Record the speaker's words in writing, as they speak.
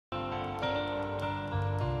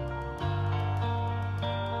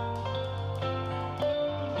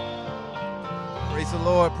Praise the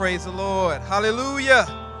Lord, praise the Lord. Hallelujah.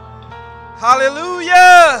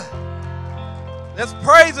 Hallelujah. Let's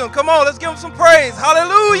praise him. Come on, let's give him some praise.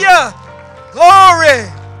 Hallelujah. Glory,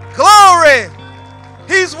 glory.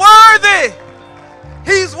 He's worthy.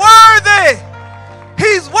 He's worthy.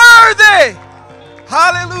 He's worthy.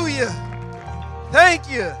 Hallelujah.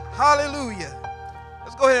 Thank you. Hallelujah.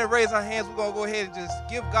 Let's go ahead and raise our hands. We're going to go ahead and just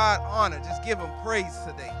give God honor. Just give him praise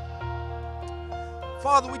today.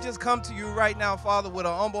 Father, we just come to you right now, Father, with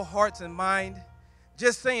our humble hearts and mind.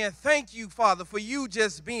 Just saying thank you, Father, for you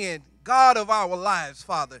just being God of our lives,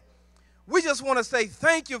 Father. We just want to say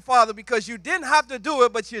thank you, Father, because you didn't have to do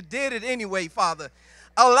it, but you did it anyway, Father.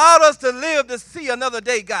 Allowed us to live to see another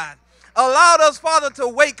day, God. Allowed us, Father, to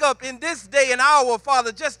wake up in this day and hour,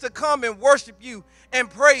 Father, just to come and worship you and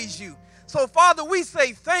praise you. So, Father, we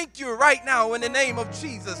say thank you right now in the name of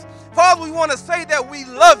Jesus. Father, we want to say that we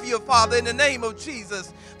love you, Father, in the name of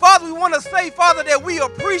Jesus. Father, we want to say, Father, that we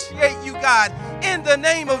appreciate you, God, in the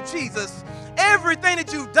name of Jesus. Everything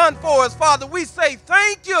that you've done for us, Father, we say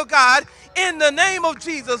thank you, God, in the name of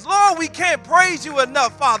Jesus. Lord, we can't praise you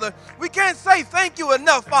enough, Father. We can't say thank you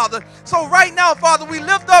enough, Father. So right now, Father, we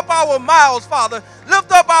lift up our mouths, Father.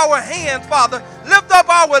 Lift up our hands, Father. Lift up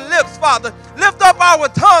our lips, Father. Lift up our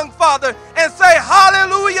tongue, Father, and say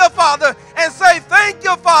hallelujah, Father, and say thank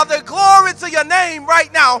you, Father. Glory to your name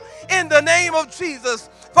right now in the name of Jesus.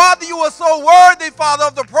 Father, you are so worthy, Father,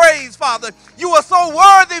 of the praise, Father. You are so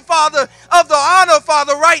worthy, Father, of the honor,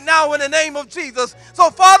 Father, right now in the name of Jesus. So,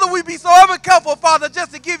 Father, we be so ever careful, Father,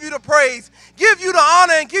 just to give you the praise, give you the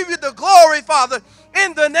honor, and give you the glory, Father,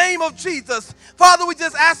 in the name of Jesus. Father, we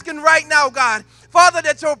just asking right now, God, Father,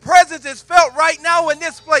 that your presence is felt right now in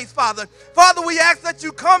this place, Father. Father, we ask that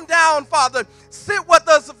you come down, Father, sit with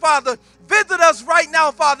us, Father. Visit us right now,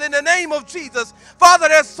 Father, in the name of Jesus. Father,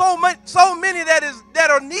 there's so many that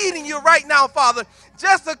are needing you right now, Father,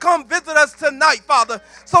 just to come visit us tonight, Father.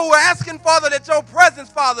 So we're asking, Father, that your presence,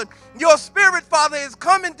 Father, your spirit, Father, is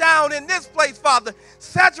coming down in this place, Father,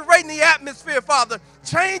 saturating the atmosphere, Father,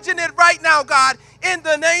 changing it right now, God, in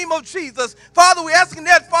the name of Jesus. Father, we're asking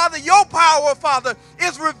that, Father, your power, Father,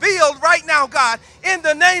 is revealed right now, God, in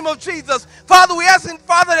the name of Jesus. Father, we're asking,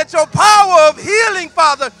 Father, that your power of healing,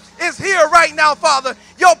 Father, is here right now, Father.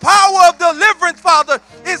 Your power of deliverance, Father,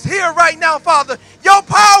 is here right now, Father. Your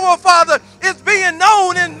power, Father, is being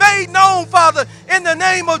known and made known, Father, in the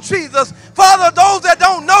name of Jesus. Father, those that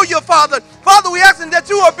don't know you, Father, Father, we asking that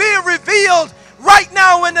you are being revealed right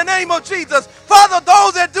now in the name of Jesus. Father,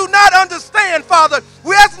 those that do not understand, Father,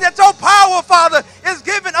 we asking that your power, Father, is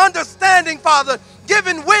giving understanding, Father,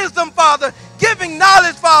 giving wisdom, Father, giving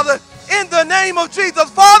knowledge, Father, in the name of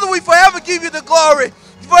Jesus. Father, we forever give you the glory.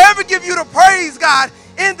 Forever give you the praise, God,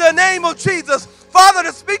 in the name of Jesus. Father,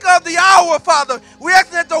 the speaker of the hour, Father, we ask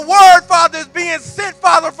that the word, Father, is being sent,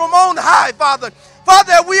 Father, from on high, Father.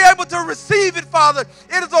 Father, that we are able to receive it, Father.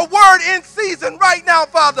 It is a word in season right now,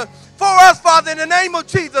 Father, for us, Father, in the name of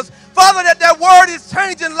Jesus. Father, that word is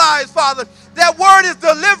changing lives, Father. That word is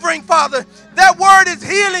delivering, Father. That word is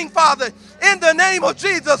healing, Father, in the name of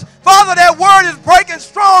Jesus. Father, that word is breaking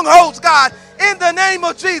strongholds, God, in the name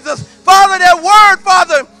of Jesus. Father, that word,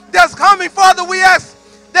 Father, that's coming, Father, we ask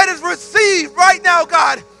that is received right now,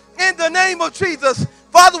 God, in the name of Jesus.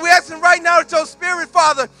 Father, we're asking right now that your spirit,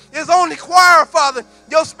 Father, is on the choir, Father.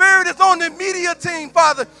 Your spirit is on the media team,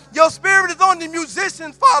 Father. Your spirit is on the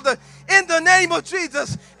musicians, Father, in the name of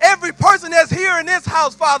Jesus. Every person that's here in this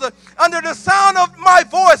house, Father, under the sound of my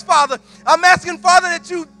voice, Father, I'm asking, Father, that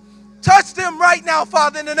you touch them right now,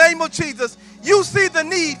 Father, in the name of Jesus. You see the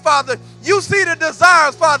need, Father. You see the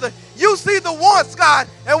desires, Father. You see the wants, God.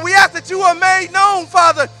 And we ask that you are made known,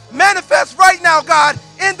 Father. Manifest right now, God,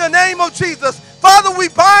 in the name of Jesus. Father, we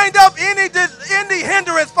bind up any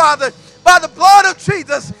hindrance, Father, by the blood of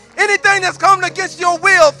Jesus. Anything that's coming against your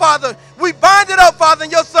will, Father, we bind it up, Father,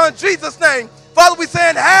 in your Son, Jesus' name. Father, we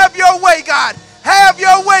saying, have your way, God. Have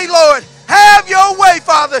your way, Lord. Have your way,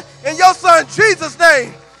 Father, in your Son, Jesus'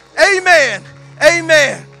 name. Amen.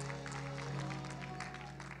 Amen.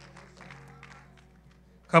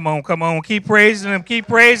 Come on, come on. Keep praising him. Keep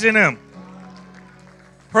praising him.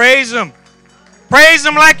 Praise him. Praise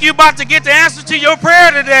him like you're about to get the answer to your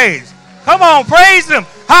prayer today. Come on, praise him.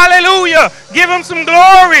 Hallelujah. Give him some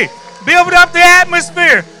glory. Build up the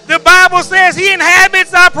atmosphere. The Bible says he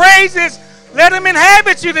inhabits our praises. Let him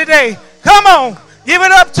inhabit you today. Come on. Give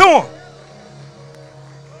it up to him.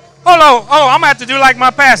 Hold on. Oh, I'm going to have to do like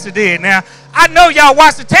my pastor did now. I know y'all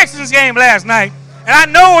watched the Texans game last night. And I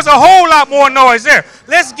know it was a whole lot more noise there.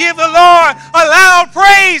 Let's give the Lord a loud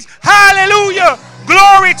praise. Hallelujah.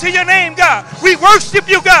 Glory to your name, God. We worship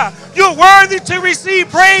you, God. You're worthy to receive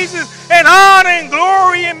praises and honor and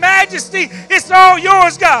glory and majesty. It's all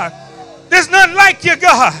yours, God. There's none like you,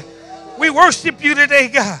 God. We worship you today,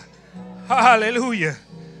 God. Hallelujah.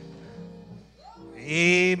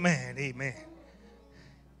 Amen. Amen.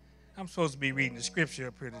 I'm supposed to be reading the scripture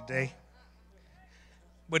up here today,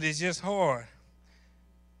 but it's just hard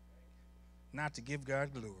not to give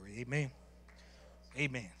God glory. Amen.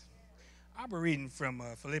 Amen. I'll be reading from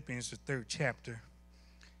Philippians, the 3rd chapter.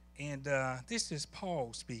 And this is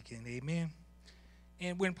Paul speaking. Amen.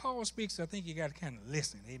 And when Paul speaks, I think you got to kind of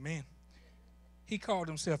listen. Amen. He called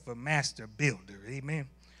himself a master builder. Amen.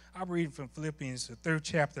 I'll be reading from Philippians, the 3rd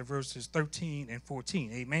chapter, verses 13 and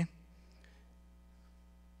 14. Amen.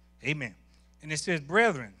 Amen. And it says,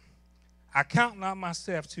 brethren, I count not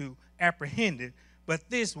myself to apprehend it, but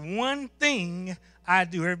this one thing I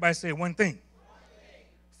do. Everybody say one thing.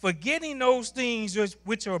 Forgetting those things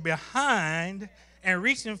which are behind and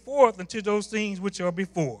reaching forth unto those things which are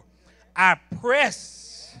before. I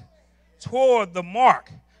press toward the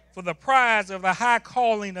mark for the prize of the high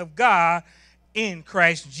calling of God in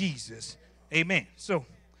Christ Jesus. Amen. So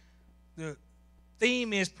the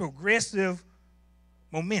theme is progressive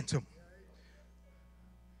momentum.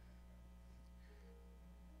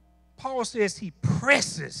 Paul says he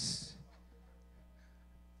presses.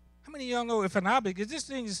 How many of y'all know if an object, if this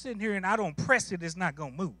thing is sitting here and I don't press it, it's not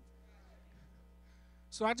going to move?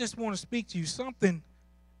 So I just want to speak to you something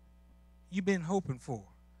you've been hoping for.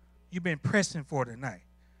 You've been pressing for tonight.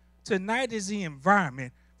 Tonight is the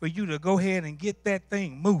environment for you to go ahead and get that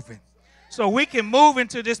thing moving, so we can move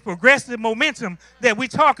into this progressive momentum that we're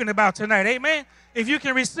talking about tonight. Amen. If you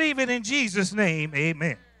can receive it in Jesus' name,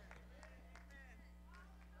 amen.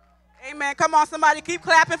 Amen. Come on, somebody, keep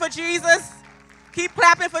clapping for Jesus. Keep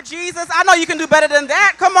clapping for Jesus. I know you can do better than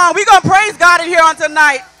that. Come on, we're going to praise God in here on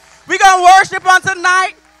tonight. We're going to worship on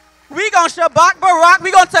tonight. We're going to Shabbat Barak.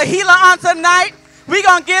 We're going to Tehillah on tonight. We're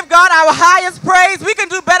going to give God our highest praise. We can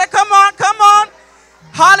do better. Come on, come on.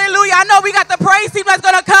 Hallelujah. I know we got the praise team that's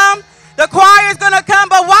going to come. The choir is going to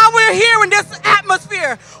come. But while we're here in this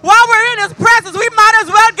atmosphere, while we're in his presence, we might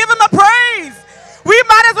as well give him a praise. We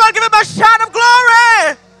might as well give him a shout of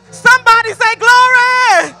glory. Somebody say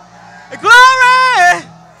glory. Glory.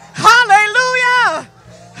 Hallelujah.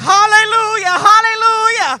 Hallelujah.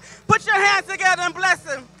 Hallelujah. Put your hands together and bless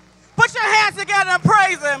him. Put your hands together and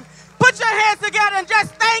praise him. Put your hands together and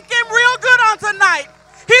just thank him real good on tonight.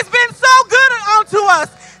 He's been so good unto us.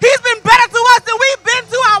 He's been better to us than we've been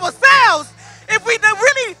to ourselves. If we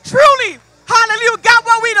really, truly, hallelujah, got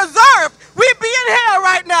what we deserve, we'd be in hell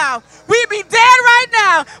right now. We'd be dead right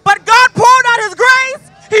now. But God poured out his grace.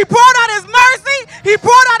 He poured out his mercy. He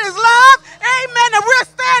poured out his love. Amen. And we're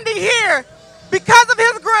standing here because of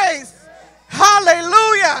his grace.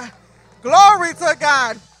 Hallelujah. Glory to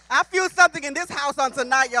God. I feel something in this house on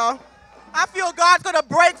tonight, y'all. I feel God's going to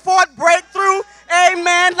break forth, break through.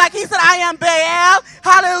 Amen. Like he said, I am Baal.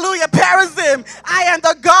 Hallelujah. Perazim. I am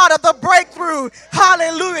the God of the breakthrough.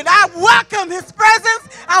 Hallelujah. And I welcome his presence.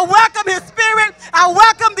 I welcome his spirit. I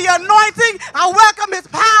welcome the anointing. I welcome his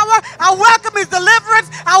power. I welcome his deliverance.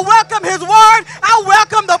 I welcome his word. I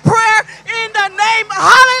welcome the prayer in the name.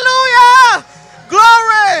 Hallelujah.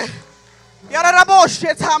 Glory.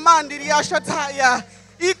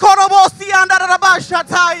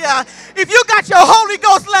 If you got your Holy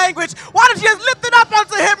Ghost language, why don't you just lift it up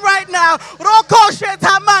unto him right now?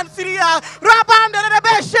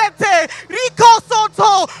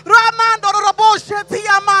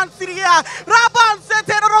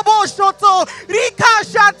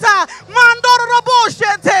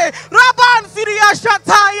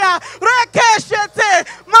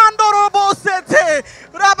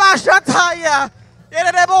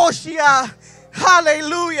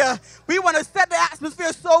 Hallelujah. We want to set the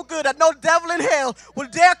atmosphere so good that no devil in hell will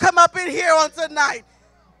dare come up in here on tonight.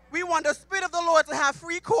 We want the Spirit of the Lord to have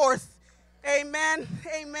free course. Amen.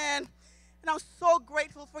 Amen. And I'm so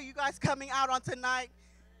grateful for you guys coming out on tonight.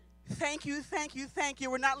 Thank you, thank you, thank you.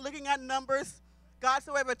 We're not looking at numbers. God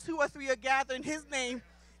said, wherever 2 or 3 are gathered in his name,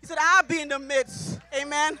 he said, I'll be in the midst.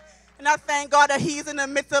 Amen. And I thank God that he's in the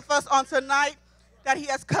midst of us on tonight, that he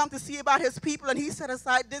has come to see about his people, and he set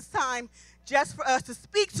aside this time just for us to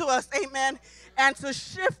speak to us, amen, and to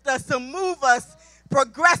shift us, to move us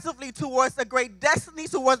progressively towards a great destiny,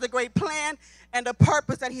 towards a great plan and the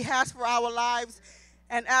purpose that he has for our lives.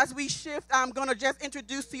 And as we shift, I'm going to just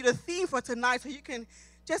introduce to you the theme for tonight so you can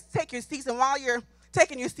just take your seats. And while you're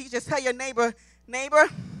taking your seats, just tell your neighbor,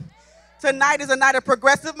 tonight is a night of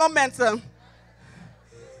progressive momentum.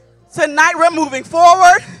 Tonight we're moving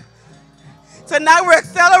forward. Tonight we're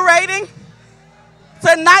accelerating.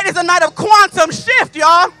 Tonight is a night of quantum shift,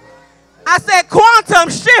 y'all. I said quantum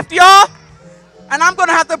shift, y'all. And I'm going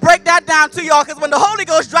to have to break that down to y'all because when the Holy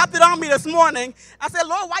Ghost dropped it on me this morning, I said,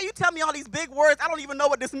 Lord, why you tell me all these big words? I don't even know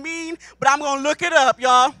what this means, but I'm going to look it up,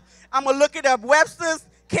 y'all. I'm going to look it up. Webster's,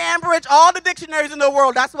 Cambridge, all the dictionaries in the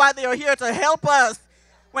world. That's why they are here to help us.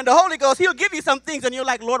 When the Holy Ghost, he'll give you some things, and you're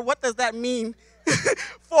like, Lord, what does that mean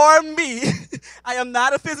for me? I am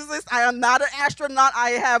not a physicist. I am not an astronaut.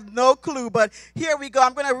 I have no clue. But here we go.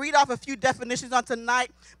 I'm going to read off a few definitions on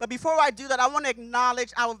tonight. But before I do that, I want to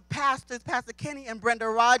acknowledge our pastors, Pastor Kenny and Brenda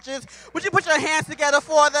Rogers. Would you put your hands together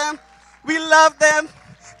for them? We love them.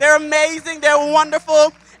 They're amazing. They're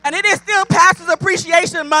wonderful. And it is still Pastors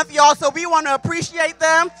Appreciation Month, y'all, so we want to appreciate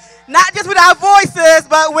them, not just with our voices,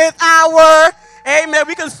 but with our, amen,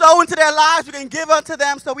 we can sow into their lives, we can give unto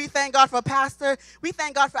them, so we thank God for Pastor. We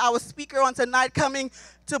thank God for our speaker on tonight coming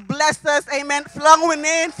to bless us, amen,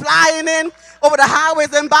 flying in over the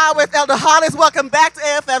highways and byways. Elder Hollis, welcome back to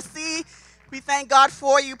AFFC. We thank God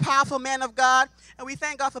for you, powerful man of God, and we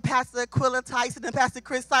thank God for Pastor Aquila Tyson and Pastor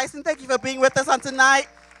Chris Tyson. Thank you for being with us on tonight.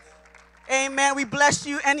 Amen. We bless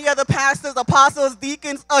you. Any other pastors, apostles,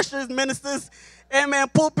 deacons, ushers, ministers, amen,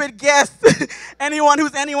 pulpit guests, anyone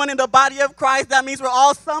who's anyone in the body of Christ. That means we're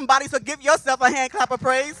all somebody, so give yourself a hand clap of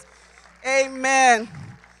praise. Amen.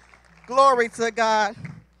 Glory to God.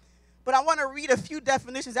 But I want to read a few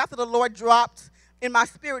definitions after the Lord dropped in my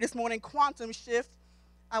spirit this morning, quantum shift.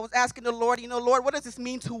 I was asking the Lord, Lord, what does this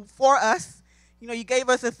mean for us? You gave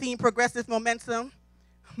us a theme, progressive momentum.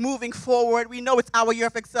 Moving forward, we know it's our year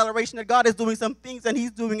of acceleration, that God is doing some things and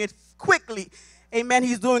he's doing it quickly. Amen.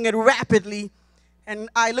 He's doing it rapidly. And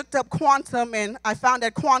I looked up quantum and I found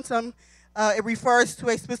that quantum, it refers to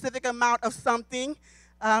a specific amount of something.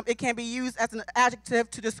 It can be used as an adjective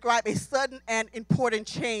to describe a sudden and important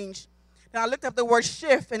change. Then I looked up the word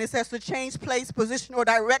shift and it says to change place, position, or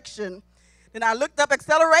direction. Then I looked up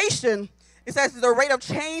acceleration. It says the rate of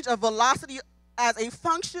change of velocity as a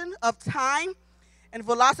function of time. And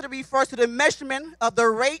velocity refers to the measurement of the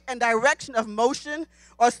rate and direction of motion,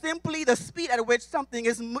 or simply the speed at which something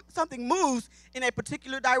moves in a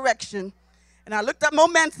particular direction. And I looked up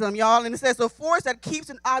momentum, y'all, and it says a force that keeps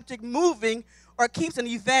an object moving or keeps an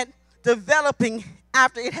event developing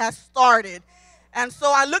after it has started. And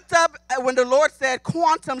so I looked up when the Lord said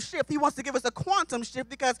quantum shift. He wants to give us a quantum shift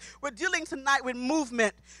because we're dealing tonight with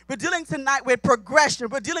movement. We're dealing tonight with progression.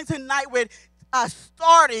 We're dealing tonight with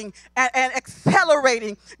starting and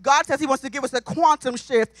accelerating. God says he wants to give us a quantum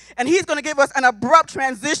shift, and he's going to give us an abrupt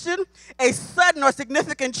transition, a sudden or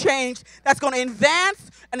significant change that's going to advance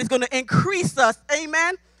and it's going to increase us.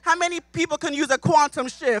 Amen? How many people can use a quantum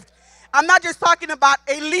shift? I'm not just talking about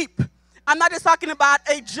a leap. I'm not just talking about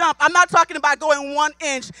a jump. I'm not talking about going 1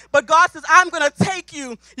 inch. But God says, I'm going to take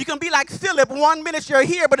you. You can be like Philip. 1 minute you're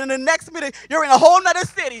here, but in the next minute you're in a whole nother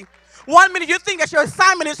city. 1 minute you think that your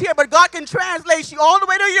assignment is here, but God can translate you all the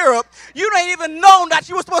way to Europe. You don't even know that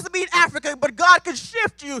you were supposed to be in Africa, but God can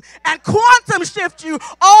shift you and quantum shift you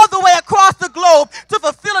all the way across the globe to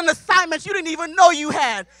fulfill an assignment you didn't even know you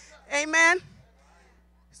had. Amen?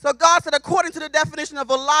 So God said, according to the definition of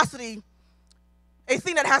velocity, a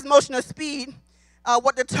thing that has motion or speed,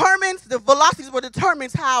 the velocity is what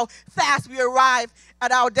determines how fast we arrive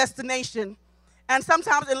at our destination. And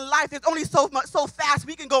sometimes in life, it's only so fast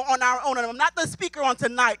we can go on our own. And I'm not the speaker on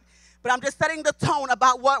tonight, but I'm just setting the tone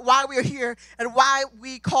about why we're here and why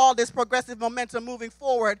we call this progressive momentum moving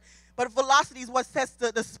forward. But velocity is what sets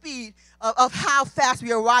the speed of how fast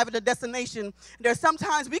we arrive at the destination. There's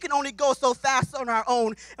sometimes we can only go so fast on our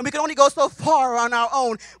own, and we can only go so far on our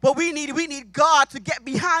own. But we need God to get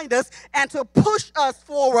behind us and to push us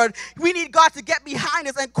forward. We need God to get behind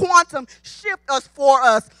us and quantum shift us for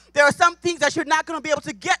us. There are some things that you're not going to be able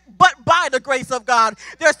to get but by the grace of God.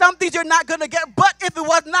 There are some things you're not going to get but if it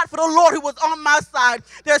was not for the Lord who was on my side.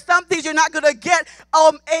 There are some things you're not going to get,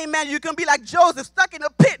 amen, you can be like Joseph, stuck in a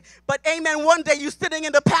pit, but amen, one day you're sitting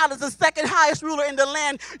in the palace, the second highest ruler in the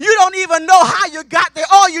land. You don't even know how you got there.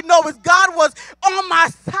 All you know is God was on my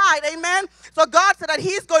side, amen. So God said that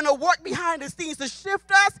he's going to work behind the scenes to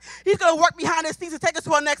shift us. He's going to work behind the scenes to take us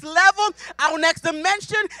to our next level, our next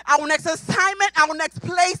dimension, our next assignment, our next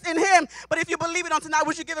place in him. But if you believe it on tonight,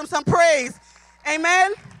 we should give him some praise.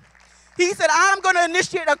 Amen. He said, I'm going to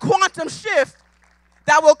initiate a quantum shift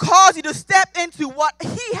that will cause you to step into what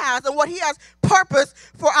he has and what he has purpose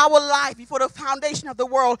for our life before the foundation of the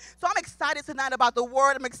world. So I'm excited tonight about the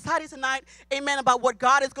word. I'm excited tonight, amen, about what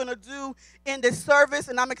God is going to do in this service.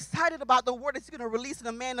 And I'm excited about the word that he's going to release in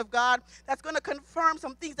the man of God that's going to confirm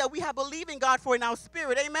some things that we have believed in God for in our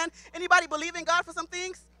spirit. Amen. Anybody believe in God for some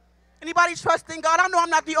things? Anybody trusting God? I know I'm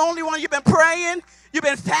not the only one. You've been praying. You've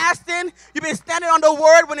been fasting. You've been standing on the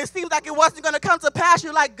word when it seems like it wasn't going to come to pass.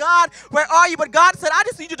 You're like, God, where are you? But God said, I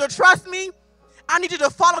just need you to trust me. I need you to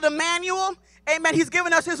follow the manual. Amen. He's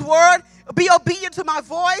given us his word. Be obedient to my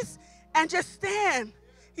voice and just stand.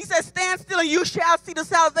 He says, stand still and you shall see the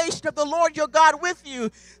salvation of the Lord your God with you.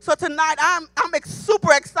 So tonight, I'm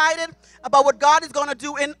super excited about what God is going to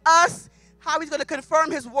do in us, how he's going to confirm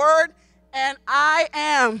his word. And I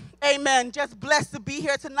am, amen, just blessed to be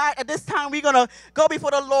here tonight. At this time, we're going to go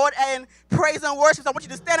before the Lord and praise and worship. So I want you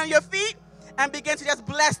to stand on your feet and begin to just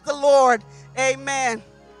bless the Lord. Amen.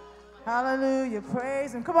 Hallelujah.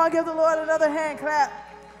 Praise him. Come on, give the Lord another hand clap.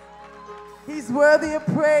 He's worthy of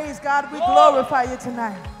praise. God, we glorify you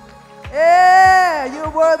tonight. Yeah, you're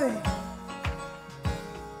worthy.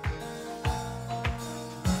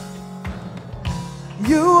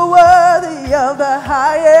 You are worthy of the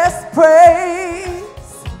highest praise.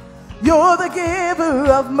 You're the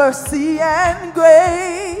giver of mercy and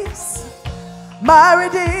grace. My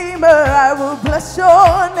Redeemer, I will bless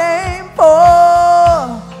your name,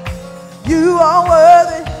 for you are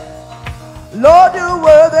worthy. Lord, you're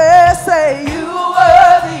worthy. Say you are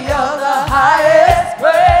worthy of the highest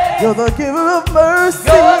praise. You're the giver of mercy.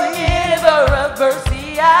 You're the giver of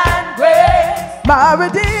mercy and grace. My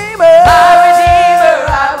Redeemer,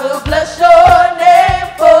 I will bless your name,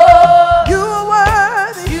 for you are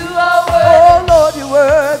worthy. You are worthy. Oh Lord, you're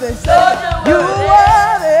worthy. Lord, you're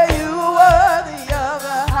worthy. You are worthy of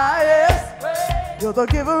the highest praise. You're the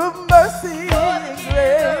giver of mercy and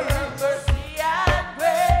grace.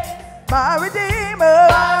 My Redeemer,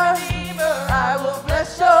 I will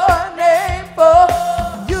bless your name, for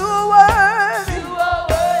you are worthy.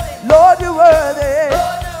 Lord, you're worthy.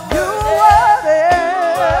 You are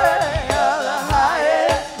worthy of the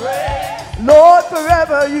highest praise. Lord,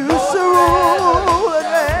 forever you shall rule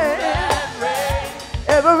and reign.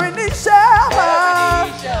 Every knee shall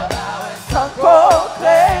bow, tongue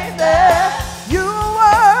proclaim that you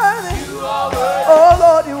are worthy. Oh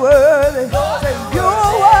Lord, you're worthy. Say, you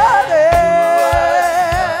are worthy.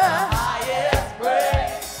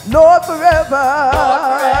 Lord, forever,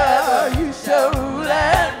 you shall rule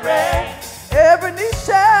and reign. Every knee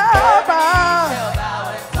shall bow,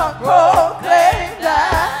 tongue proclaim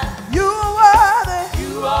that you are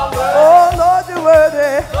worthy. Oh Lord, you're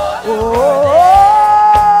worthy. Oh,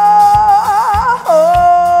 oh,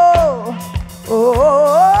 oh,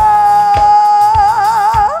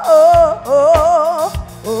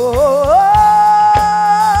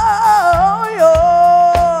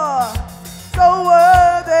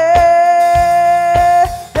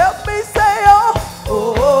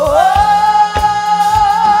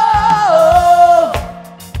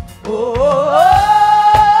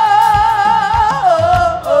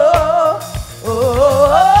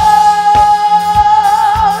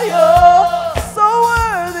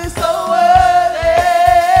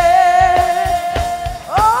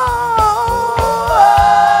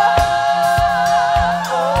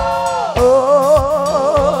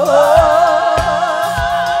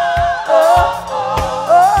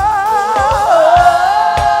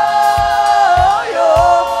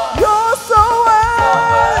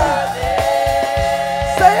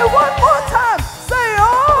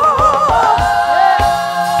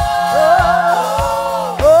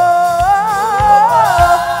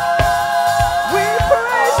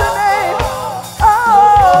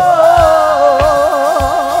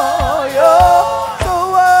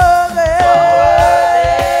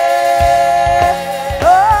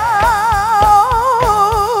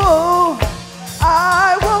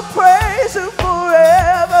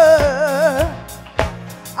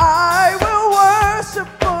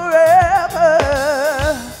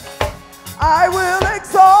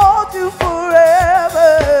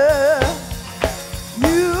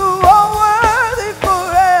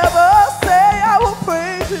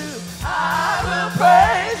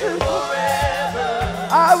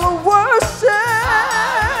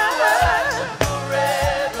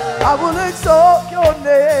 I will exalt your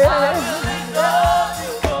name.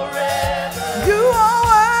 You are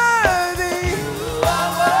worthy.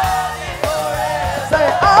 Say,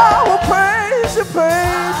 I will praise you,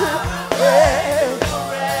 praise you. Yeah.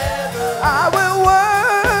 I will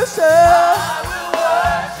worship.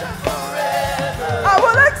 I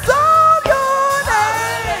will exalt your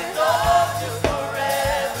name.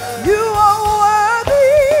 You are worthy.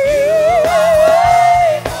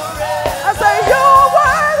 I say, you are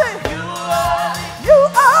worthy. You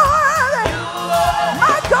are worthy.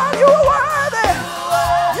 My God, you are worthy.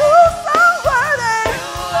 You are so worthy.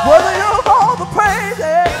 Worthy of all the praise,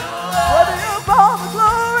 worthy of all the glory.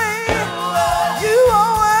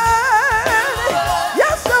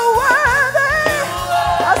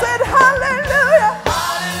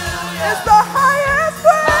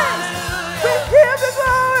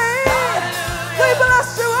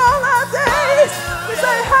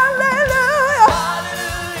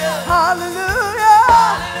 Hallelujah.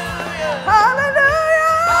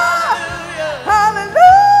 Hallelujah.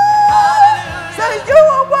 Hallelujah. Say you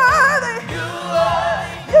are worthy.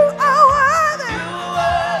 You are worthy.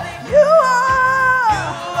 You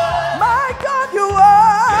are. My God, you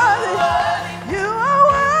are worthy. You are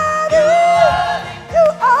worthy. You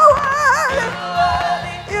are worthy.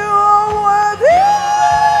 You are worthy.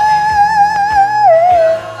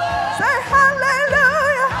 Say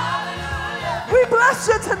hallelujah. We bless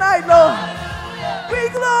you tonight, Lord. We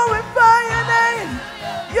glorify your name.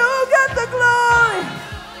 You get the glory.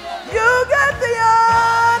 You get the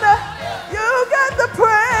honor. You get the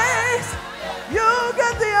praise. You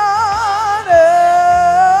get the honor.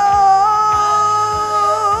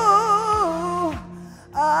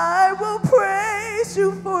 I will praise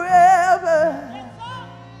you forever.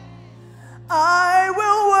 I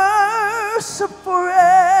will worship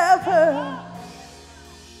forever.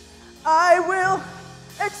 I will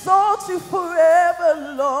exalt you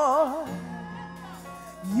forever, Lord.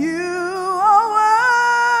 You are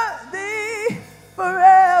worthy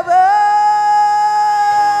forever.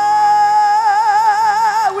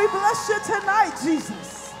 We bless you tonight,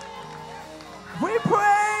 Jesus. We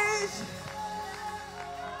praise you.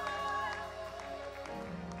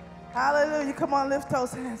 Hallelujah. Come on, lift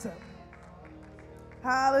those hands up.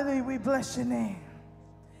 Hallelujah. We bless your name.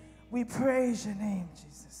 We praise your name,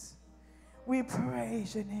 Jesus. We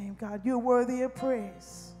praise your name, God. You're worthy of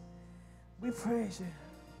praise. We praise you.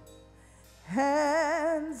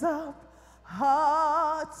 Hands up,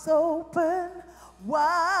 hearts open,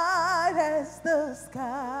 wide as the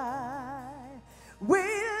sky. We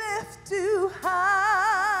lift you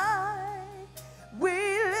high. We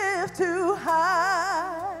lift you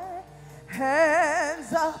high.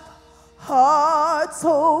 Hands up, hearts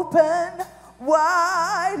open,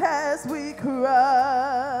 wide as we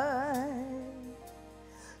cry.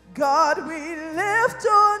 God, we lift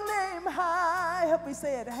your name high. Help me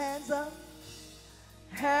say it. Hands up.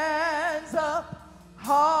 Hands up.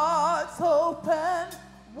 Hearts open.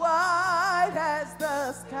 Wide as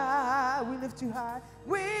the sky. We lift you high.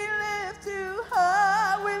 We lift you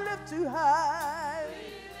high. We lift you high.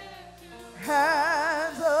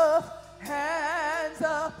 Hands up. Hands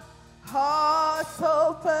up. Hearts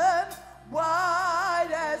open.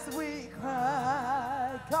 Wide as we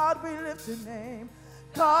cry. God, we lift your name.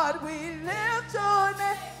 God, we lift your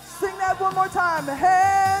name. Sing that one more time.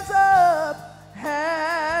 Hands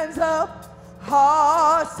up,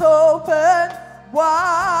 hearts open,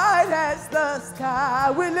 wide as the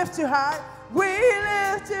sky. We lift you high. We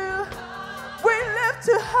lift you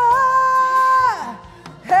high.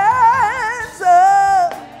 Hands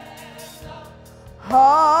up,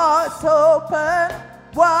 hearts open,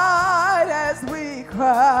 wide as we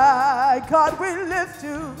cry. God, we lift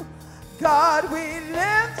you. God, we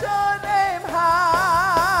lift your name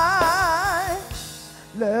high.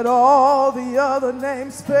 Let all the other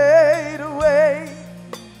names fade away.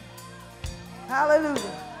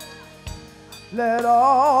 Hallelujah. Let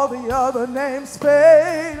all the other names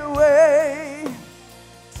fade away.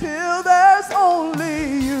 Till there's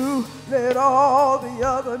only you. Let all the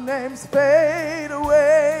other names fade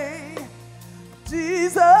away.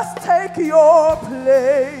 Jesus, take your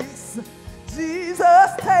place.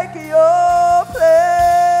 Jesus, take your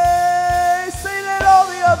place. Say, let all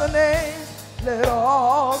the other names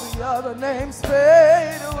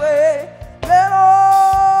fade away. Let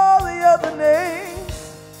all the other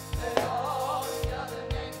names fade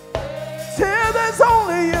away. Till there's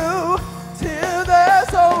only you. Till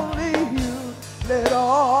there's only you. Let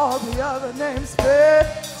all the other names fade.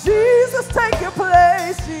 Jesus, take your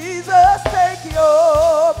place. Jesus, take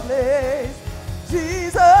your place.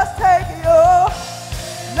 Jesus, take your.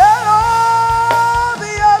 Let all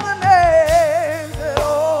the other names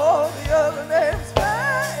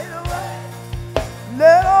fade away.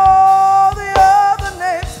 Let all the other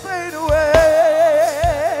names fade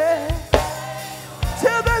away.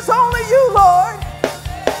 Till there's only you, Lord.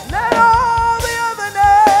 Let all the other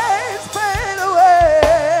names fade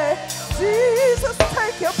away. Jesus,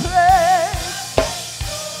 take your place.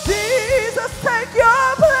 Jesus, take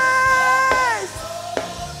your place.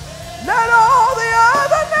 Let all the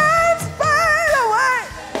other names fade away.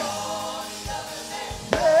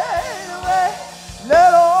 Fade away.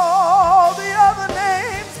 Let all the other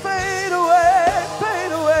names fade away.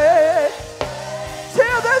 Fade away.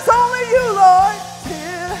 Till there's only you, Lord.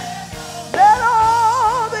 Till let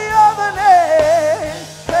all the other names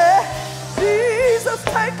fade. Jesus,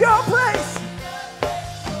 take your place.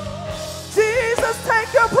 Jesus,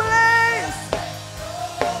 take your place.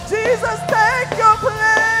 Jesus, take your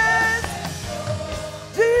place.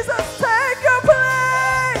 Jesus, take your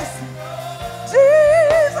place.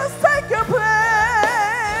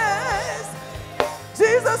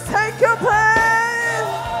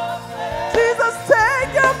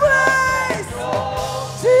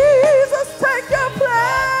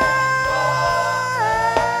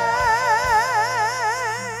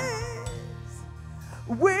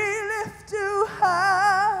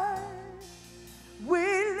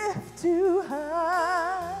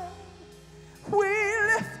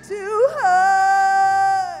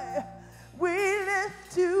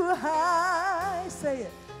 Say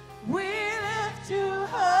it. We lift you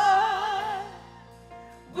high.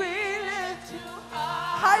 We lift you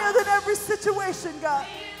high. Higher than every situation, God.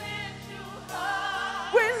 We lift you high.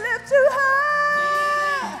 We lift you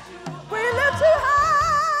high. We lift you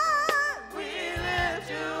high. We lift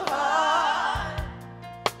you high.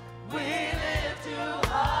 We lift you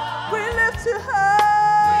high. We lift you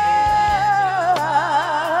high.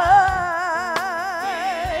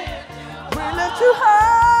 We lift you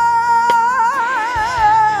high.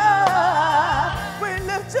 We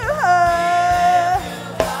lift you high.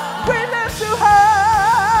 We lift you high.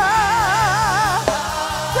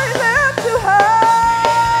 We lift you high.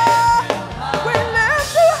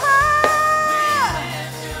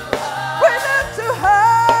 We lift you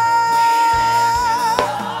high.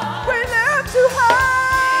 We lift you high.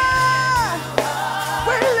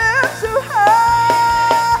 We lift you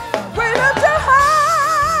high. We lift you high.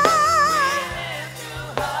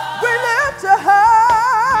 We lift you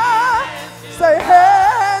high. Say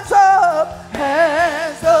hands up,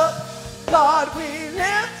 hands up. God, we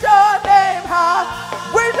lift your name high.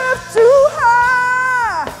 We lift you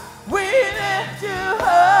high. We lift you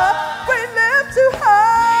high. We lift you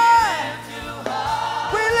high.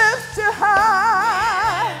 We lift you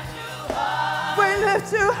high. We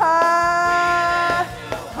lift you high.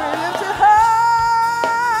 We lift you high.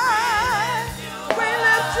 We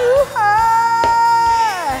lift you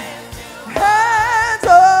high. Hands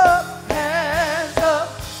up, hands up.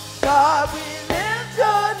 God, we lift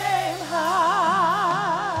your name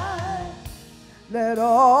high. Let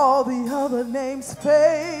all the other names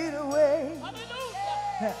fade away.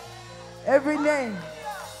 Every name.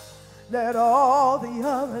 Let all the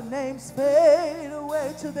other names fade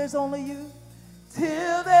away till there's only you.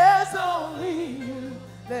 Till there's only you.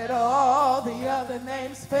 Let all the other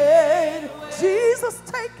names fade away. Jesus,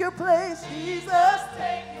 take your place. Jesus,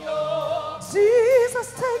 take your place.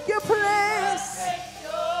 Jesus, take your place.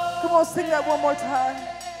 Come on, sing that one more time.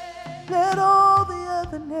 Let all the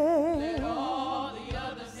other names.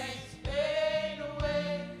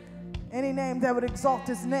 Any name that would exalt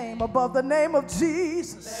his name above the name of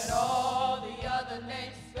Jesus. Let all the other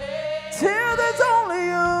names fade. Till there's only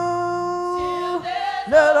you.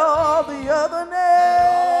 Let all the other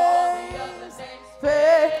names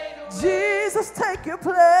fade. Jesus, take your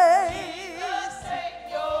place.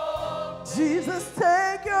 Jesus,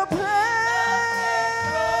 take your place.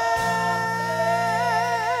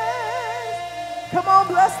 Come on,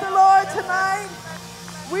 bless the Lord tonight.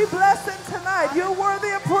 We bless him tonight. You're worthy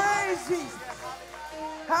of praise, Jesus.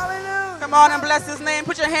 Hallelujah. Come on and bless his name.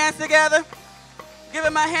 Put your hands together. Give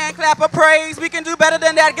him a hand clap of praise. We can do better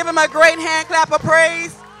than that. Give him a great hand clap of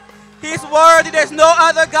praise. He's worthy. There's no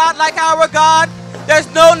other God like our God. There's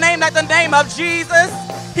no name like the name of Jesus.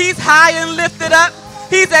 He's high and lifted up.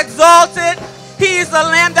 He's exalted. He is the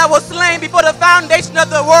Lamb that was slain before the foundation of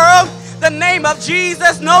the world. The name of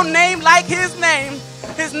Jesus. No name like his name.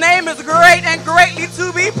 His name is great and greatly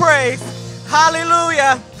to be praised.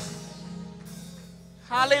 Hallelujah.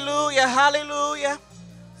 Hallelujah. Hallelujah.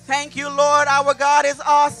 Thank you, Lord. Our God is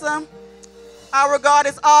awesome. Our God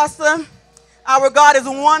is awesome. Our God is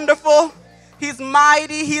wonderful. He's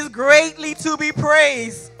mighty. He's greatly to be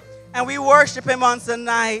praised. And we worship him on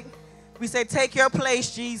tonight. We say, take your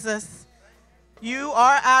place, Jesus. You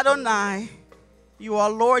are Adonai. You are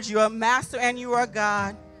Lord. You are Master, and you are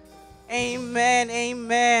God. Amen.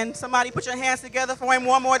 Amen. Somebody put your hands together for him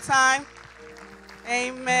one more time.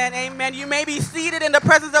 Amen. Amen. You may be seated in the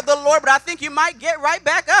presence of the Lord, but I think you might get right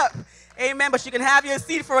back up. Amen. But you can have your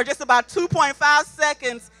seat for just about 2.5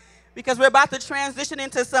 seconds because we're about to transition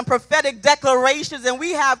into some prophetic declarations, and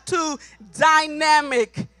we have two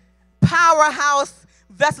dynamic powerhouse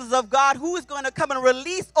vessels of God who is going to come and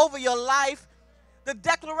release over your life the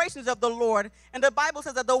declarations of the Lord. And the Bible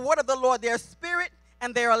says that the word of the Lord, their spirit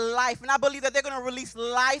and their life. And I believe that they're going to release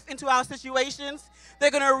life into our situations. They're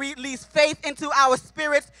going to release faith into our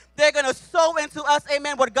spirits. They're going to sow into us,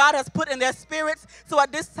 amen, what God has put in their spirits. So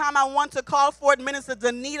at this time, I want to call forth Minister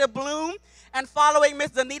Danita Bloom. And following Miss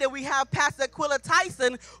Danita, we have Pastor Aquila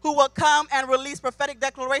Tyson, who will come and release prophetic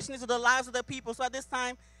declarations into the lives of the people. So at this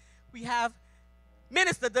time, we have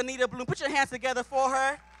Minister Danita Bloom. Put your hands together for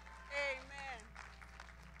her. Amen.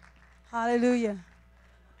 Hallelujah.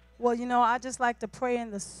 Well, you know, I just like to pray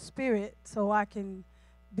in the spirit so I can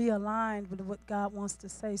be aligned with what God wants to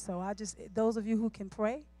say. So those of you who can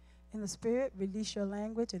pray in the spirit, release your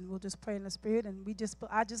language, and we'll just pray in the spirit. And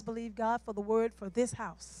I just believe God for the word for this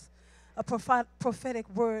house, a prophetic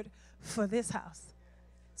word for this house.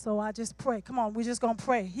 So I just pray. Come on, we're just going to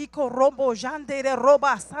pray. Hiko rombo jandere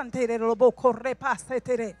roba santere robo korrepa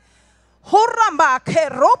setere. Horamba ke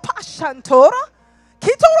ropa shantora.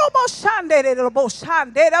 Kitorobo shande robo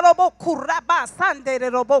shande robo kuraba sande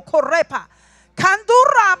robo korepa.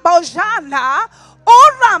 Kandura bojana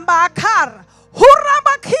oramba kar.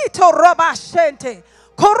 Huraba kito roba shente.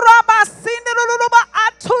 Koraba sinderuba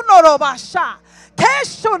atuno sha.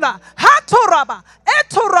 Keshuna haturaba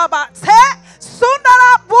eturaba te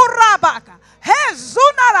sunara burabaka. He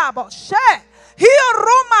zunarabo she. Here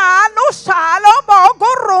Roma no shalobo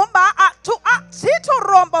gorumba atu atito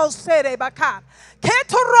rombo sere bakar.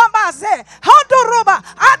 Keto romba ze honduruba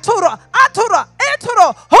atura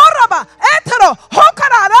eturo horaba etero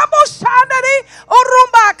hokara rambo shandari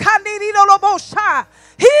urumba kandiri lobo sha.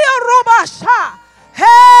 Here roba sha. Hey.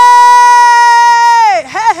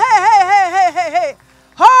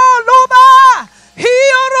 Oh luba.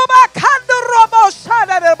 Here roba kandurobo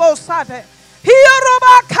shandari sate.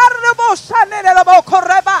 Hiroba karabo shanerabo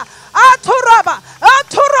koreba aturaba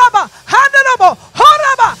hanabo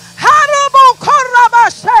horaba harabo koraba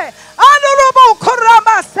she anurobo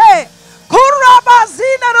koraba se koraba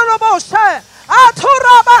zinarabo she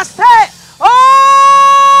aturaba se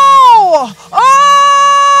oh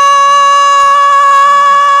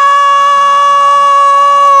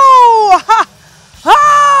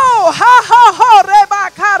ha reba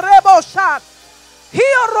karebo shat.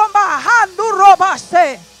 Hiroba handuroba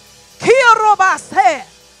se, Kiroba se,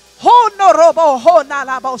 honorobo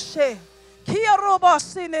honalaboshe, Kiroba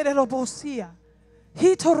sinerobosia,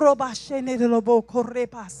 Hitoroba shenerobo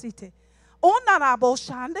correpasite, Onarabo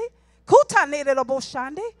shande, Kutanerobo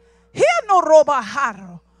shande, Hinoroba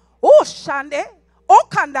haro, O shande,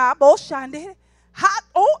 Okandabo shande, Hat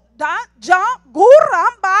o da ja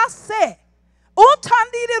guramba se,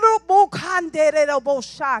 Otandirobo canderobo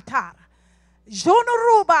shatar.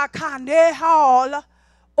 Jonoruba kane hall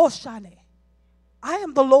oshane. I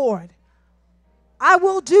am the Lord. I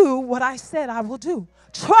will do what I said I will do.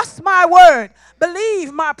 Trust my word.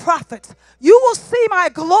 Believe my prophets. You will see my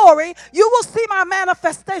glory. You will see my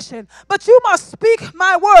manifestation. But you must speak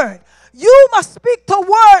my word. You must speak the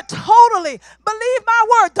word totally. Believe my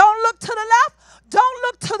word. Don't look to the left. Don't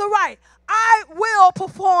look to the right. I will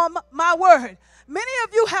perform my word. Many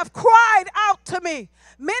of you have cried out to me.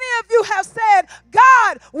 Many of you have said,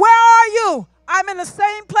 God, where are you? I'm in the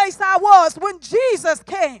same place I was when Jesus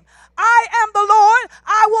came. I am the Lord.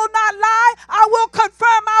 I will not lie. I will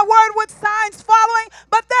confirm my word with signs following.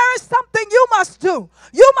 But there is something you must do.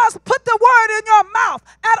 You must put the word in your mouth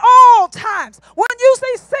at all times. When you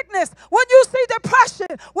see sickness, when you see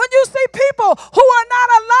depression, when you see people who are not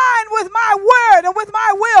aligned with my word and with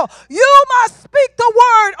my will, you must speak the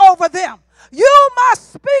word over them. You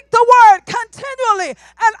must speak the word continually,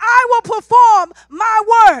 and I will perform my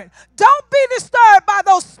word. Don't be disturbed by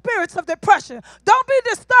those spirits of depression. Don't be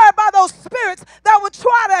disturbed by those spirits that will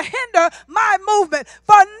try to hinder my movement,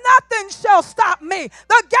 for nothing shall stop me.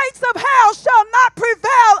 The gates of hell shall not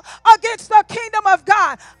prevail against the kingdom of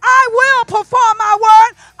God. I will perform my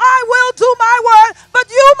word. I will do my word, but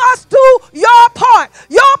you must do your part.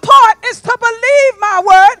 Your part is to believe my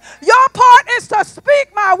word. Your part is to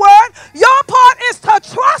speak my word. Your part is to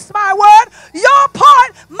trust my word. Your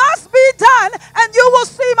part must be done, and you will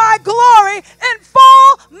see my glory in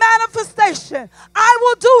full manifestation. I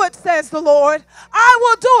will do it, says the Lord. I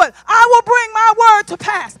will do it. I will bring my word to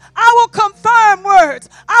pass. I will confirm words.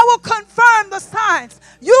 I will confirm the signs.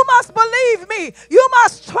 You must believe me. You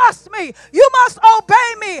must trust me. You must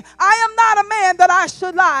obey me. I am not a man that I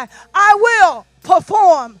should lie. I will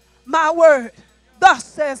perform my word. Thus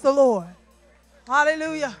says the Lord.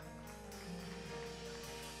 Hallelujah.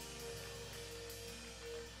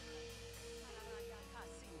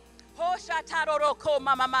 Hoshataroroko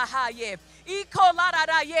mamamahaye. Iko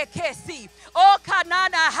larara ye kesi. O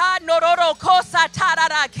kanana ha nororo kosa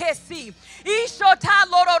tarara kesi. Ishota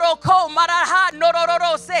lororoko maraha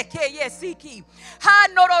nororo seke yesiki. Ha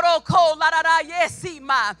nororoko larara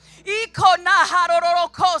yesima. Iko na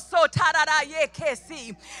haroroko so tarara ye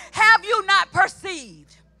kesi. Have you not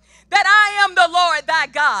perceived that I am the Lord thy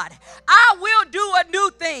God? I will do a new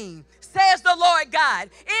thing, says the Lord God.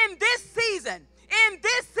 In this season,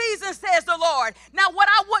 says the Lord. Now, what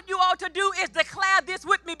I want you all to do is declare this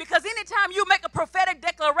with me, because anytime you make a prophetic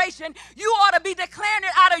declaration, you ought to be declaring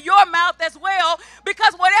it out of your mouth as well,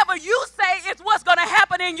 because whatever you say is what's going to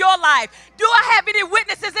happen in your life. Do I have any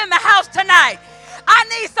witnesses in the house tonight? I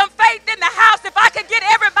need some faith in the house. If I could get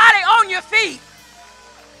everybody on your feet.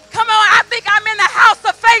 Come on, I think I'm in the house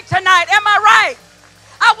of faith tonight. Am I right?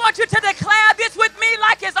 I want you to declare this with me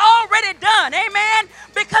like it's already done. Amen.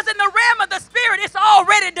 Because in the realm of the spirit, it's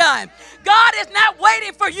already done. God is not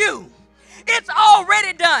waiting for you. It's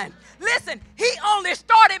already done. Listen, he only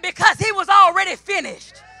started because he was already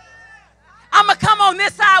finished. I'm going to come on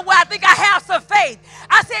this side where I think I have some faith.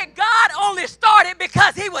 I said, God only started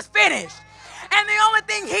because he was finished. And the only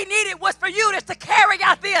thing he needed was for you just to carry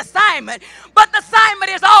out the assignment. But the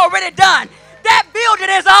assignment is already done. That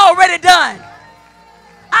building is already done.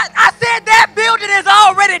 I said that building is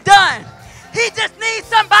already done. He just needs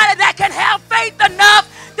somebody that can have faith enough,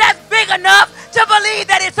 that's big enough to believe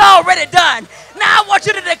that it's already done. Now I want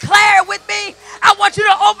you to declare it with me. I want you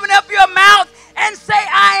to open up your mouth and say,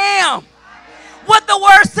 I am what the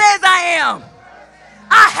word says I am.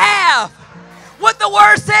 I have what the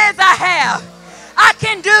word says I have. I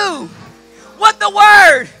can do what the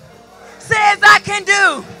word says I can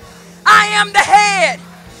do. I am the head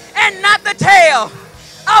and not the tail,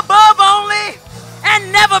 above only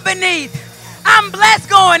and never beneath. I'm blessed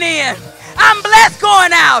going in. I'm blessed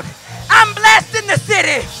going out. I'm blessed in the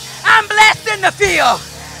city. I'm blessed in the field.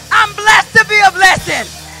 I'm blessed to be a blessing.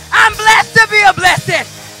 I'm blessed to be a blessing.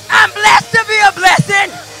 I'm blessed to be a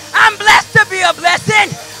blessing. I'm blessed to be a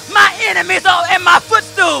blessing. My enemies are in my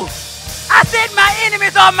footstool. I said my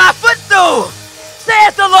enemies are my footstool,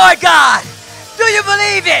 says the Lord God. Do you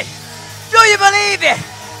believe it? Do you believe it?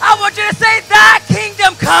 I want you to say, thy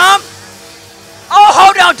kingdom come. Oh,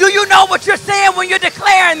 hold on. Do you know what you're saying when you're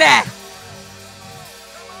declaring that?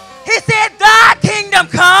 He said, thy kingdom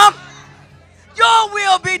come. Your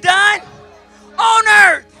will be done on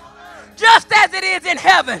earth just as it is in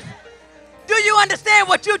heaven. Do you understand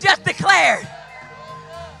what you just declared?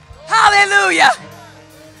 Hallelujah.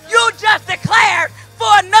 You just declared for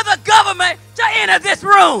another government to enter this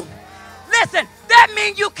room. Listen, that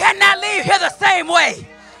means you cannot leave here the same way.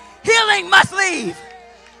 Healing must leave.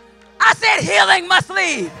 I said healing must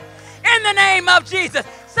leave. In the name of Jesus.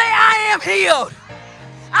 Say, I am healed.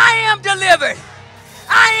 I am delivered.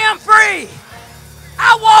 I am free.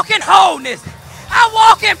 I walk in wholeness. I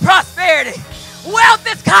walk in prosperity. Wealth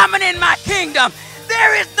is common in my kingdom.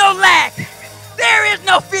 There is no lack. There is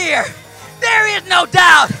no fear. There is no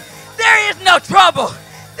doubt. There is no trouble.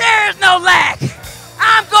 There is no lack.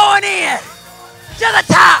 I'm going in to the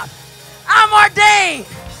top. I'm ordained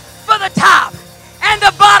for the top. And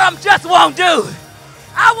the bottom just won't do.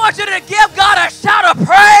 I want you to give God a shout of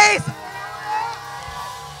praise.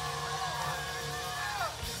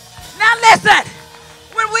 Now listen.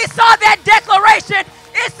 When we saw that declaration,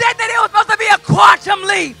 it said that it was supposed to be a quantum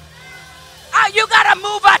leap. You got to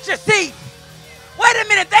move out your seat. Wait a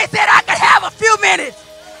minute. They said I could have a few minutes.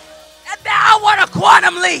 And then I want a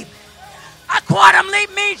quantum leap. A quantum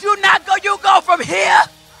leap means you go from here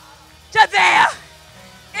to there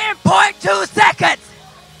in 0.2 seconds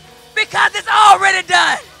because it's already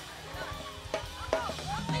done.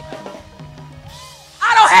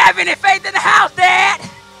 I don't have any faith in the house, Dad.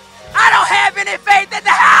 I don't have any faith in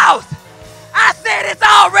the house. I said it's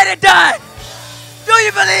already done. Do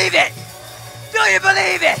you believe it? Do you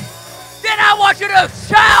believe it? Then I want you to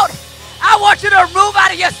shout. I want you to move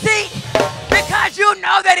out of your seat because you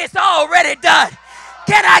know that it's already done.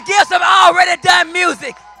 Can I give some already done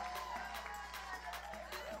music?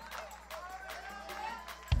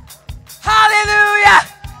 Hallelujah.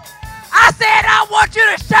 I said I want you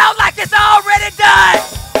to shout like it's already done.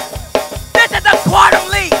 This is a quantum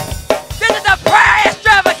leap. This is a prayer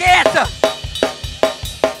extravaganza.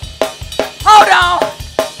 Hold on.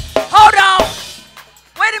 Hold on.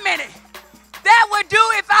 Wait a minute. That would do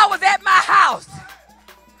if I was at my house.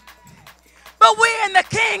 But we're in the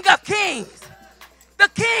King of Kings. The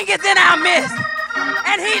King is in our midst.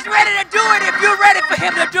 And he's ready to do it if you're ready for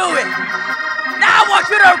him to do it. Now I want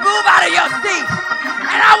you to move out of your seat.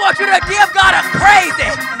 And I want you to give God a crazy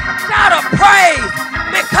shout of praise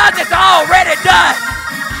because it's already done.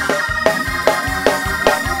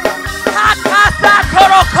 Hakasa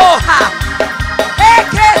torokoha.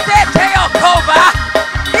 Ekese teokoba.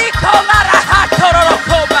 Ikolara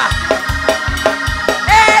hatorokoba.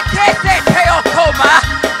 Ekese teokoba.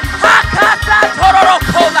 Hakasa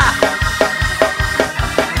tororokola.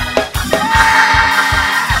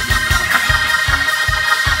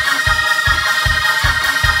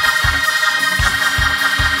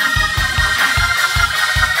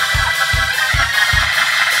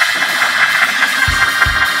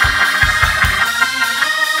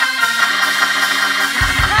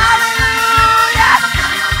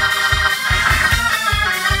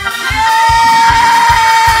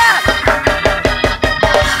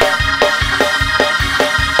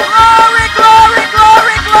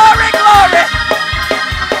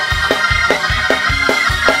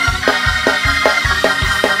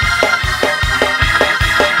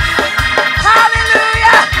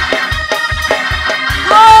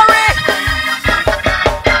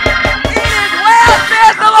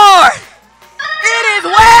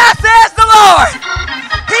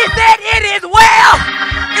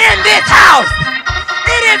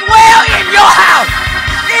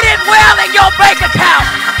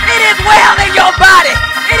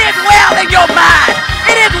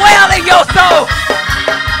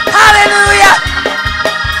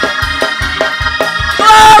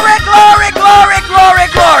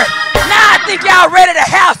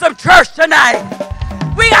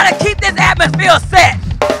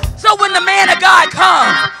 God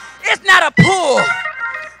comes, it's not a pull.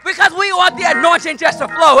 Because we want the anointing just to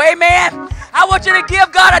flow. Amen. I want you to give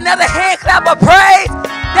God another hand clap of praise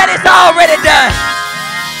that it's already done.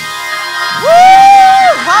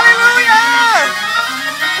 Woo! Hallelujah!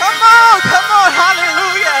 Come on,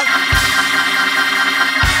 hallelujah!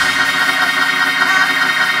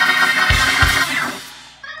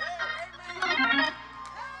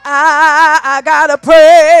 I gotta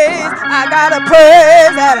praise,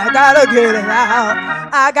 and I gotta get it out.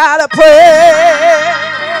 I gotta praise.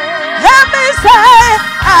 Help me say,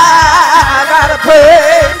 I gotta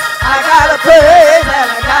praise, and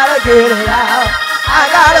I gotta get it out. I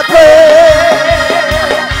gotta praise.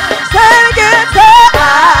 Say it again, say,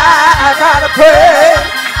 I gotta praise,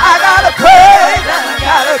 and I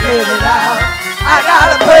gotta get it out. I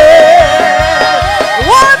gotta praise.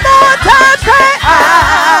 One more time, say,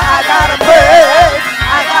 I gotta praise,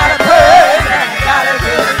 and I gotta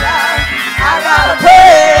get it out. I gotta praise.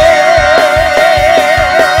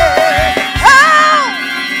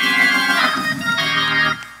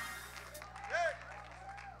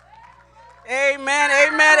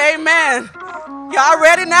 Amen. Y'all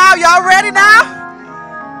ready now?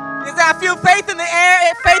 Is that feel faith in the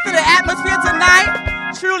air, faith in the atmosphere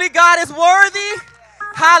tonight? Truly, God is worthy.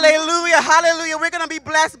 Hallelujah. We're going to be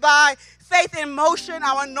blessed by Faith in Motion,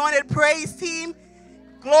 our anointed praise team.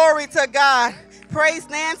 Glory to God. Praise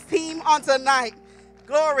Nance team on tonight.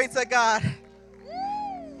 Glory to God.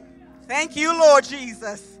 Thank you, Lord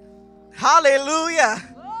Jesus. Hallelujah.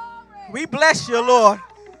 We bless you, Lord.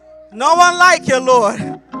 No one like you,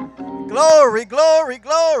 Lord. Glory.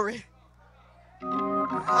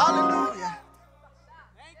 Hallelujah.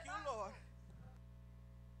 Thank you, Lord.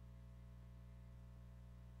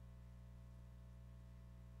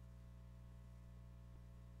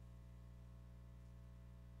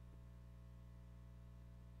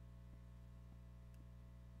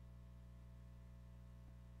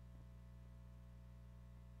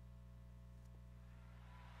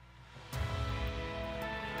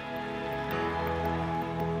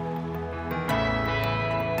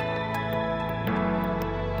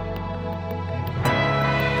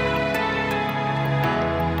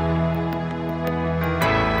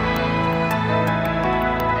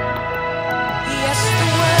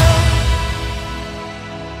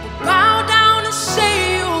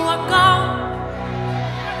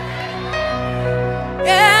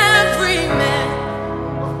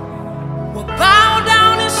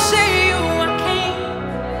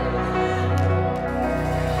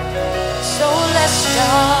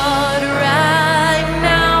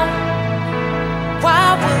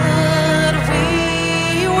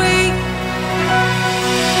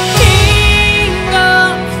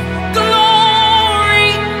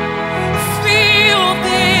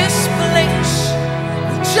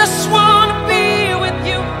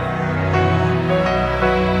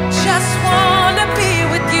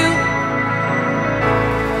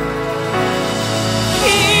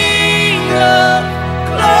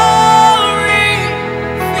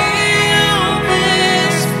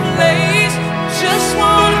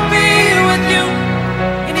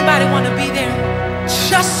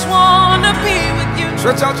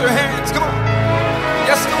 Stretch out your hands. Come on.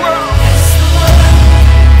 Yes, the world.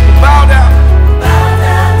 Bow down.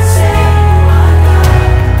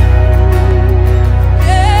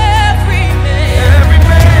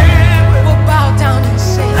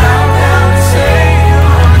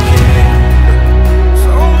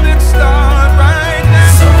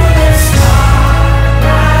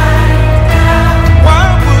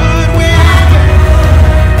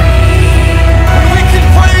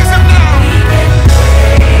 Praise him now.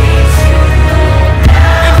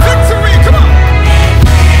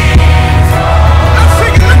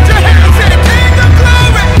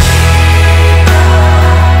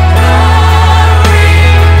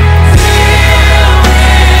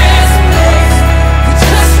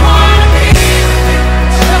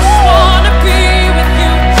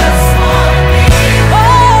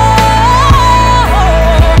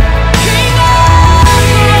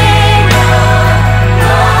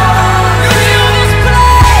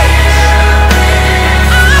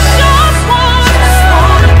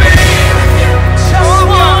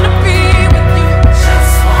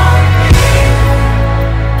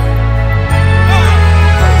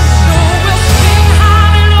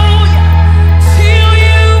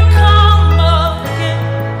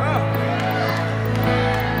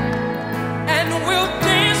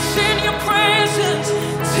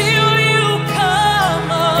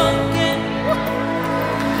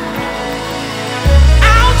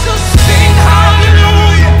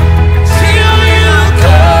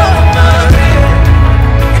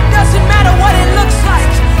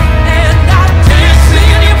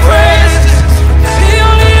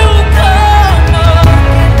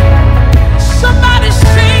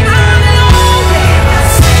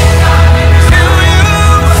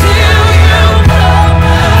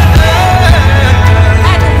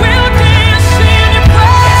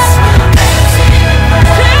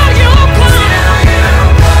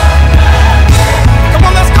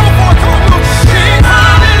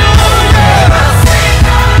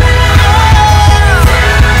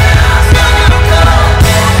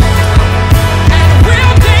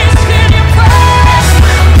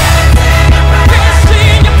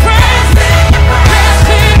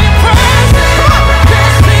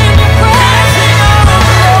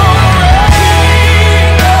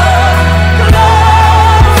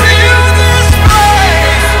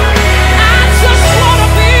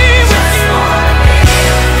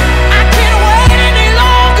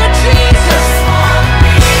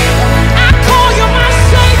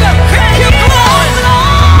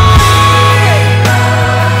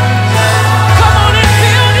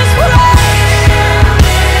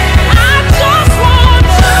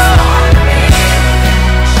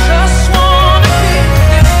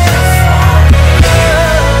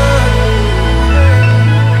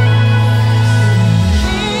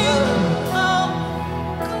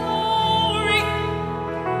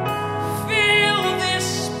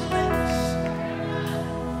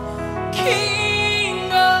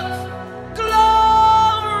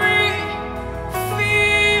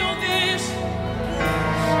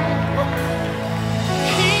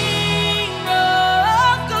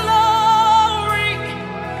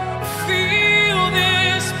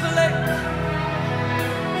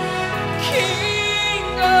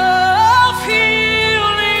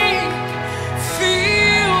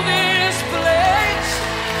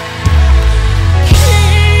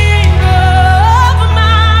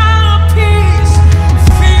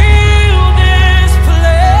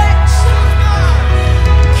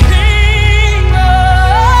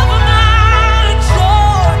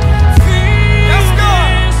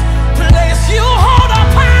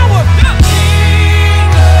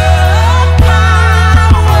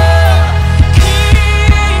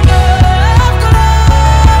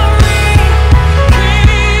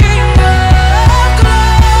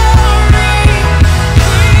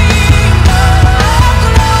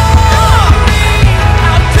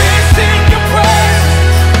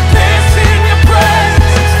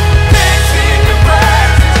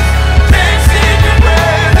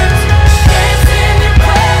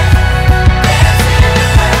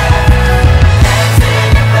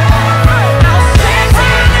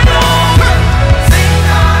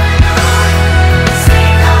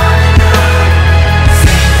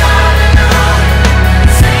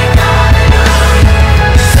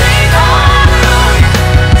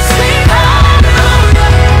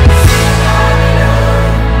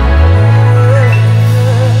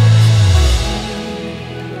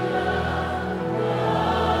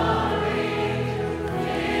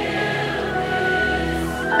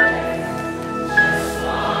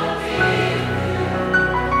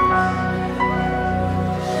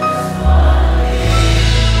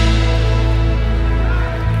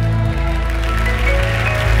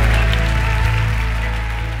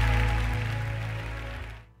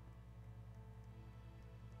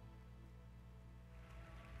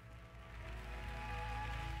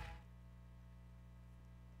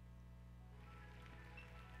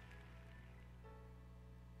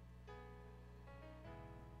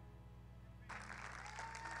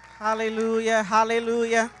 Hallelujah,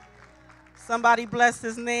 hallelujah. Somebody bless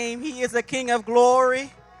his name. He is a King of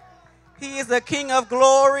glory. He is a King of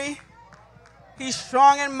glory. He's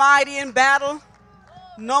strong and mighty in battle.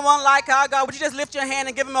 No one like our God. Would you just lift your hand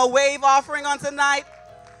and give him a wave offering on tonight?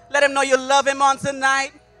 Let him know you love him on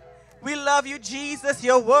tonight. We love you, Jesus.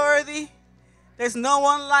 You're worthy. There's no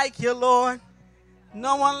one like you, Lord.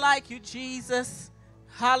 No one like you, Jesus.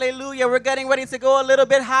 Hallelujah. We're getting ready to go a little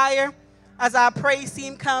bit higher as our praise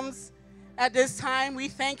team comes at this time. We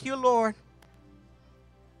thank you, Lord.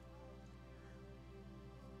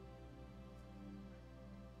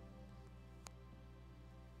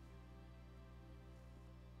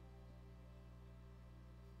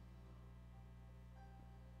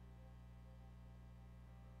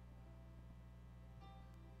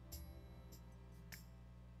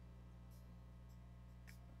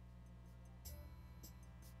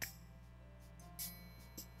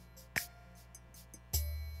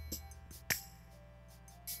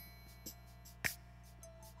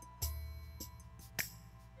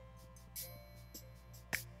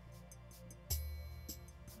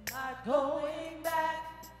 Not going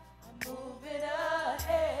back, I'm moving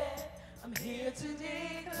ahead. I'm here to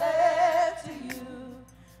declare to you,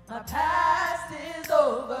 my past is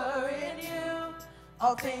over in you.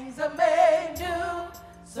 All things are made new.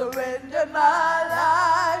 Surrender my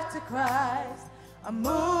life to Christ. I'm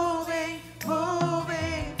moving forward.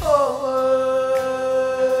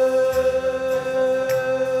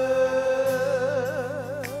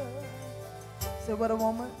 Say what a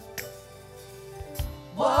moment.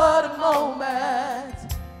 What a moment.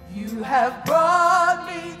 You have brought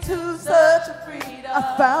me to such a freedom.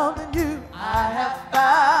 I found in you. I have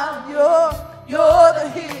found you're the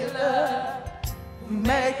healer. You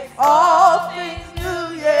make all things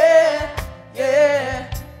new, yeah,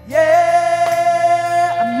 yeah,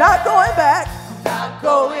 yeah. I'm not going back. I'm not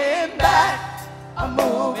going back. I'm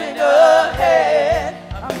moving ahead.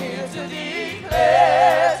 I'm here to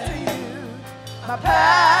declare to you, my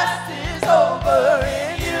past is over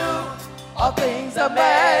in you. All things are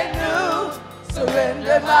made new.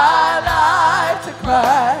 Surrender my life to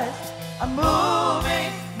Christ. I'm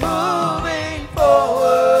moving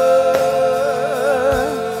forward.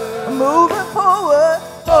 I'm moving forward.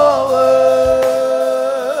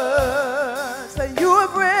 Say you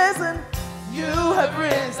have risen. You have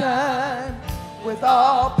risen with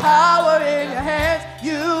all power in your hands.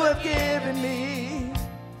 You have given me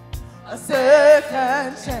a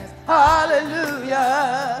second chance.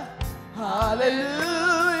 Hallelujah,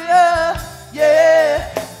 hallelujah,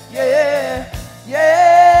 yeah, yeah,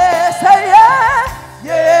 yeah. Say yeah,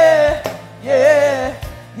 yeah, yeah,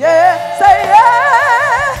 yeah. Say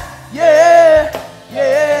yeah, yeah,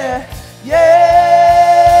 yeah,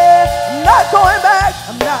 yeah. I'm not going back.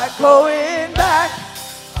 I'm not going back.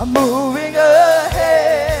 I'm moving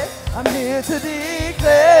ahead. I'm here to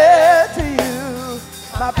declare to you,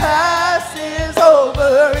 my past is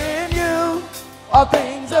over in you. All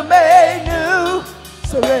things are made new.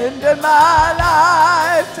 Surrender my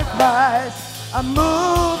life to Christ. I'm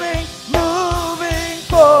moving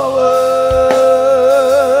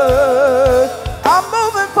forward. I'm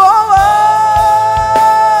moving forward.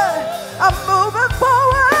 I'm moving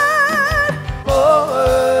forward.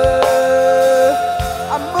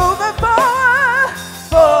 I'm moving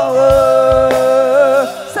forward.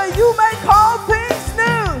 Say you make all things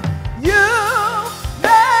new. You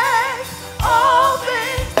make all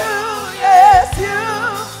things new. Yes, you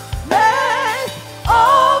make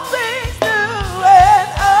all things new. Yeah.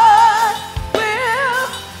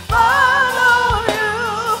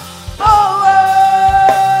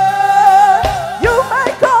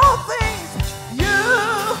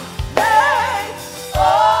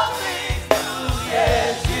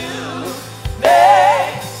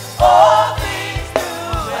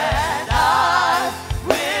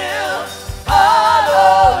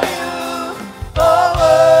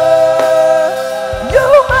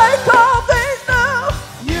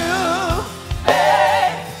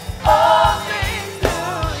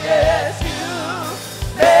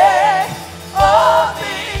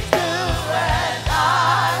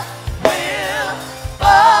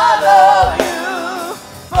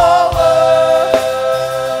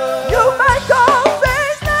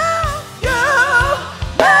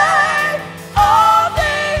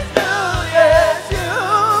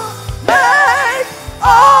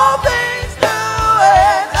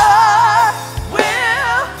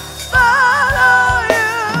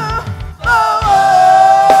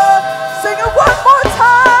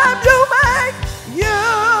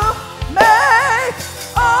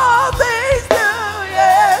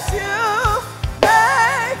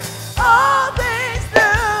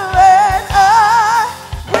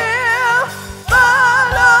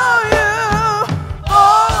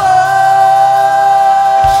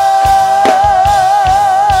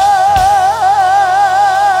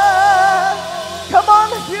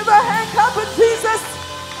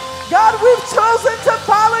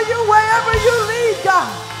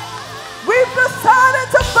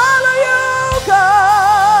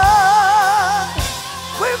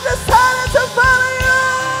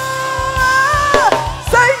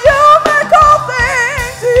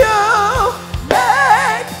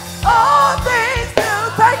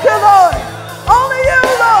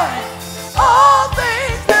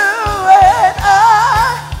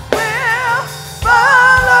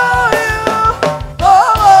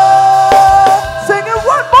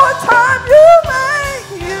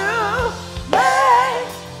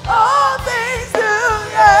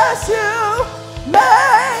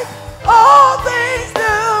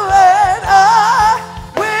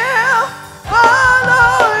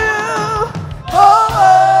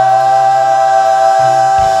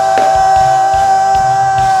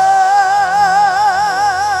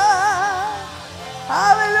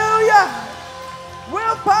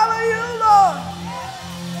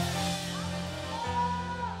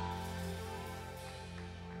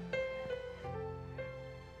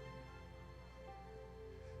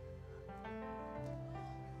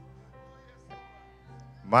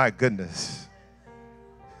 My goodness.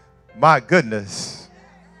 My goodness.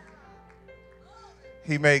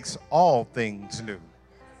 He makes all things new.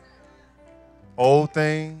 Old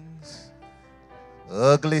things,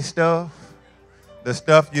 ugly stuff, the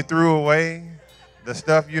stuff you threw away, the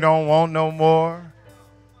stuff you don't want no more.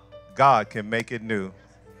 God can make it new.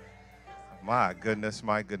 My goodness,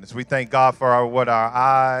 my goodness. We thank God for what our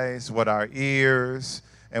eyes, what our ears,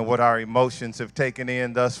 and what our emotions have taken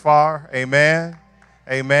in thus far. Amen.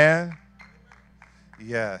 Amen.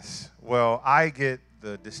 Yes. Well, I get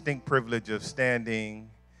the distinct privilege of standing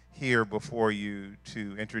here before you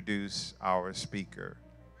to introduce our speaker.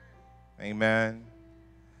 Amen.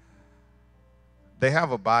 They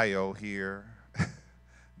have a bio here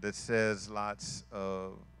that says lots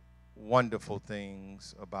of wonderful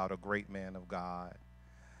things about a great man of God.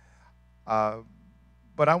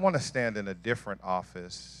 But I want to stand in a different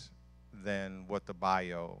office than what the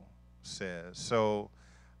bio says. So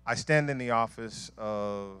I stand in the office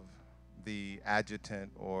of the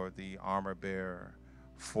adjutant or the armor bearer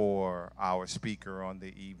for our speaker on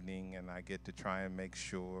the evening, and I get to try and make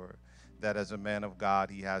sure that as a man of God,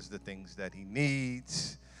 he has the things that he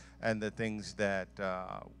needs and the things that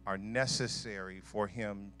are necessary for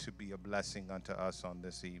him to be a blessing unto us on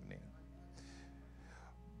this evening.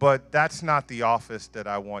 But that's not the office that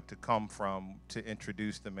I want to come from to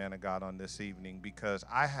introduce the man of God on this evening, because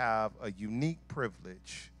I have a unique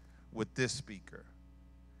privilege with this speaker.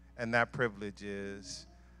 And that privilege is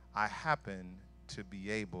I happen to be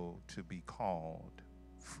able to be called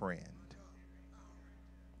friend.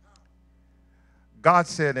 God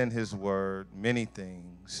said in his word many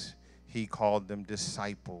things. He called them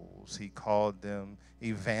disciples. He called them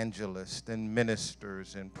evangelists and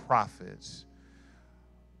ministers and prophets.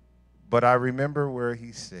 But I remember where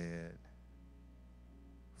he said,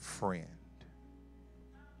 friend.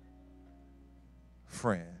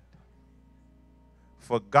 Friend.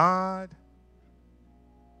 For God,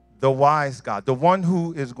 the wise God, the one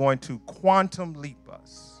who is going to quantum leap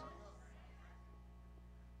us,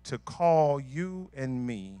 to call you and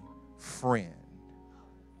me friend.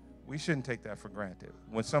 We shouldn't take that for granted.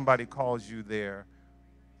 When somebody calls you their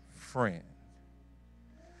friend.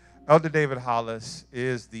 Elder David Hollis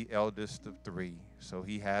is the eldest of three, so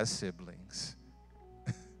he has siblings.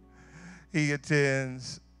 He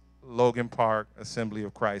attends Logan Park Assembly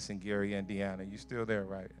of Christ in Gary, Indiana. You still there,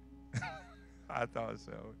 right? I thought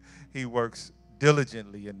so. He works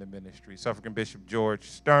diligently in the ministry. Suffragan Bishop George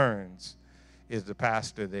Stearns is the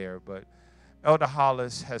pastor there, but Elder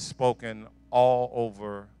Hollis has spoken all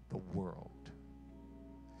over the world.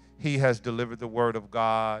 He has delivered the word of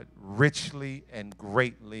God richly and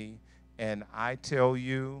greatly, and I tell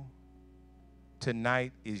you,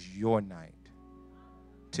 tonight is your night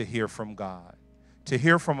to hear from God, to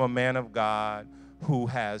hear from a man of God who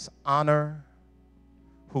has honor,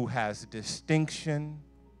 who has distinction,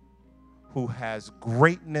 who has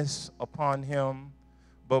greatness upon him,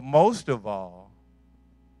 but most of all,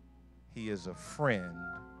 he is a friend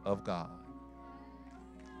of God.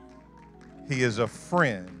 He is a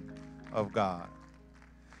friend of God.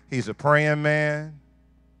 He's a praying man.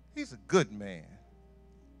 He's a good man.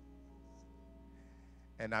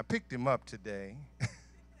 And I picked him up today,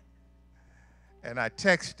 and I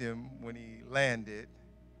texted him when he landed,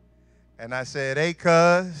 and I said, hey,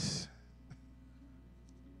 cuz,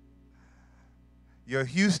 your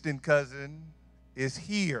Houston cousin is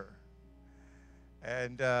here.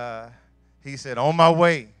 And he said, on my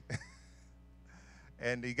way.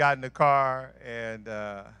 And he got in the car, and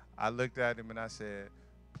I looked at him and I said,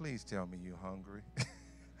 please tell me you're hungry,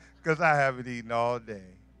 because I haven't eaten all day.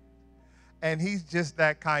 And he's just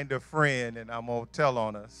that kind of friend, and I'm going to tell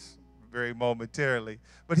on us very momentarily,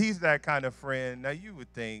 but he's that kind of friend. Now, you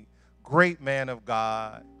would think, great man of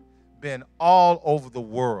God, been all over the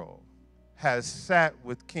world, has sat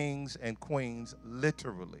with kings and queens,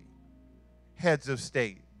 literally, heads of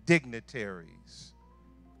state, dignitaries,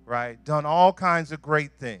 right? Done all kinds of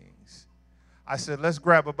great things. I said, let's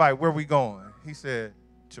grab a bite. Where we going? He said,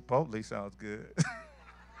 Chipotle sounds good.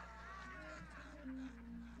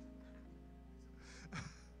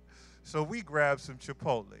 So we grabbed some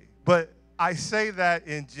Chipotle. But I say that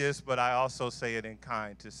in jest, but I also say it in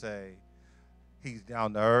kind to say he's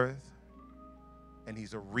down to earth and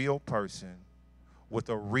he's a real person with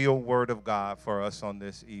a real word of God for us on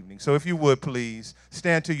this evening. So if you would, please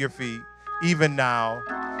stand to your feet even now,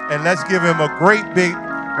 and let's give him a great big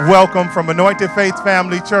welcome from Anointed Faith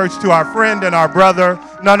Family Church to our friend and our brother,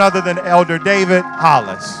 none other than Elder David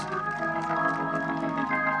Hollis.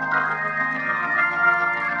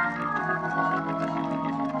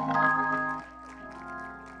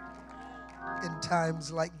 In time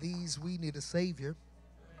times like these, we need a Savior.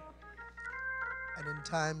 And in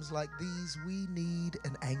times like these, we need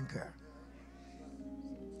an anchor.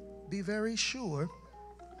 Be very sure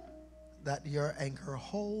that your anchor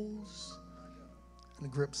holds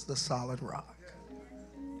and grips the solid rock.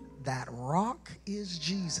 That rock is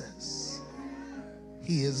Jesus.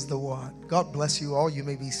 He is the one. God bless you all. You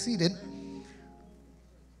may be seated.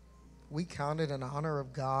 We count it an honor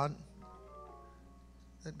of God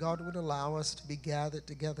that God would allow us to be gathered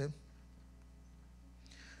together.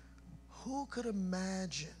 Who could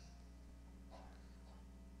imagine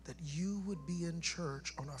that you would be in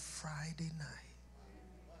church on a Friday night?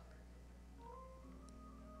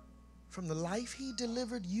 From the life He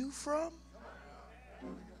delivered you from,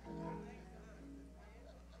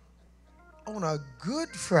 on a Good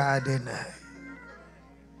Friday night.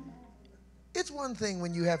 It's one thing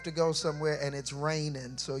when you have to go somewhere and it's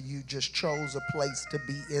raining, so you just chose a place to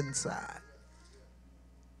be inside.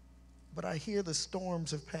 But I hear the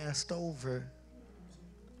storms have passed over,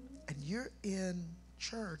 and you're in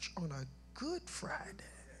church on a Good Friday.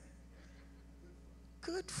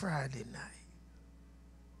 Good Friday night.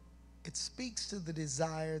 It speaks to the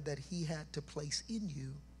desire that He had to place in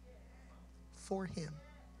you for Him.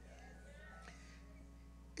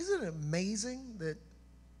 Isn't it amazing that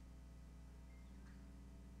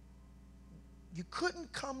you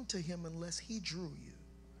couldn't come to Him unless He drew you?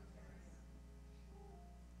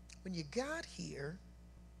 When you got here,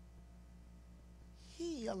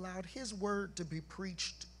 He allowed His word to be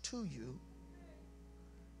preached to you.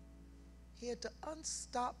 He had to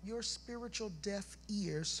unstop your spiritual deaf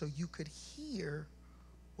ears so you could hear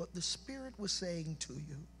what the Spirit was saying to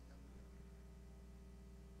you.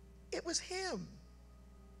 It was Him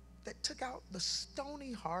that took out the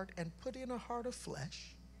stony heart and put in a heart of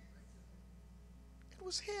flesh. It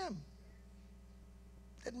was Him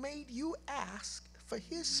that made you ask for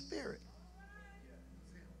His Spirit.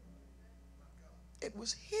 It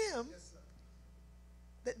was Him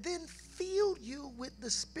that then filled you with the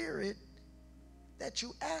Spirit that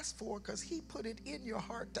you asked for, because He put it in your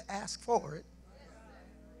heart to ask for it.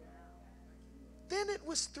 Then it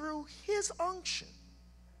was through His unction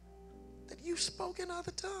that you spoke in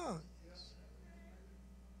other tongues.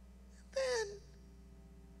 Then,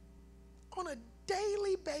 on a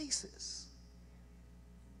daily basis,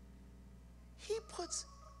 He puts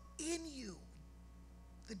in you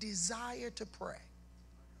the desire to pray.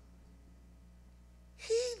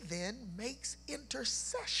 He then makes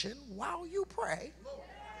intercession while you pray.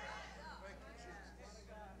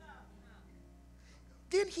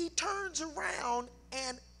 Then He turns around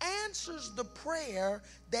and answers the prayer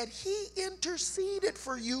that He interceded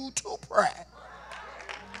for you to pray.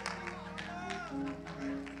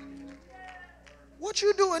 What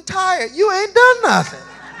you doing tired? You ain't done nothing.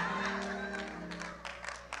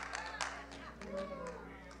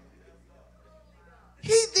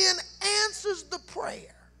 He then answers the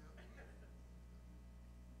prayer,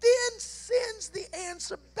 then sends the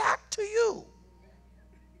answer back to you.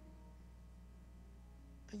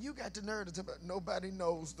 And you got the nerve to tell me, nobody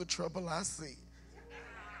knows the trouble I see.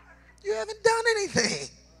 You haven't done anything.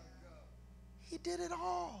 He did it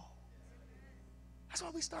all. That's why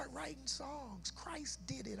we start writing songs. Christ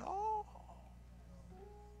did it all.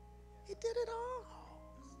 He did it all.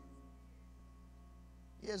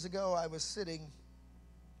 Years ago, I was sitting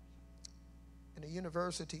in a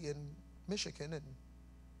university in Michigan, and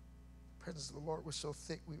the presence of the Lord was so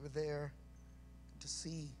thick, we were there to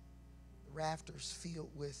see the rafters filled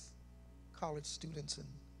with college students. And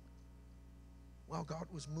while God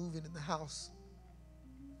was moving in the house,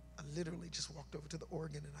 I literally just walked over to the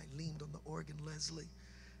organ and I leaned on the organ, Leslie.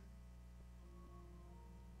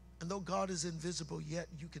 And though God is invisible, yet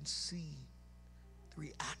you can see the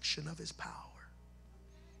reaction of His power.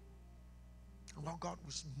 And while God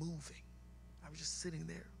was moving, I was just sitting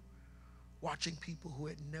there watching people who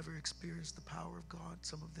had never experienced the power of God.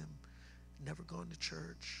 Some of them never gone to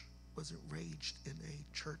church, wasn't raised in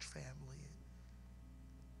a church family.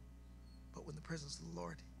 But when the presence of the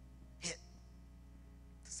Lord hit,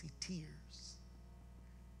 to see tears,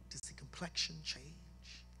 to see complexion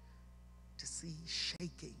change, to see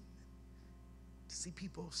shaking, to see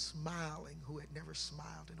people smiling who had never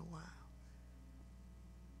smiled in a while.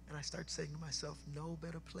 And I started saying to myself, no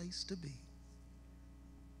better place to be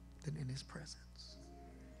than in His presence.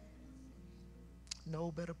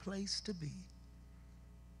 No better place to be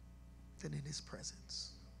than in His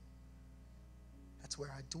presence. That's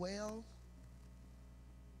where I dwell.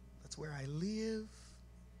 That's where I live.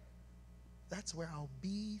 That's where I'll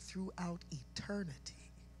be throughout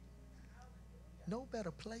eternity. No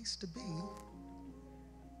better place to be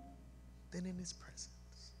than in his presence.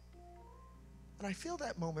 And I feel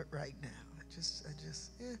that moment right now. Just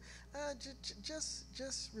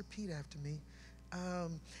repeat after me.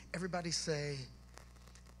 Everybody say,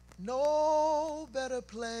 no better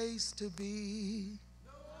place to be.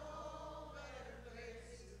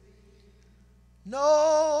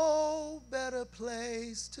 No better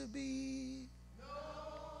place to be.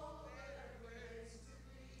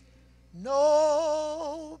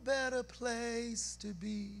 No better place to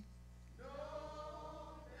be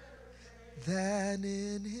than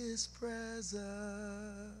in his presence.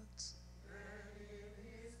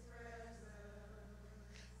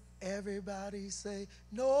 Everybody say,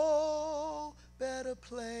 no better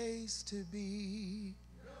place to be.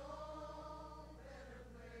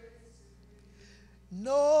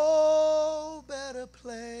 No better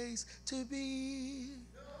place to be.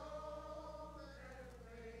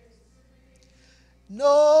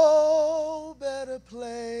 No better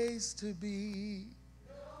place to be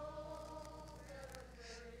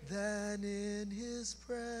than in his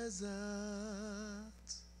presence.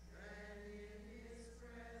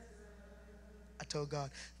 I told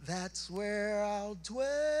God, that's where I'll dwell.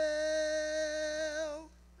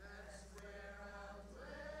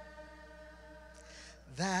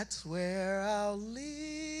 That's where I'll live.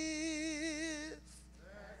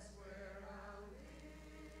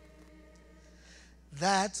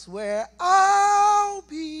 That's where I'll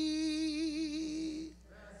be.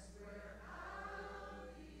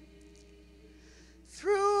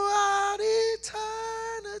 Throughout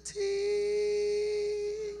eternity.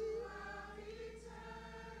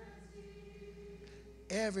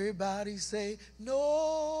 Everybody say,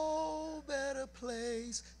 no better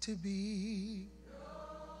place to be.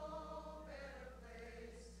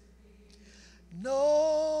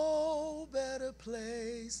 No better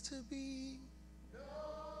place to be.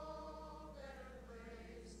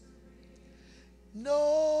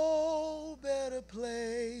 No better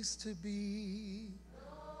place to be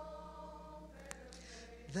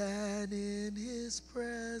than in his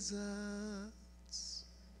presence.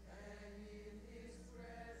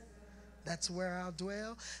 That's where I'll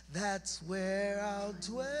dwell. That's where I'll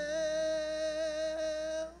dwell.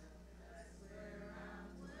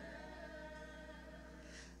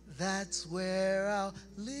 That's where I'll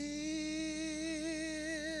live.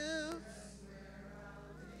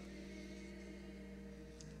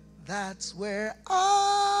 That's where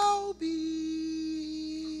I'll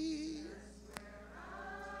be.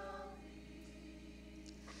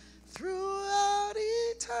 Throughout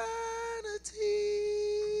eternity.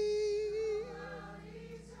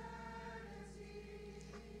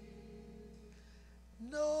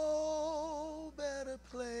 No better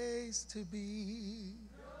place to be.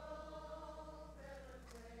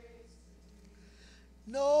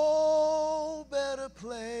 No better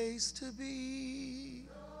place to be.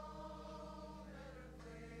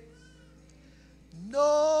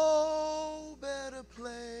 No better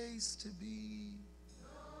place to be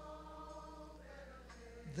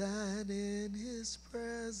than in his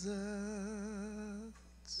presence.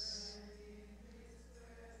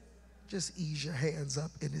 Just ease your hands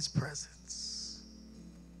up in his presence.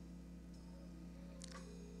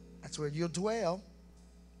 That's where you'll dwell.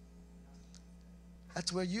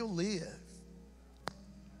 That's where you'll live.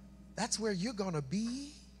 That's where you're going to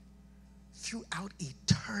be throughout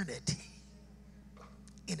eternity,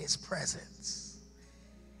 in his presence.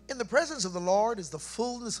 In the presence of the Lord is the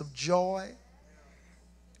fullness of joy,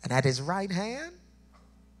 and at his right hand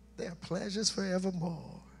there are pleasures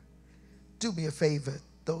forevermore. Do me a favor,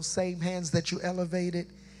 those same hands that you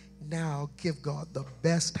elevated, now give God the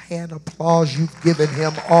best hand applause you've given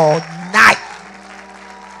him all night.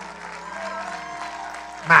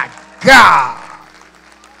 My God.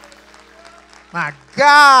 My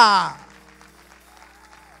God.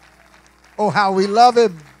 Oh, how we love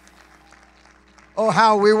him. Oh,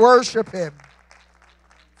 how we worship him.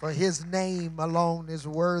 For his name alone is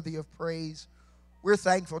worthy of praise. We're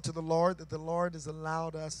thankful to the Lord that the Lord has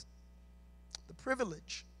allowed us the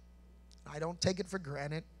privilege. I don't take it for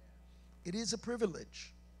granted. It is a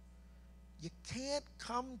privilege. You can't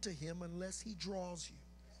come to him unless he draws you.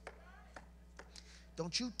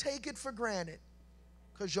 Don't you take it for granted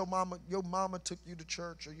because your mama took you to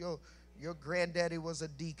church or your granddaddy was a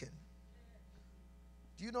deacon.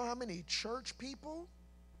 Do you know how many church people,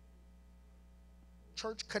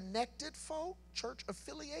 church connected folk, church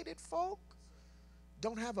affiliated folk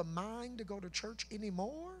don't have a mind to go to church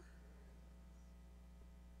anymore?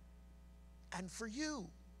 And for you,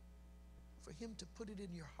 for him to put it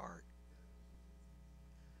in your heart.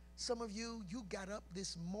 Some of you got up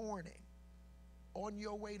this morning on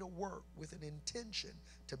your way to work with an intention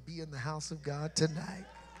to be in the house of God tonight.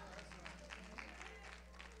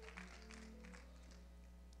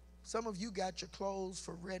 Some of you got your clothes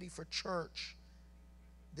ready for church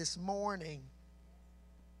this morning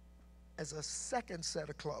as a second set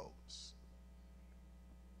of clothes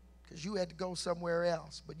because you had to go somewhere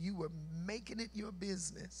else, but you were making it your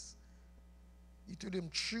business. You threw them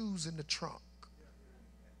shoes in the trunk,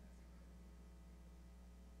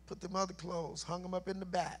 put them other clothes, hung them up in the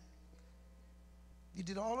back. You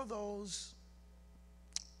did all of those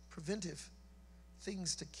preventive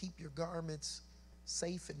things to keep your garments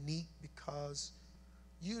safe and neat because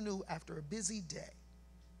you knew after a busy day,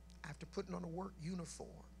 after putting on a work uniform,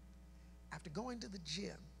 after going to the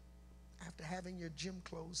gym, after having your gym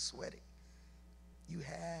clothes sweaty, you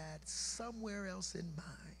had somewhere else in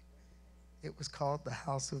mind. It was called the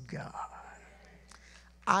house of God.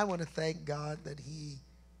 I want to thank God that he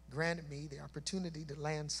granted me the opportunity to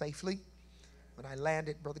land safely. When I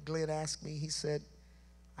landed, Brother Glenn asked me, he said,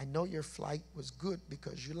 I know your flight was good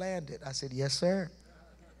because you landed. I said, yes, sir.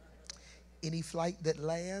 Any flight that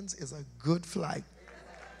lands is a good flight.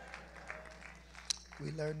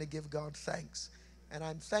 We learn to give God thanks. And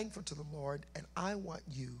I'm thankful to the Lord, and I want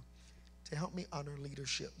you to help me honor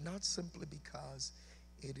leadership, not simply because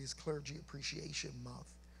it is Clergy Appreciation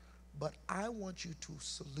Month, but I want you to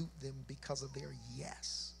salute them because of their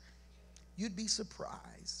yes. You'd be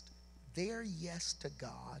surprised. Their yes to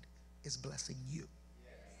God is blessing you.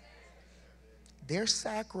 Their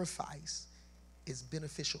sacrifice is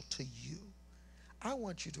beneficial to you. I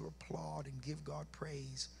want you to applaud and give God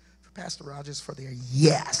praise for Pastor Rogers for their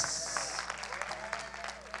yes.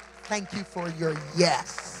 Thank you for your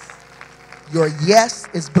yes. Your yes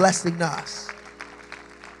is blessing us.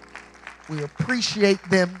 We appreciate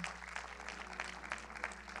them.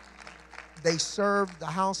 They serve the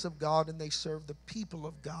house of God and they serve the people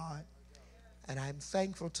of God. And I'm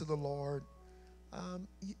thankful to the Lord.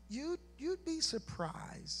 You'd be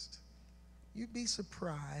surprised. You'd be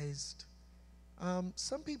surprised.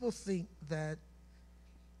 Some people think that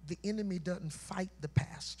the enemy doesn't fight the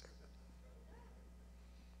pastor.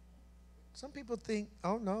 Some people think,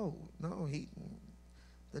 oh no,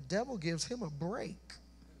 the devil gives him a break.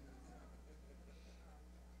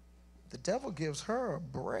 The devil gives her a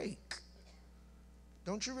break.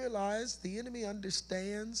 Don't you realize the enemy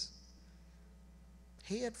understands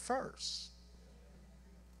head first?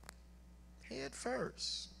 Head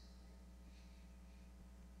first.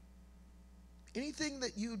 Anything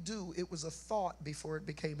that you do, it was a thought before it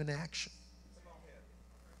became an action.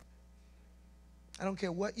 I don't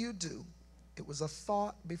care what you do. It was a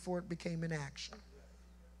thought before it became an action.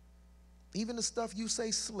 Even the stuff you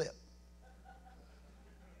say slip.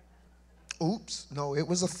 Oops, no, it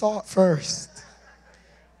was a thought first.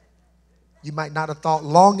 You might not have thought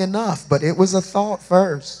long enough, but it was a thought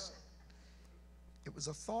first. It was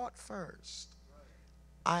a thought first.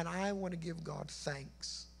 And I want to give God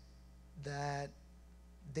thanks that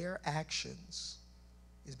their actions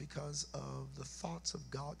is because of the thoughts of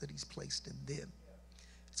God that he's placed in them.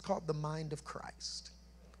 It's called the mind of Christ.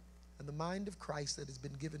 And the mind of Christ that has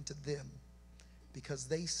been given to them because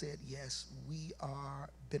they said, yes, we are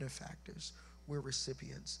benefactors. We're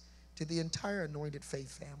recipients. To the entire Anointed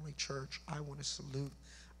Faith Family Church, I want to salute.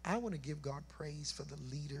 I want to give God praise for the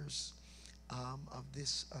leaders of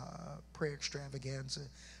this prayer extravaganza.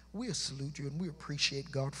 We salute you and we appreciate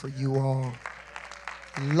God for you all.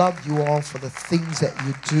 Love you all for the things that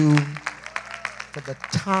you do, for the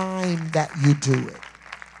time that you do it.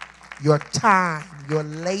 Your time, your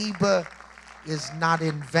labor is not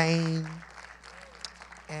in vain.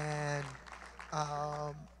 And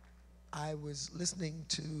I was listening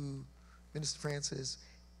to Minister Francis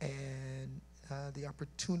and the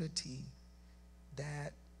opportunity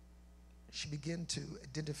that she began to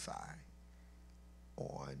identify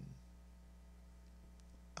on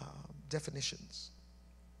definitions.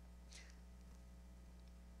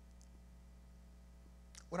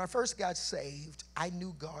 When I first got saved, I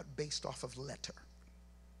knew God based off of letter.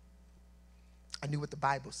 I knew what the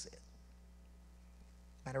Bible said.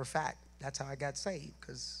 Matter of fact, that's how I got saved,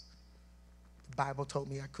 because the Bible told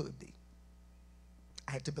me I could be.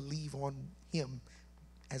 I had to believe on him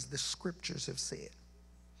as the scriptures have said.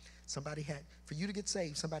 For you to get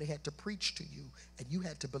saved, somebody had to preach to you, and you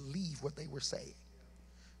had to believe what they were saying.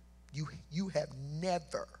 You have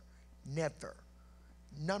never,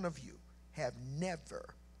 none of you have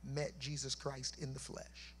never met Jesus Christ in the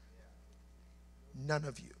flesh. None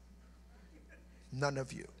of you. None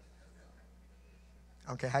of you. I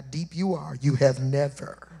don't care how deep you are, you have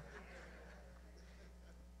never.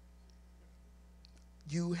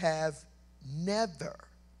 You have never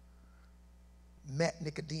met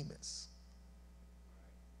Nicodemus.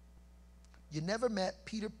 You never met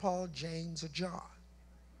Peter, Paul, James, or John.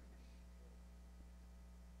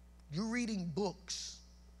 You're reading books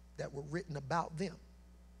that were written about them.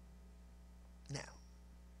 Now,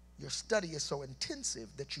 your study is so intensive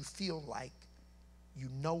that you feel like you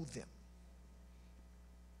know them.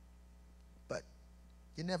 But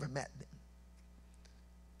you never met them.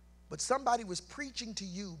 But somebody was preaching to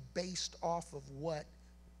you based off of what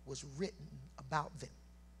was written about them.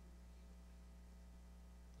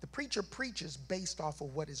 The preacher preaches based off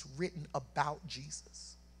of what is written about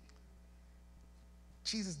Jesus.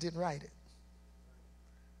 Jesus didn't write it.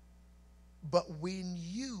 But when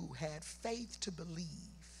you had faith to believe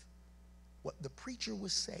what the preacher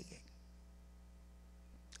was saying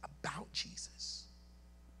about Jesus,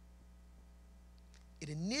 it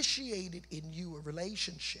initiated in you a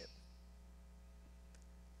relationship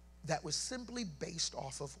that was simply based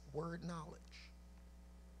off of word knowledge.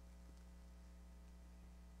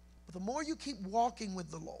 But the more you keep walking with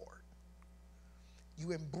the Lord,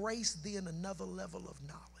 you embrace then another level of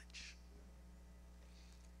knowledge.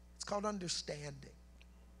 It's called understanding.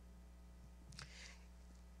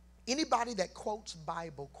 Anybody that quotes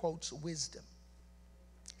Bible quotes wisdom.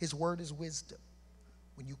 His word is wisdom.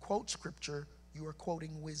 When you quote scripture, you are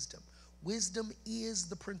quoting wisdom. Wisdom is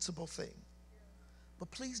the principal thing. But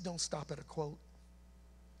please don't stop at a quote.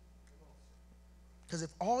 Because if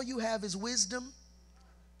all you have is wisdom,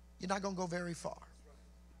 you're not going to go very far.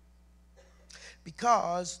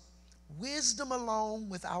 Because wisdom alone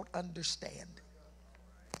without understanding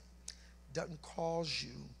doesn't cause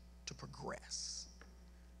you to progress.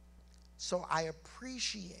 So I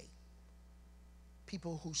appreciate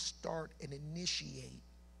people who start and initiate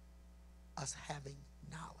us having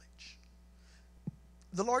knowledge.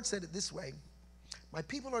 The Lord said it this way: my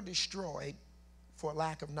people are destroyed for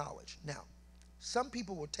lack of knowledge. Now, some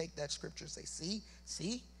people will take that scripture and say,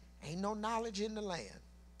 see, ain't no knowledge in the land.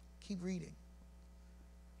 Keep reading.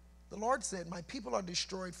 The Lord said, my people are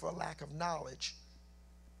destroyed for a lack of knowledge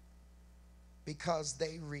because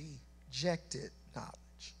they rejected knowledge.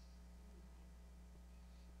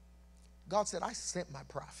 God said, I sent my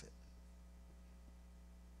prophet.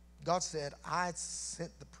 God said, I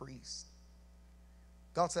sent the priest.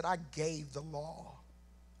 God said, I gave the law.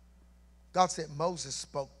 God said, Moses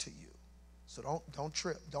spoke to you. So don't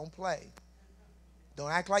trip, don't play.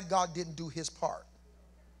 Don't act like God didn't do his part.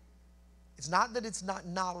 It's not that it's not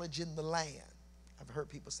knowledge in the land. I've heard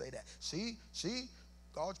people say that. See,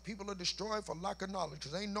 God's people are destroyed for lack of knowledge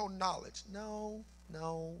because ain't no knowledge. No.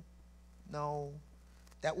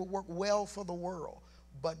 That will work well for the world.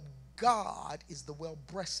 But God is the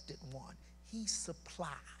well-breasted one. He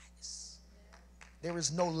supplies. There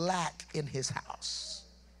is no lack in his house.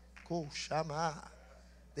 Cool, Shama.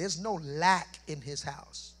 There's no lack in his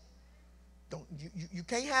house. You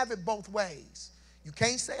can't have it both ways. You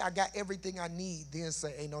can't say I got everything I need, then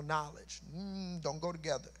say ain't no knowledge. Don't go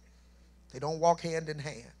together. They don't walk hand in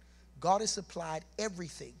hand. God has supplied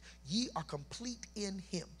everything. Ye are complete in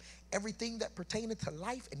him. Everything that pertaineth to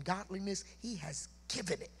life and godliness, he has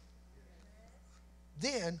given it.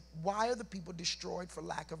 Then, why are the people destroyed for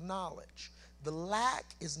lack of knowledge? The lack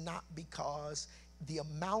is not because the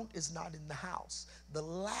amount is not in the house. The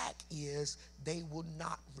lack is they would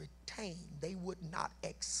not retain, they would not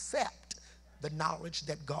accept the knowledge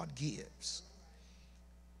that God gives.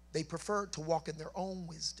 They preferred to walk in their own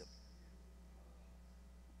wisdom.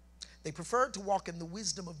 They preferred to walk in the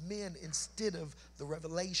wisdom of men instead of the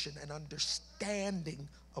revelation and understanding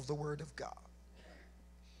of the Word of God.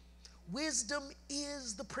 Wisdom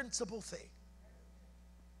is the principal thing.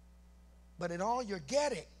 But in all you're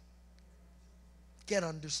getting, get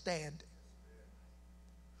understanding.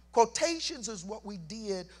 Quotations is what we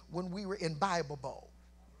did when we were in Bible Bowl.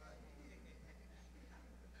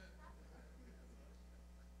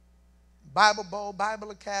 Bible Bowl,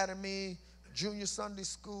 Bible Academy, Junior Sunday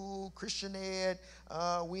School, Christian Ed,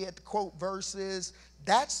 we had to quote verses.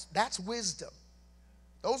 That's wisdom.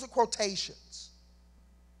 Those are quotations.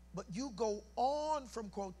 But you go on from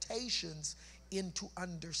quotations into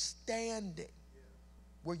understanding,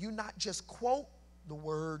 where you not just quote the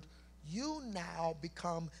word, you now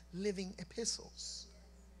become living epistles.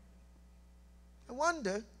 I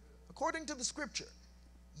wonder, according to the scripture,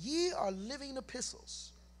 ye are living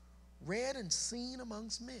epistles, read and seen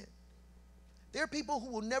amongst men. There are people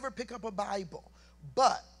who will never pick up a Bible,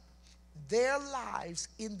 but their lives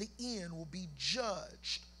in the end will be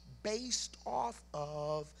judged based off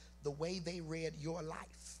of the way they read your life.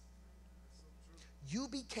 You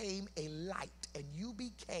became a light and you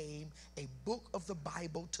became a book of the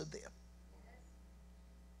Bible to them.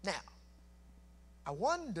 Now, I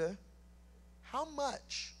wonder how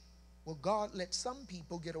much will God let some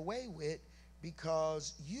people get away with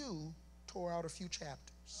because you tore out a few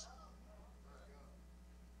chapters.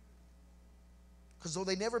 Because though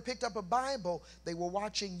they never picked up a Bible, they were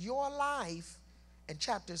watching your life, and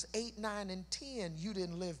chapters 8, 9, and 10 you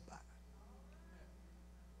didn't live by.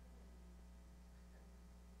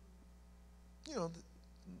 You know,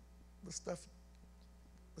 the stuff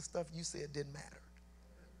you said didn't matter.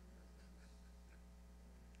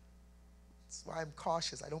 That's why I'm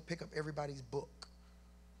cautious. I don't pick up everybody's book.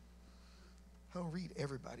 I don't read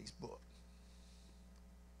everybody's book.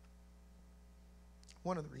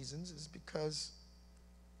 One of the reasons is because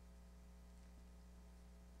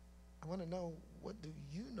I want to know, what do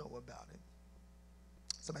you know about it?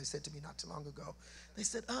 Somebody said to me not too long ago, they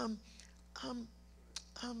said,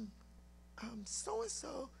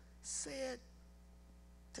 so-and-so said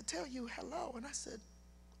to tell you hello. And I said,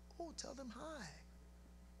 oh, tell them hi.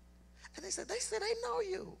 And they said they know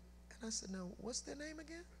you. And I said, no, what's their name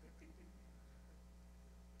again?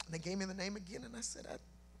 And they gave me the name again, and I said,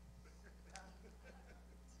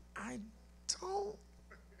 I don't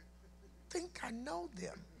think I know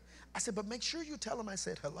them. I said, but make sure you tell them I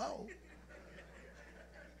said hello.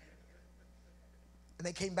 And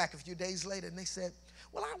they came back a few days later, and they said,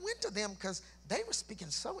 well, I went to them because they were speaking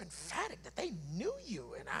so emphatic that they knew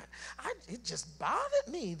you. And it just bothered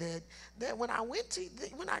me that when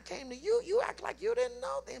I came to you, you act like you didn't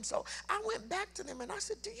know them. So I went back to them, and I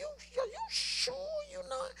said, are you sure you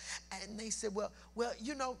know? And they said, well,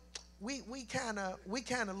 you know, we kind of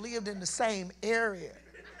lived in the same area.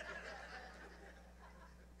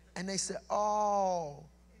 And they said, oh,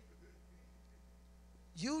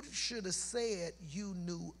 you should have said you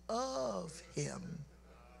knew of him.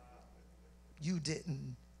 You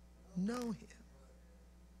didn't know him.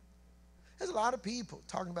 There's a lot of people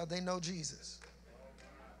talking about they know Jesus.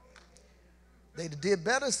 They did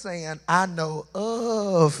better saying, I know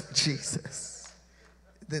of Jesus,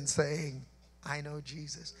 than saying, I know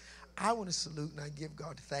Jesus. I want to salute and I give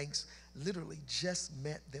God thanks. Literally just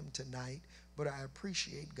met them tonight, but I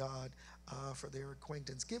appreciate God for their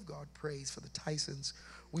acquaintance. Give God praise for the Tysons.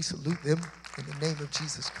 We salute them in the name of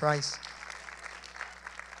Jesus Christ.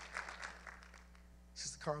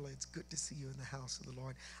 Sister Carla, it's good to see you in the house of the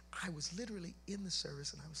Lord. I was literally in the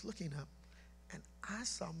service, and I was looking up, and I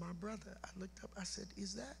saw my brother. I looked up. I said,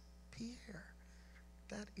 is that Pierre?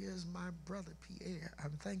 That is my brother, Pierre.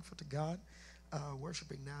 I'm thankful to God,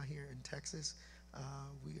 worshiping now here in Texas.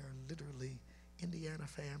 We are literally Indiana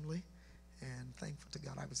family, and thankful to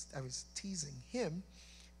God. I was teasing him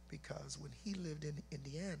because when he lived in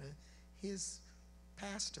Indiana, his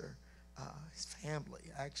pastor, his family,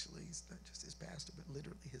 actually, it's not just his pastor, but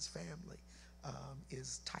literally his family,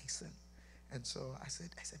 is Tyson. And so I said,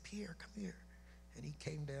 Pierre, come here. And he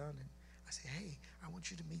came down, and I said, hey, I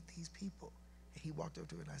want you to meet these people. And he walked up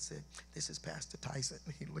to it, and I said, this is Pastor Tyson.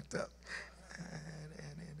 And he looked up.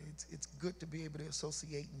 And it's good to be able to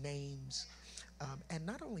associate names. And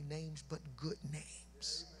not only names, but good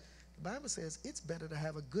names. The Bible says it's better to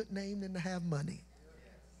have a good name than to have money.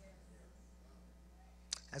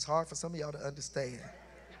 That's hard for some of y'all to understand.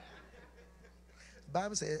 The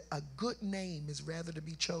Bible says a good name is rather to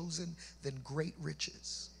be chosen than great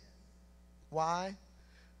riches. Why?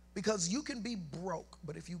 Because you can be broke,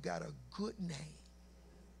 but if you got a good name,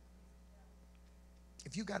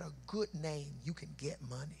 you can get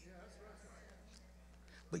money.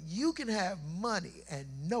 But you can have money and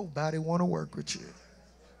nobody want to work with you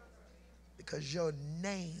because your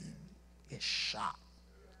name is shot.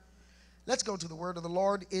 Let's go to the word of the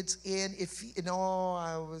Lord. It's in,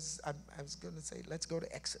 I was going to say, let's go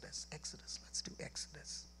to Exodus. Let's do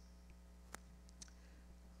Exodus.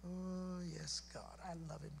 Oh, yes, God. I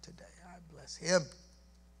love him today. I bless him.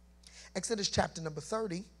 Exodus chapter number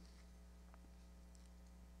 30.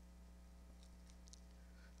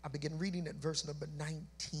 I begin reading at verse number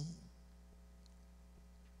 19.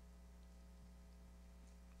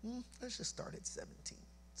 Let's just start at 17.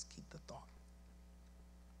 Let's keep the thought.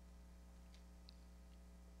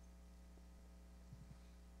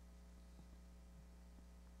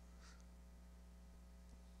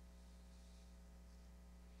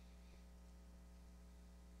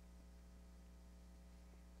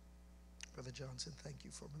 Brother Johnson, thank you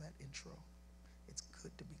for that intro. It's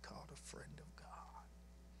good to be called a friend of God.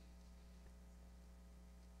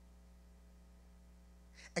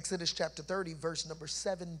 Exodus chapter 30, verse number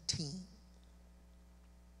 17.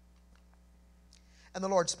 And the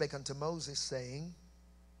Lord spake unto Moses, saying,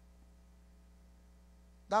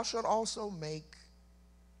 Thou shalt also make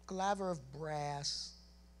a laver of brass,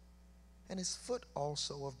 and his foot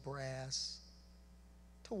also of brass,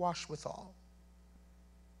 to wash withal.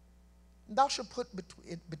 And thou shalt put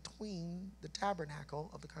it between the tabernacle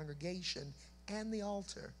of the congregation and the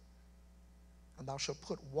altar, and thou shalt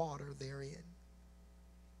put water therein.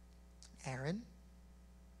 Aaron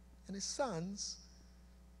and his sons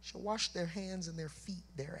shall wash their hands and their feet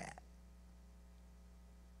thereat.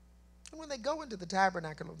 And when they go into the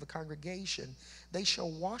tabernacle of the congregation, they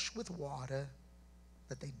shall wash with water,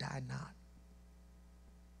 that they die not.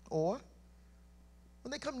 Or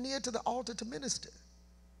when they come near to the altar to minister,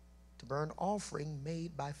 to burn offering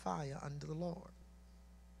made by fire unto the Lord.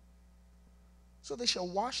 So they shall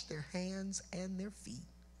wash their hands and their feet,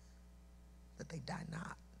 that they die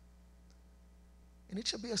not. And it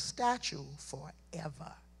shall be a statute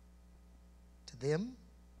forever to them,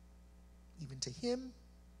 even to him,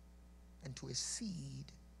 and to his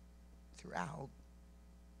seed throughout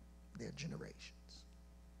their generations.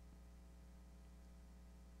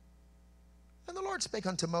 And the Lord spake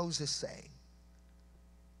unto Moses, saying,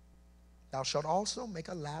 thou shalt also make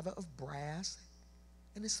a laver of brass,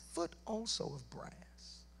 and his foot also of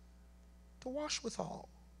brass, to wash withal.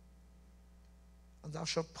 And thou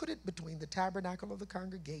shalt put it between the tabernacle of the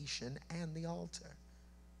congregation and the altar,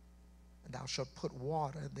 and thou shalt put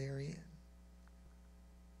water therein.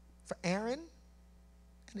 For Aaron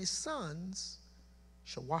and his sons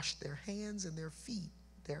shall wash their hands and their feet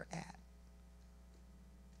thereat.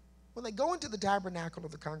 When they go into the tabernacle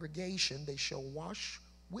of the congregation, they shall wash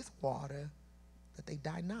with water, that they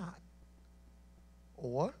die not.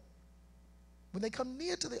 Or when they come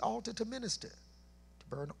near to the altar to minister, to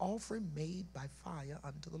burn offering made by fire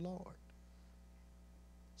unto the Lord.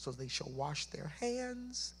 So they shall wash their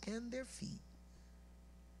hands and their feet,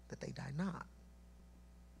 that they die not.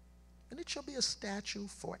 And it shall be a statute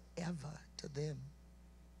forever to them,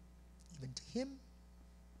 even to him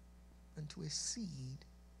and to his seed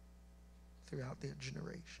throughout their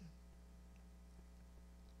generation.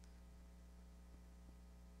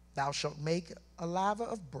 Thou shalt make a laver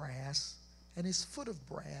of brass, and his foot of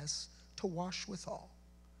brass, to wash withal.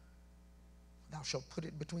 Thou shalt put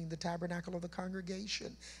it between the tabernacle of the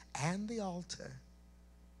congregation and the altar,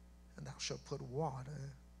 and thou shalt put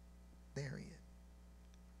water therein.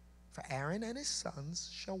 For Aaron and his sons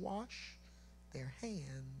shall wash their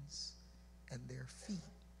hands and their feet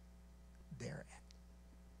thereat.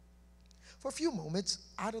 For a few moments,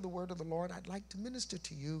 out of the word of the Lord, I'd like to minister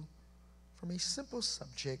to you from a simple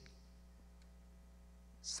subject,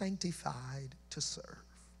 sanctified to serve.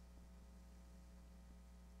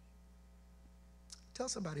 Tell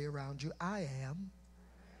somebody around you, I am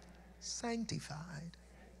sanctified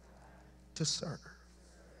to serve.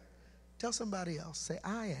 Tell somebody else, say,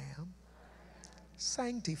 I am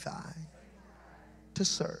sanctified to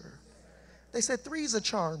serve. They said three's a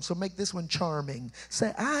charm, so make this one charming.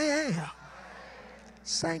 Say, I am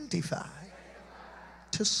sanctified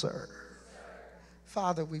to serve.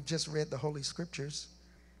 Father, we've just read the Holy Scriptures.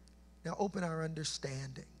 Now open our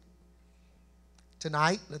understanding.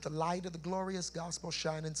 Tonight, let the light of the glorious gospel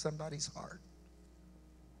shine in somebody's heart.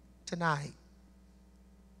 Tonight,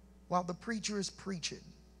 while the preacher is preaching,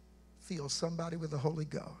 feel somebody with the Holy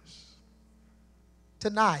Ghost.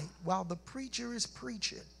 Tonight, while the preacher is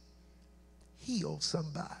preaching, heal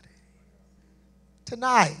somebody.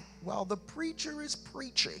 Tonight, while the preacher is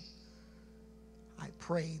preaching, I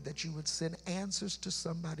pray that you would send answers to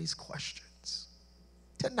somebody's questions.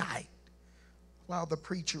 Tonight, while the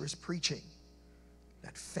preacher is preaching,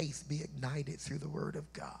 let faith be ignited through the word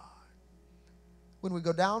of God. When we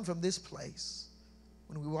go down from this place,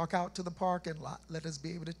 when we walk out to the parking lot, let us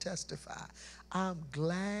be able to testify. I'm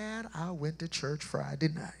glad I went to church Friday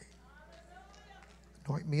night.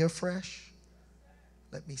 Anoint me afresh.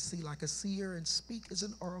 Let me see like a seer and speak as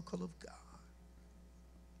an oracle of God.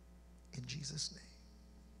 In Jesus'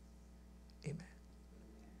 name, amen.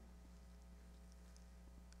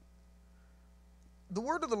 The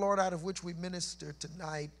word of the Lord out of which we minister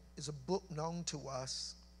tonight is a book known to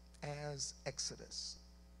us as Exodus.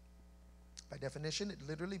 By definition, it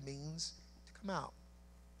literally means to come out.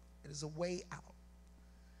 It is a way out.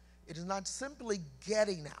 It is not simply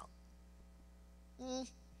getting out.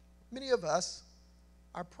 Many of us,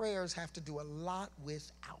 our prayers have to do a lot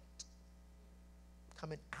with out.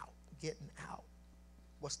 Coming out, getting out.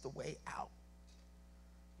 What's the way out?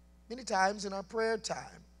 Many times in our prayer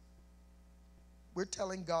time, we're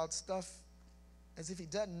telling God stuff as if he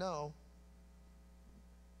doesn't know.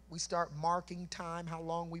 We start marking time, how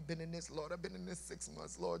long we've been in this. Lord, I've been in this 6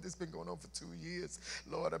 months. Lord, this has been going on for 2 years.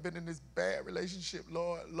 Lord, I've been in this bad relationship.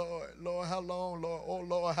 Lord, how long? Lord, oh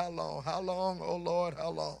Lord, how long? How long? Oh Lord, how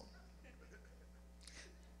long?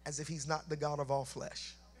 as if he's not the God of all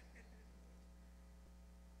flesh.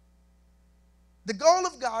 The goal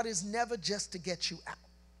of God is never just to get you out.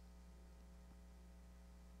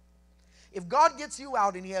 If God gets you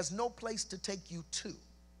out and he has no place to take you to,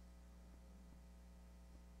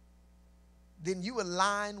 then you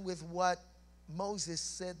align with what Moses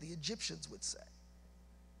said the Egyptians would say.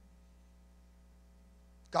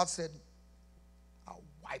 God said, I'll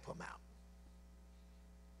wipe them out.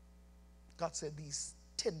 God said, these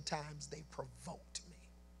 10 times they provoked me.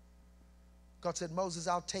 God said, Moses,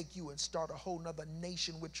 I'll take you and start a whole nother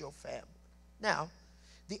nation with your family. Now,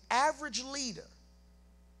 the average leader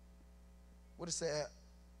would have said,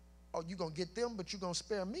 oh, you're going to get them, but you're going to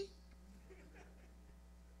spare me?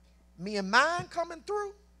 Me and mine coming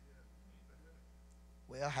through?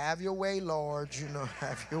 Well, have your way, Lord. You know,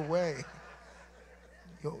 have your way.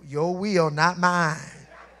 Your will, not mine.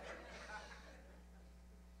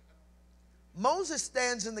 Moses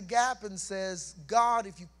stands in the gap and says, God,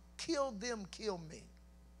 if you kill them, kill me.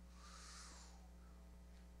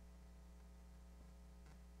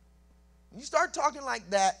 When you start talking like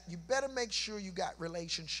that, you better make sure you got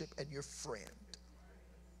relationship and your friend.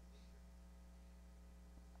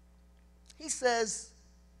 He says,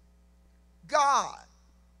 God,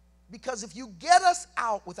 because if you get us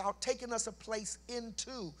out without taking us a place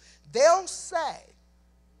into, they'll say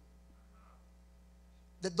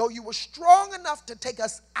that though you were strong enough to take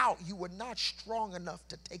us out, you were not strong enough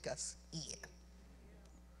to take us in.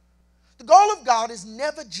 The goal of God is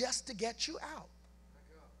never just to get you out.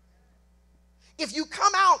 If you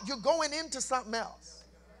come out, you're going into something else.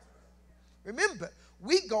 Remember,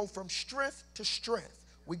 we go from strength to strength.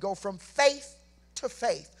 We go from faith to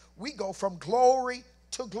faith. We go from glory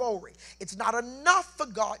to glory. It's not enough for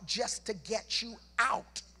God just to get you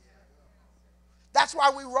out. That's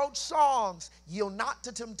why we wrote songs, yield not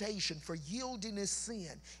to temptation, for yielding is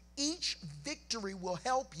sin. Each victory will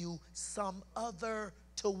help you some other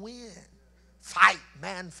to win. Fight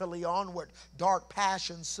manfully onward, dark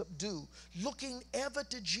passions subdue. Looking ever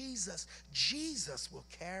to Jesus, Jesus will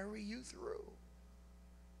carry you through.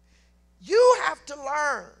 You have to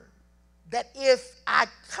learn that if I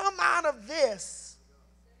come out of this,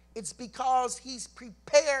 it's because he's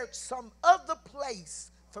prepared some other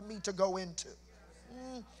place for me to go into.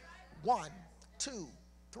 1, 2,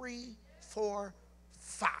 3, 4,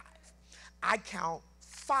 5. I count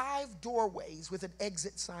 5 doorways with an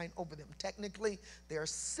exit sign over them. Technically, there are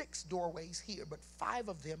 6 doorways here, but 5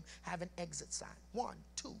 of them have an exit sign. 1,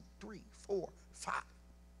 2, 3, 4, 5.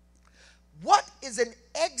 What is an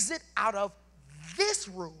exit out of this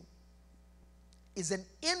room is an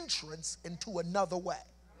entrance into another way.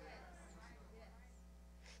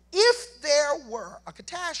 If there were a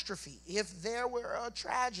catastrophe, if there were a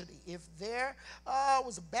tragedy, if there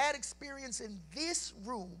was a bad experience in this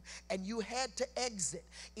room and you had to exit,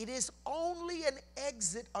 it is only an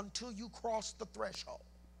exit until you cross the threshold.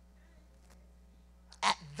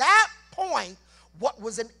 At that point, what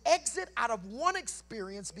was an exit out of one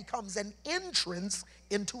experience becomes an entrance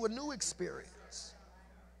into a new experience.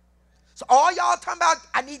 So all y'all talking about,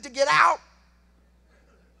 I need to get out.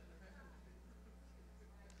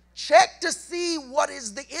 Check to see what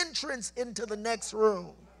is the entrance into the next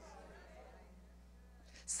room.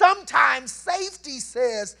 Sometimes safety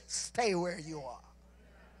says, stay where you are.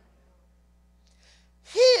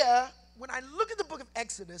 Here, when I look at the book of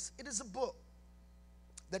Exodus, it is a book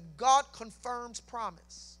that God confirms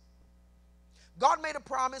promise. God made a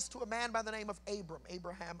promise to a man by the name of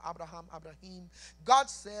Abraham. God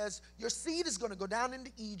says, your seed is going to go down into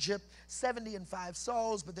Egypt, 70 and 5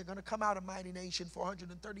 souls, but they're going to come out a mighty nation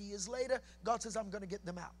 430 years later. God says, I'm going to get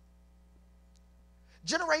them out.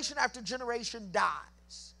 Generation after generation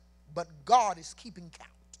dies, but God is keeping count.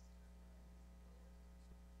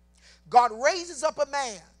 God raises up a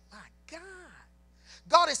man. My God.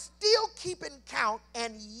 God is still keeping count,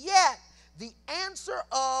 and yet the answer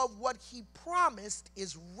of what he promised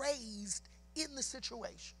is raised in the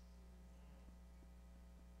situation.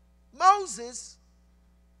 Moses,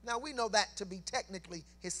 now we know that to be technically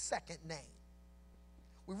his second name.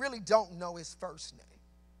 We really don't know his first name.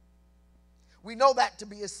 We know that to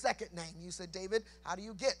be his second name. You said, David, how do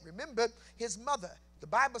you get? Remember, his mother, the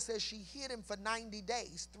Bible says she hid him for 90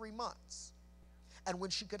 days, 3 months. And when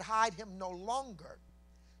she could hide him no longer,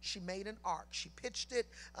 she made an ark. She pitched it,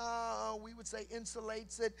 we would say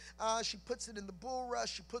insulates it. She puts it in the bulrush.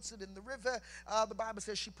 She puts it in the river. The Bible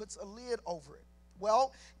says she puts a lid over it.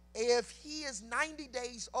 Well, if he is 90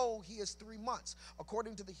 days old, he is 3 months.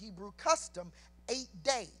 According to the Hebrew custom, 8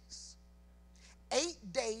 days. 8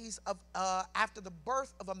 days after the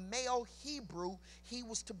birth of a male Hebrew, he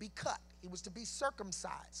was to be cut. He was to be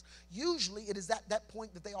circumcised. Usually it is at that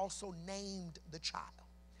point that they also named the child.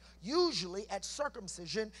 Usually at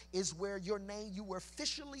circumcision is where you were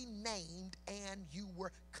officially named and you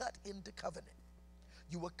were cut into covenant.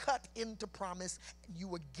 You were cut into promise, and you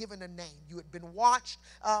were given a name. You had been watched.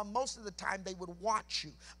 Most of the time, they would watch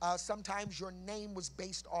you. Sometimes your name was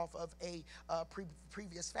based off of a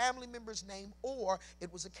previous family member's name, or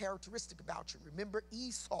it was a characteristic about you. Remember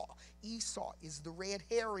Esau. Esau is the red,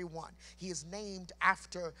 hairy one. He is named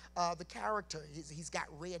after the character. He's got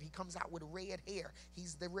red. He comes out with red hair.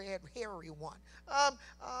 He's the red, hairy one.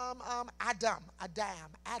 Adam.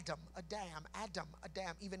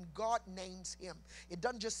 Even God names him. It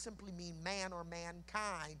doesn't just simply mean man or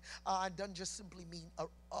mankind. It doesn't just simply mean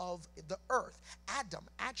of the earth. Adam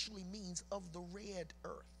actually means of the red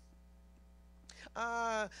earth.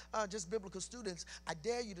 Just biblical students, I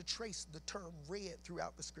dare you to trace the term red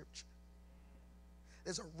throughout the scripture.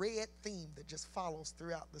 There's a red theme that just follows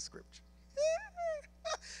throughout the scripture.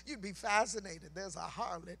 You'd be fascinated. There's a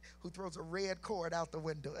harlot who throws a red cord out the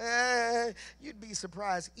window. You'd be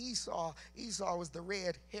surprised. Esau was the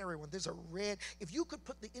red, hairy one. There's a red. If you could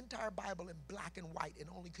put the entire Bible in black and white and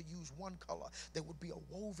only could use one color, there would be a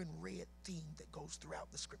woven red theme that goes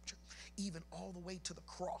throughout the scripture. Even all the way to the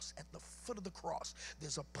cross. At the foot of the cross,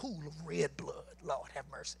 there's a pool of red blood. Lord have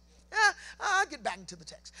mercy. I'll get back into the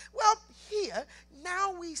text. Well, here,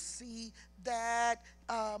 now we see that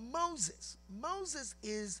Moses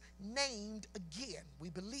is named again, we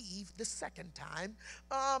believe the second time,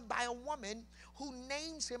 by a woman who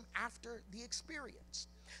names him after the experience.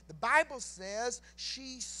 The Bible says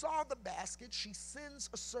she saw the basket. She sends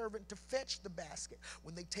a servant to fetch the basket.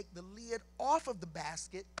 When they take the lid off of the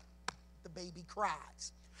basket, the baby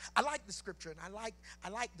cries. I like the scripture, and I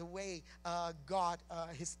like the way God,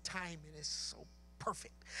 his timing is so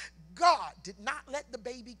perfect. God did not let the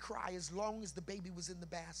baby cry as long as the baby was in the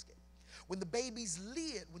basket. When the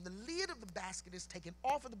lid of the basket is taken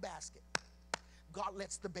off of the basket, God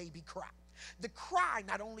lets the baby cry. The cry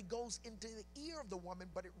not only goes into the ear of the woman,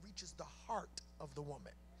 but it reaches the heart of the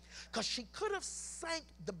woman. Because she could have sank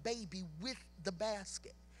the baby with the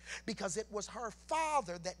basket, because it was her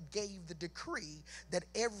father that gave the decree that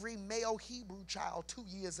every male Hebrew child 2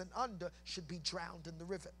 years and under should be drowned in the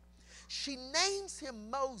river. She names him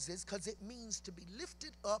Moses because it means to be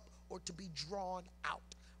lifted up or to be drawn out.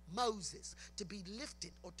 Moses, to be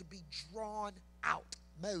lifted or to be drawn out.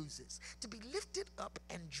 Moses, to be lifted up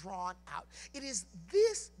and drawn out. It is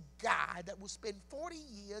this guy that will spend 40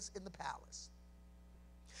 years in the palace,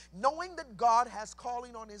 knowing that God has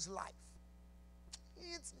calling on his life.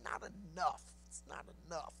 It's not enough. It's not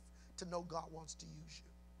enough to know God wants to use you.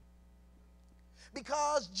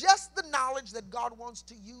 Because just the knowledge that God wants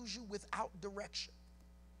to use you without direction,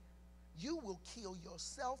 you will kill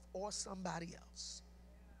yourself or somebody else.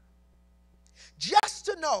 Just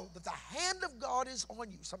to know that the hand of God is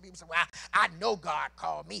on you. Some people say, well, I know God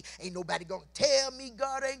called me. Ain't nobody going to tell me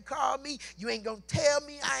God ain't called me. You ain't going to tell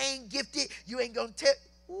me I ain't gifted. You ain't going to tell.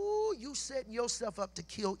 Ooh, you setting yourself up to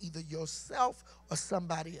kill either yourself or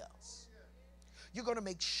somebody else. You're going to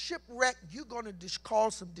make shipwreck. You're going to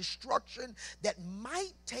cause some destruction that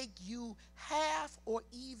might take you half or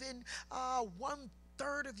even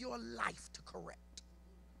 1/3 of your life to correct.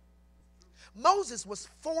 Moses was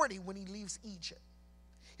 40 when he leaves Egypt.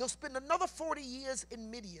 He'll spend another 40 years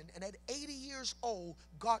in Midian, and at 80 years old,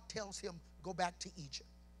 God tells him, go back to Egypt.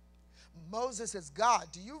 Moses says, God,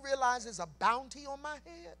 do you realize there's a bounty on my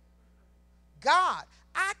head? God,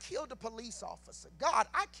 I killed a police officer. God,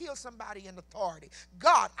 I killed somebody in authority.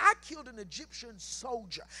 God, I killed an Egyptian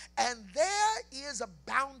soldier, and there is a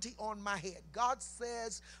bounty on my head. God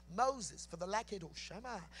says, Moses, for the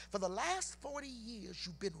last 40 years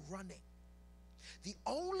you've been running. The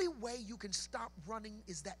only way you can stop running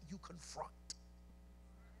is that you confront.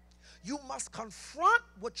 You must confront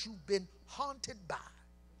what you've been haunted by.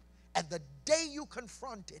 And the day you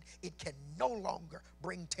confront it, it can no longer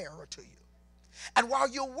bring terror to you. And while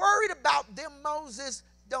you're worried about them, Moses,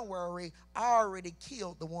 don't worry. I already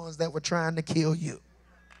killed the ones that were trying to kill you.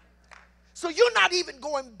 So you're not even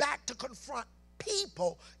going back to confront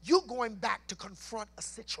people. You're going back to confront a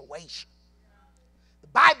situation. The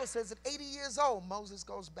Bible says at 80 years old, Moses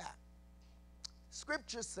goes back.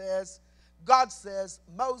 Scripture says, God says,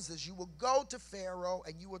 Moses, you will go to Pharaoh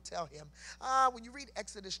and you will tell him. When you read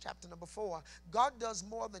Exodus chapter number 4, God does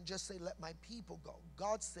more than just say, let my people go.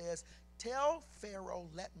 God says, tell Pharaoh,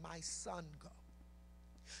 let my son go.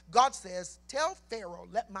 God says, tell Pharaoh,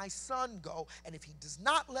 let my son go. And if he does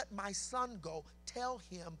not let my son go, tell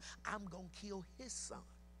him I'm going to kill his son,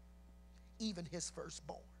 even his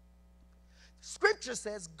firstborn. Scripture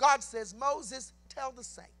says, God says, Moses, tell the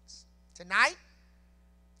saints, tonight,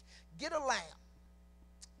 get a lamb,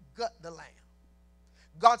 gut the lamb.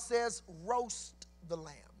 God says, roast the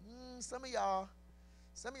lamb. Some of y'all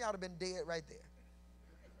have been dead right there.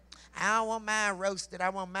 I don't want mine roasted. I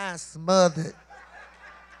want mine smothered.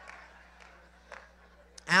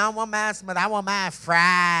 I don't want mine smothered. I want mine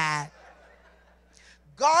fried.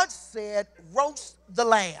 God said, roast the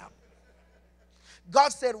lamb. God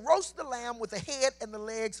said, roast the lamb with the head and the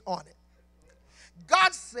legs on it.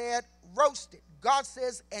 God said, roast it. God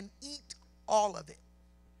says, and eat all of it.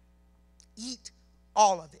 Eat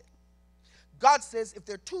all of it. God says, if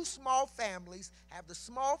there are two small families, have the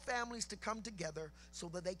small families to come together so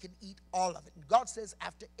that they can eat all of it. And God says,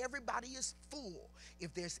 after everybody is full,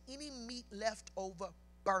 if there's any meat left over,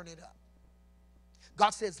 burn it up.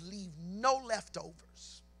 God says, leave no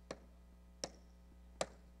leftovers.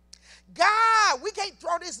 God, we can't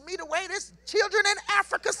throw this meat away. There's children in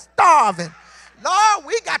Africa starving. Lord,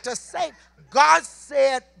 we got to save. God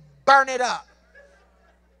said, burn it up.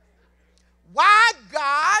 Why,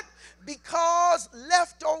 God? Because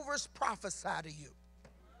leftovers prophesy to you.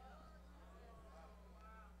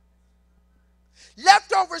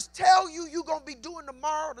 Leftovers tell you you're going to be doing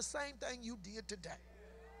tomorrow the same thing you did today.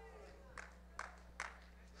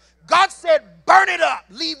 God said, burn it up.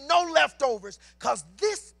 Leave no leftovers, because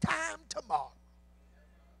this time tomorrow,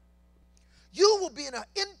 you will be in an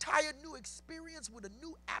entire new experience with a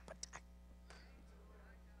new appetite.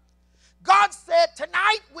 God said,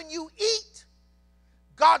 tonight when you eat,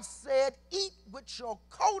 God said, eat with your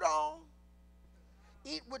coat on,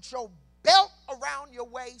 eat with your belt around your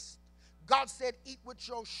waist. God said, eat with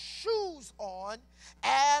your shoes on.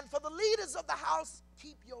 And for the leaders of the house,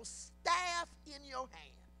 keep your staff in your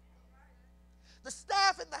hand. The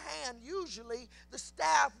staff in the hand, usually the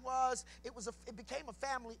staff it became a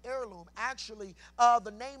family heirloom. Actually,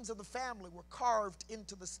 the names of the family were carved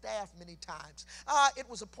into the staff many times. It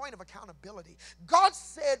was a point of accountability. God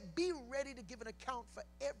said, be ready to give an account for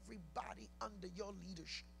everybody under your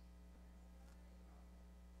leadership.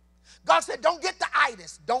 God said, don't get the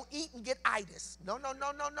itis. Don't eat and get itis. No.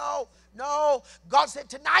 God said,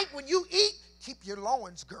 tonight when you eat, keep your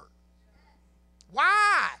loins girt.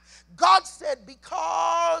 Why? God said,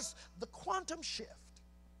 because the quantum shift,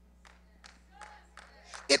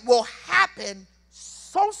 it will happen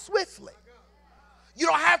so swiftly. You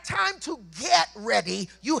don't have time to get ready.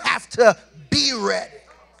 You have to be ready.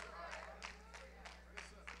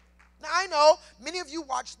 Now, I know many of you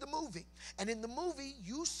watched the movie. And in the movie,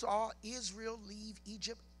 you saw Israel leave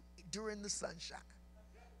Egypt during the sunshine.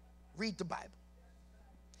 Read the Bible.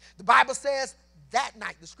 The Bible says that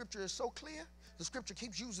night. The scripture is so clear. The scripture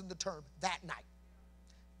keeps using the term that night,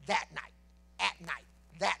 that night, at night,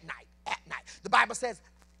 that night, at night. The Bible says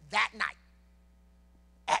that night.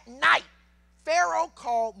 At night, Pharaoh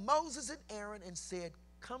called Moses and Aaron and said,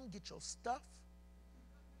 come get your stuff.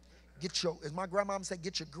 As my grandmama said,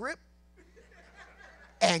 get your grip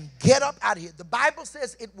and get up out of here. The Bible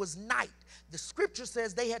says it was night. The scripture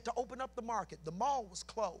says they had to open up the market. The mall was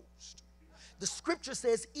closed. The scripture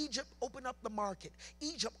says Egypt opened up the market.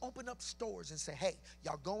 Egypt opened up stores and said, hey,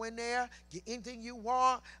 y'all go in there, get anything you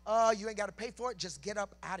want. You ain't got to pay for it. Just get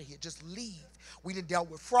up out of here. Just leave. We done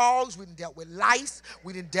dealt with frogs. We done dealt with lice.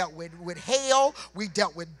 We done dealt with hail. We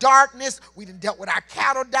dealt with darkness. We done dealt with our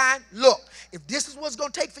cattle dying. Look, if this is what's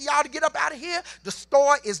going to take for y'all to get up out of here, the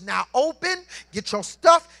store is now open. Get your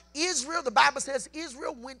stuff. Israel, the Bible says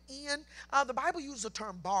Israel went in. The Bible uses the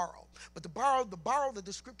term borrow. But the borrow that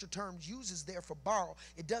the scripture term uses there for borrow,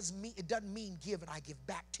 it doesn't mean give and I give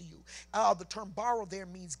back to you. The term borrow there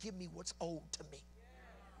means give me what's owed to me.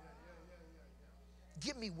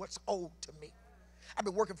 Give me what's owed to me. I've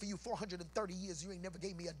been working for you 430 years. You ain't never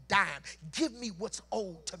gave me a dime. Give me what's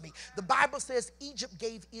owed to me. The Bible says Egypt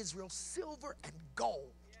gave Israel silver and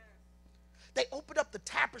gold. They opened up the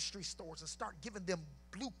tapestry stores and start giving them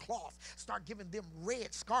blue cloth, start giving them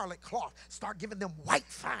red scarlet cloth, start giving them white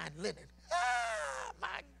fine linen. Ah, my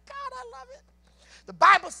God, I love it. The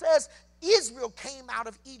Bible says Israel came out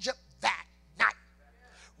of Egypt that night.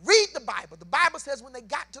 Read the Bible. The Bible says when they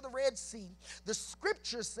got to the Red Sea, the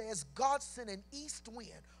scripture says God sent an east wind.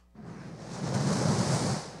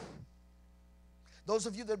 Those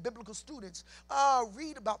of you that are biblical students,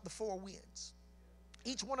 read about the four winds.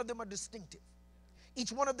 Each one of them are distinctive.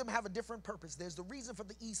 Each one of them have a different purpose. There's the reason for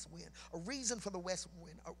the east wind, a reason for the west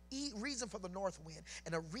wind, a reason for the north wind,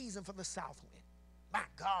 and a reason for the south wind. My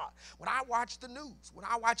God, when I watch the news, when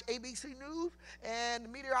I watch ABC News and the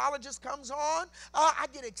meteorologist comes on, I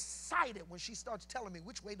get excited when she starts telling me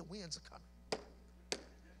which way the winds are coming.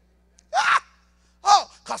 Ah!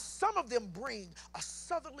 Oh, because some of them bring a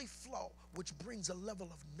southerly flow, which brings a level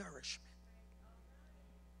of nourishment.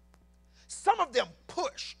 Some of them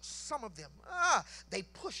push, some of them, they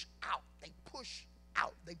push out, they push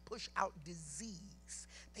out, they push out disease.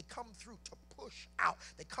 They come through to push out.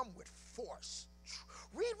 They come with force.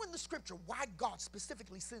 Read in the scripture why God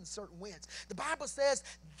specifically sends certain winds. The Bible says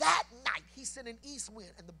that night he sent an east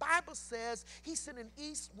wind. And the Bible says he sent an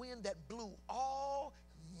east wind that blew all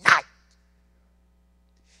night.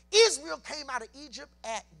 Israel came out of Egypt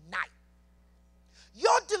at night.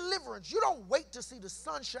 Your deliverance, you don't wait to see the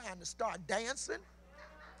sunshine to start dancing.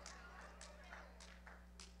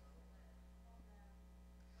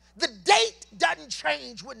 The date doesn't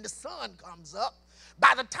change when the sun comes up.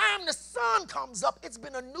 By the time the sun comes up, it's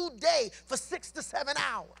been a new day for 6 to 7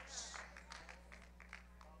 hours.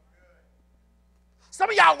 Some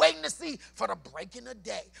of y'all waiting to see for the breaking of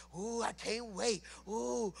day. Ooh, I can't wait.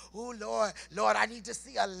 Ooh, Lord, I need to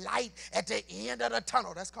see a light at the end of the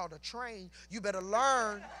tunnel. That's called a train. You better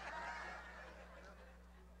learn.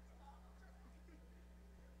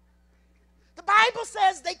 The Bible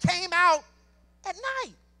says they came out at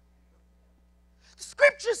night. The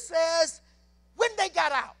scripture says when they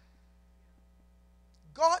got out,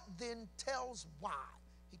 God then tells why.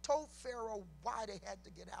 He told Pharaoh why they had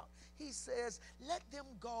to get out. He says, let them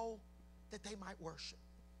go that they might worship.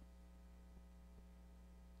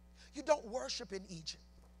 You don't worship in Egypt.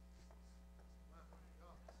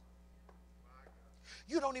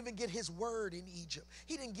 You don't even get his word in Egypt.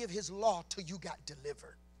 He didn't give his law till you got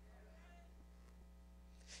delivered.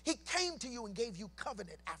 He came to you and gave you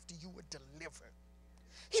covenant after you were delivered.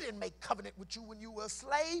 He didn't make covenant with you when you were a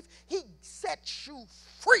slave. He set you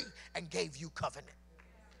free and gave you covenant.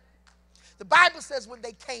 The Bible says when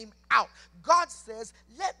they came out, God says,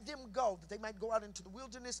 let them go, that they might go out into the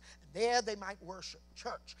wilderness, and there they might worship.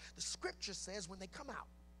 Church, the scripture says when they come out,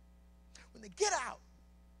 when they get out,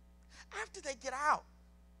 after they get out,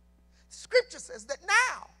 the scripture says that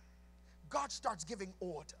now God starts giving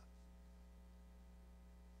order.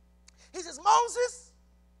 He says, Moses,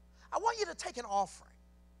 I want you to take an offering.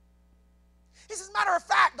 He says, matter of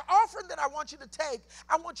fact, the offering that I want you to take,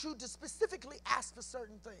 I want you to specifically ask for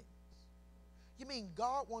certain things. You mean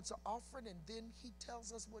God wants an offering and then he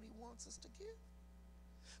tells us what he wants us to give?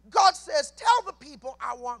 God says, tell the people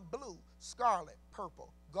I want blue, scarlet,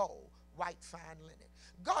 purple, gold, white, fine linen.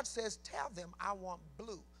 God says, tell them I want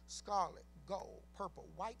blue, scarlet, gold, purple,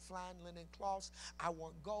 white, fine linen cloths. I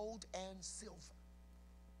want gold and silver.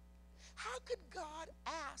 How could God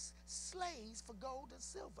ask slaves for gold and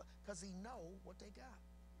silver? Because he knows what they got.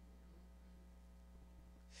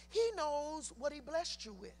 He knows what he blessed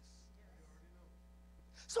you with.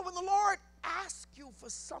 So when the Lord asks you for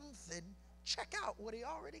something, check out what he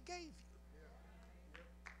already gave you.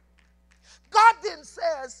 God then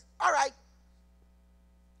says, all right,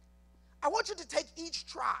 I want you to take each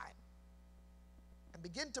tribe and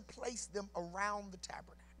begin to place them around the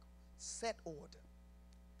tabernacle. Set order.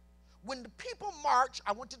 When the people march,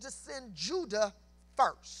 I want you to send Judah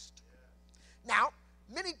first. Now,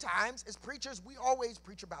 many times as preachers, we always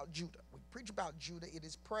preach about Judah. We preach about Judah. It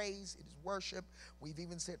is praise. It is worship. We've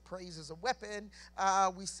even said praise is a weapon.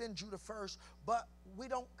 We send Judah first, but we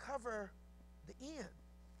don't cover the end.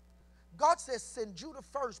 God says send Judah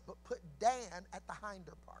first, but put Dan at the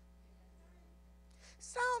hinder part.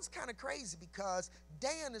 Sounds kind of crazy because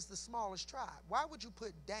Dan is the smallest tribe. Why would you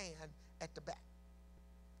put Dan at the back?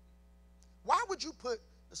 Why would you put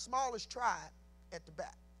the smallest tribe at the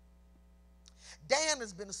back? Dan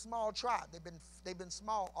has been a small tribe. They've been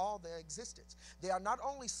small all their existence. They are not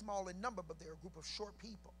only small in number, but they're a group of short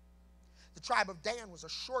people. The tribe of Dan was a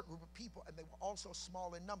short group of people, and they were also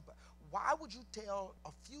small in number. Why would you tell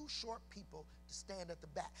a few short people to stand at the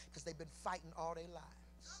back? Because they've been fighting all their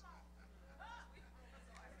lives.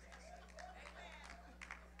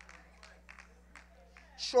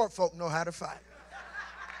 Short folk know how to fight.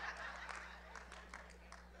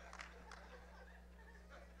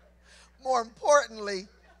 More importantly,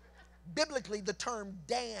 biblically, the term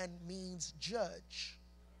Dan means judge.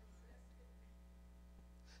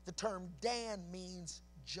 The term Dan means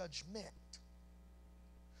judgment.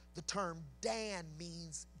 The term Dan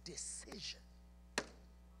means decision.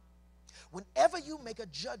 Whenever you make a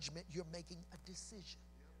judgment, you're making a decision.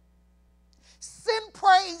 Send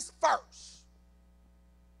praise first,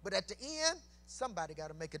 but at the end, somebody got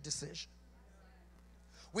to make a decision.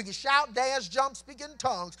 We can shout, dance, jump, speak in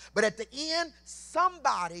tongues, but at the end,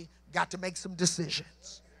 somebody got to make some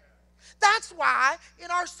decisions. That's why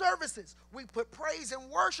in our services, we put praise and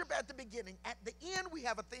worship at the beginning. At the end, we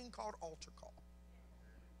have a thing called altar call.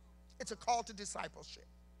 It's a call to discipleship.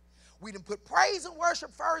 We didn't put praise and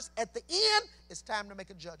worship first. At the end, it's time to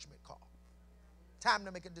make a judgment call. Time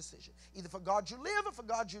to make a decision. Either for God you live or for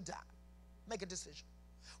God you die. Make a decision.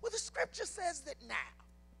 Well, the scripture says that now.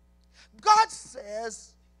 God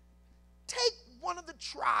says, take one of the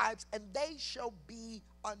tribes and they shall be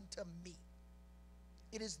unto me.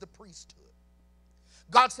 It is the priesthood.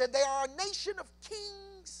 God said they are a nation of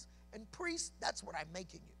kings and priests. That's what I'm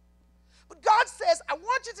making you. But God says, I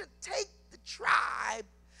want you to take the tribe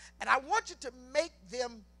and I want you to make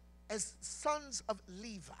them as sons of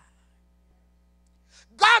Levi.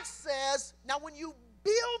 God says, now when you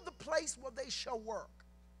build the place where they shall work,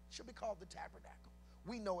 it shall be called the tabernacle.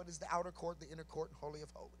 We know it as the outer court, the inner court, and holy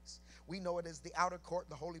of holies. We know it as the outer court,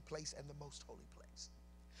 the holy place, and the most holy place.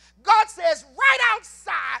 God says, right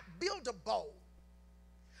outside, build a bowl.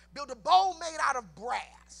 Build a bowl made out of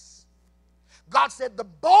brass. God said the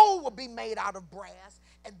bowl will be made out of brass,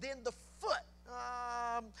 and then the foot.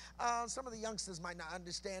 Some of the youngsters might not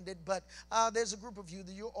understand it, but there's a group of you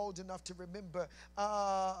that you're old enough to remember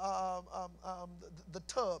the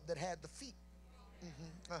tub that had the feet.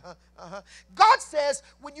 God says,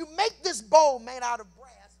 when you make this bowl made out of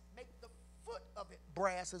brass, make the foot of it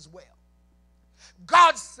brass as well.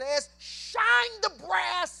 God says, shine the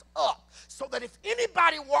brass up so that if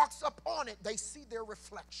anybody walks up on it, they see their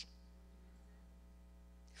reflection.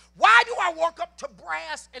 Why do I walk up to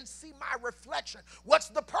brass and see my reflection? What's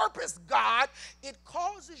the purpose, God? It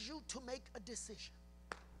causes you to make a decision.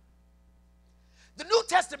 The New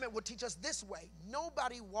Testament will teach us this way.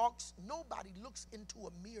 Nobody looks into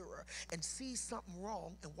a mirror and sees something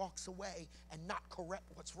wrong and walks away and not correct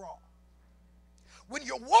what's wrong. When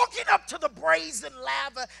you're walking up to the brazen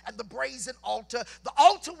laver and the brazen altar, the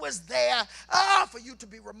altar was there for you to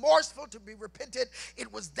be remorseful, to be repentant.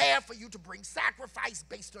 It was there for you to bring sacrifice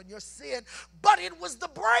based on your sin. But it was the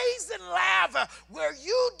brazen laver where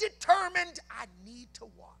you determined, I need to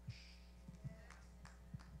wash.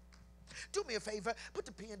 Do me a favor, put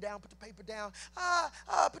the pen down, put the paper down,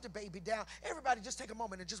 put the baby down. Everybody just take a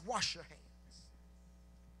moment and just wash your hands.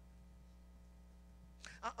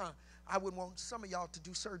 I wouldn't want some of y'all to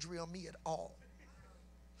do surgery on me at all.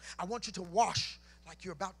 I want you to wash like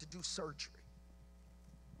you're about to do surgery.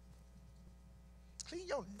 Clean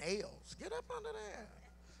your nails. Get up under there.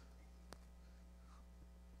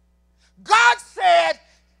 God said,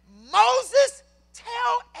 Moses,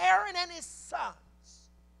 tell Aaron and his sons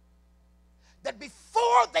that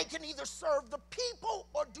before they can either serve the people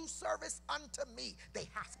or do service unto me, they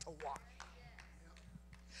have to wash.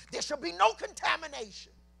 There shall be no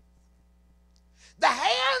contamination. The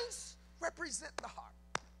hands represent the heart.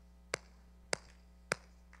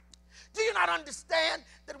 Do you not understand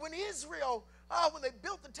that when Israel, when they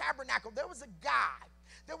built the tabernacle, there was a guy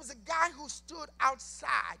who stood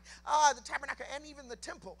outside the tabernacle and even the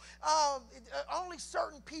temple. Only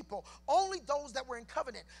certain people, only those that were in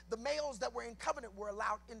covenant, the males that were in covenant were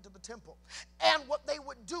allowed into the temple. And what they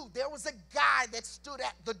would do, there was a guy that stood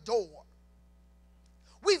at the door.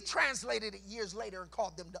 We've translated it years later and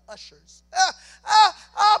called them the ushers.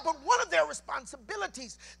 But one of their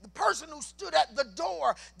responsibilities, the person who stood at the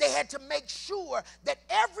door, they had to make sure that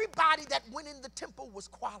everybody that went in the temple was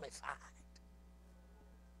qualified.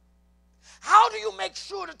 How do you make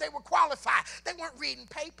sure that they were qualified? They weren't reading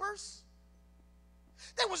papers.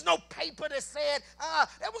 There was no paper that said,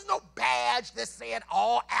 there was no badge that said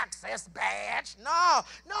all access badge. No.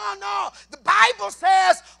 The Bible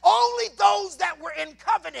says only those that were in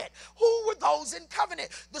covenant. Who were those in covenant?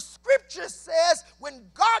 The scripture says when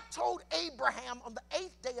God told Abraham on the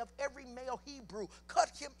 8th day of every male Hebrew, cut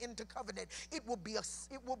him into covenant, it will be a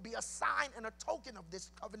sign and a token of this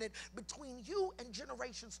covenant between you and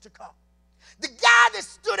generations to come. The guy that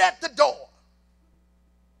stood at the door,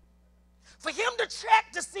 for him to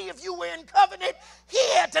check to see if you were in covenant, he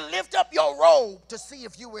had to lift up your robe to see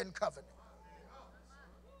if you were in covenant.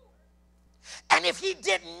 And if he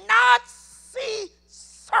did not see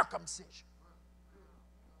circumcision,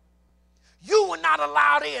 you were not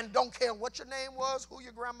allowed in. Don't care what your name was, who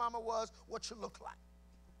your grandmama was, what you look like.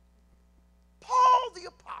 Paul the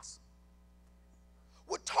apostle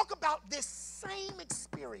would talk about this same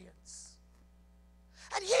experience.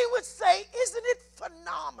 And he would say, isn't it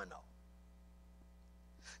phenomenal?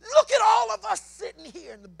 Look at all of us sitting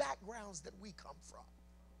here in the backgrounds that we come from.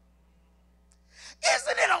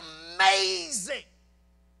 Isn't it amazing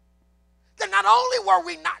then not only were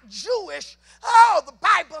we not Jewish, oh, the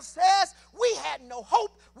Bible says we had no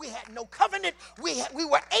hope, we had no covenant, we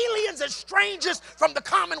were aliens and strangers from the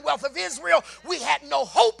commonwealth of Israel. We had no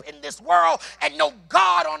hope in this world and no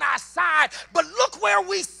God on our side. But look where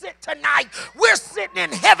we sit tonight. We're sitting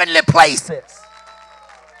in heavenly places.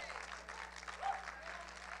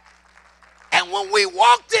 And when we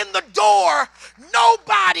walked in the door,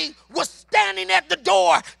 nobody was standing at the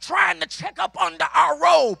door trying to check up under our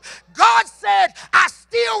robe. God said, I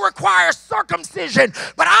still require circumcision,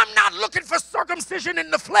 but I'm not looking for circumcision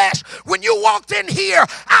in the flesh. When you walked in here,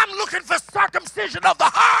 I'm looking for circumcision of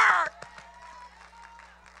the heart.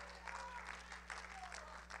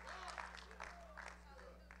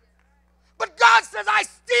 But God says, I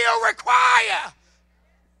still require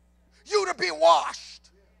you to be washed.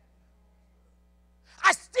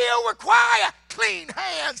 I still require clean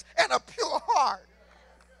hands and a pure heart.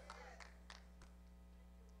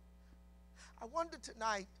 I wonder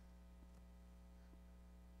tonight,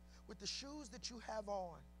 with the shoes that you have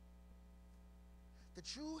on,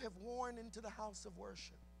 that you have worn into the house of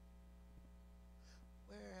worship,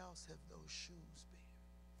 where else have those shoes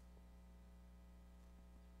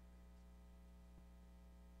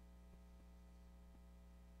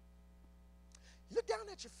been? Look down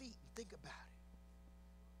at your feet and think about it.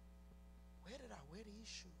 Where did I wear these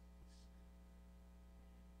shoes?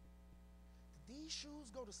 Did these shoes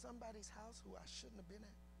go to somebody's house who I shouldn't have been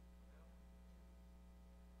at?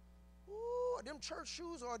 Ooh, are them church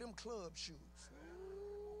shoes or are them club shoes?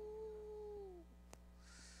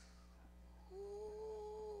 Ooh.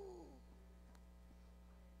 Ooh.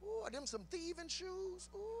 Ooh, are them some thieving shoes?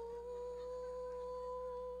 Ooh.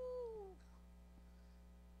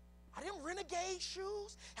 Are them renegade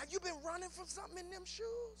shoes? Have you been running from something in them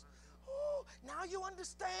shoes? Oh, now you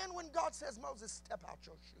understand when God says, Moses, step out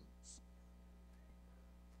your shoes.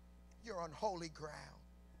 You're on holy ground.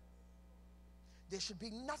 There should be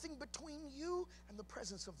nothing between you and the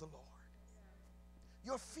presence of the Lord.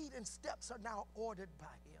 Your feet and steps are now ordered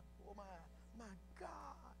by him. Oh, my God.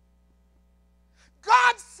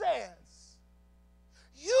 God says,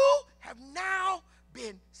 you have now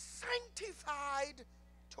been sanctified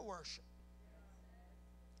to worship.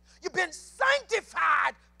 You've been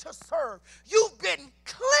sanctified to serve. You've been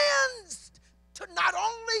cleansed to not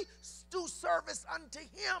only do service unto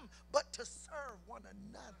him, but to serve one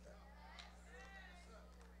another.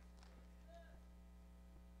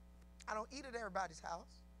 I don't eat at everybody's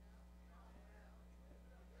house.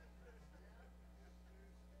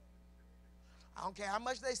 I don't care how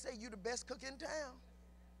much they say you the best cook in town.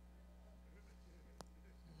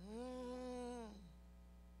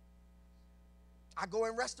 I go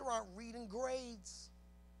in restaurant reading grades.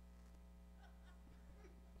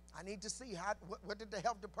 I need to see what did the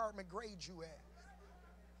health department grade you at?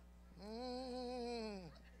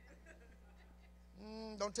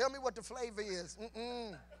 Don't tell me what the flavor is.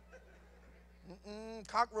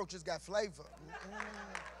 Cockroaches got flavor.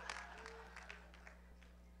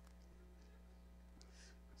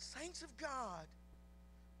 Saints of God,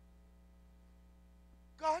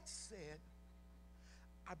 God said,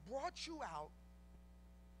 I brought you out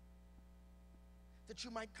that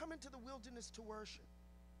you might come into the wilderness to worship.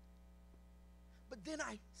 But then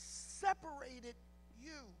I separated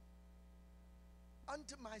you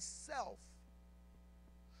unto myself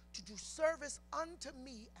to do service unto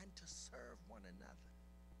me and to serve one another.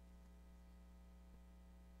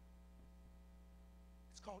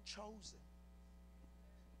 It's called chosen.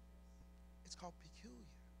 It's called peculiar.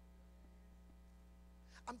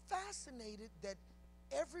 I'm fascinated that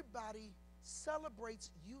everybody celebrates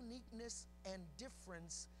uniqueness and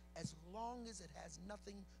difference as long as it has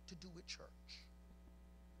nothing to do with church.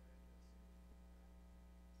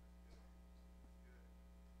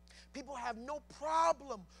 People have no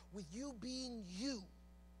problem with you being you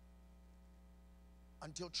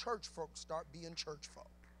until church folk start being church folk.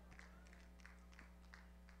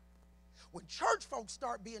 When church folk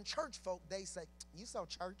start being church folk, they say, you so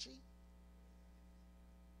churchy?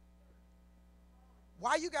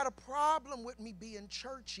 Why you got a problem with me being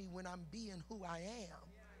churchy when I'm being who I am?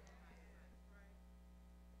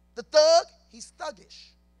 The thug, he's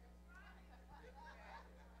thuggish.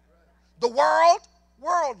 The world,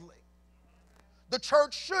 worldly. The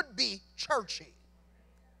church should be churchy.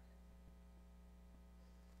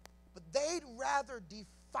 But they'd rather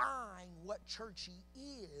define what churchy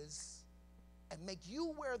is and make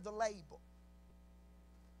you wear the label.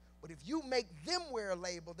 But if you make them wear a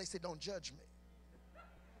label, they say, don't judge me.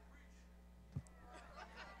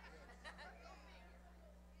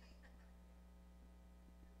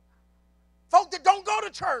 Folk that don't go to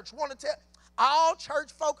church want to tell all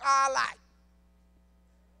church folk are alike.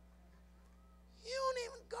 You don't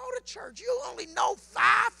even go to church. You only know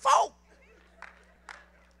 5 folk.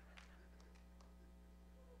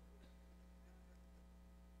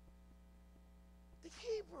 The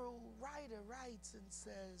Hebrew writer writes and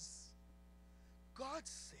says, God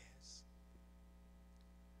says,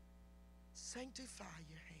 sanctify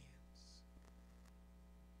your hands.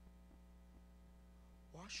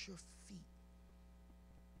 Wash your feet.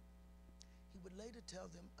 He would later tell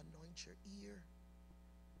them, anoint your ear,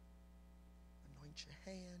 anoint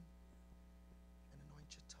your hand, and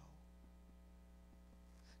anoint your toe.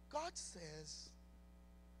 God says,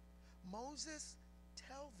 Moses,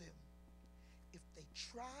 tell them, if they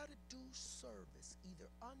try to do service either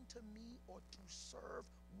unto me or to serve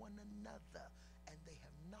one another, and they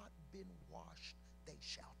have not been washed, they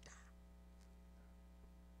shall die.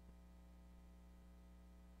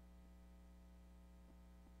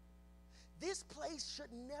 This place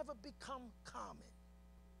should never become common.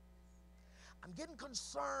 I'm getting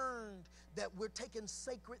concerned that we're taking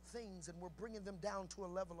sacred things and we're bringing them down to a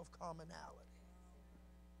level of commonality.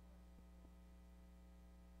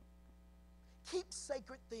 Keep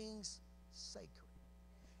sacred things sacred.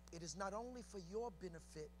 It is not only for your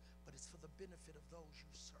benefit, but it's for the benefit of those you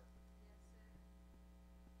serve.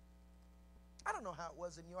 I don't know how it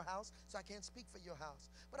was in your house, so I can't speak for your house,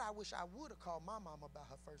 but I wish I would have called my mama by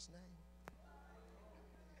her first name.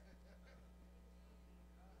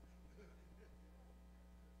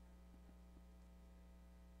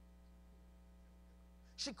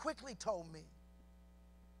 She quickly told me,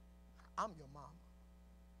 I'm your mama.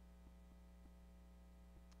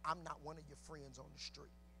 I'm not one of your friends on the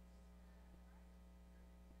street.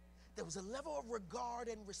 There was a level of regard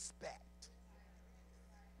and respect.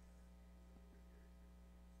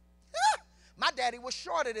 My daddy was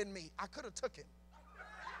shorter than me. I could have took him.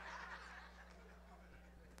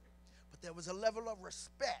 But there was a level of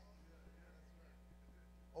respect.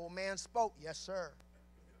 Old man spoke, yes, sir.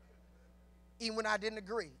 Even when I didn't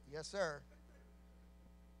agree, yes, sir.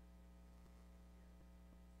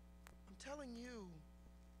 I'm telling you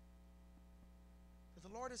that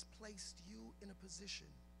the Lord has placed you in a position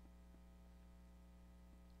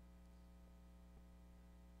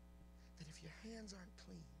that if your hands aren't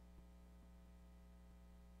clean,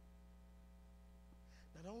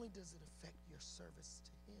 not only does it affect your service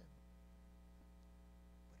to Him,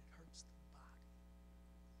 but it hurts the body.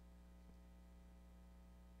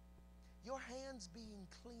 Your hands being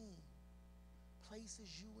clean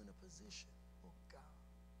places you in a position, oh God,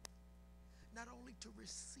 not only to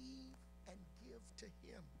receive and give to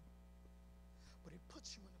Him, but it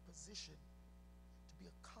puts you in a position to be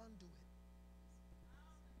a conduit.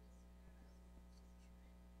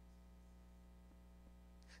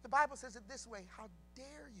 The Bible says it this way: how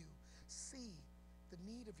dare you see the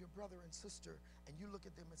need of your brother and sister and you look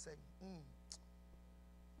at them and say,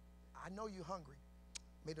 I know you're hungry.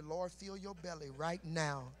 May the Lord fill your belly right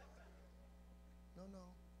now. No.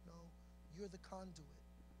 You're the conduit.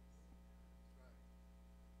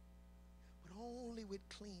 But only with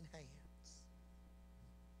clean hands.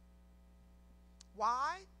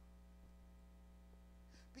 Why?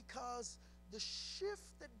 Because the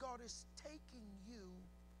shift that God is taking you,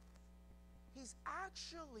 He's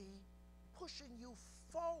actually pushing you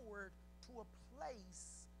forward to a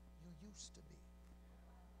place you used to be.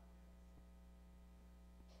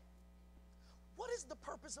 What is the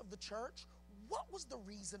purpose of the church? What was the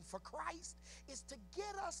reason for Christ? Is to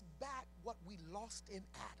get us back what we lost in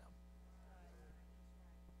Adam.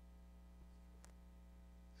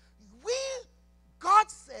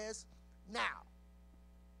 God says, now,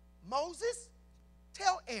 Moses,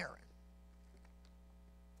 tell Aaron,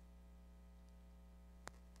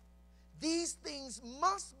 these things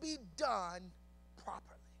must be done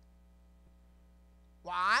properly.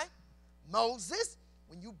 Why? Moses,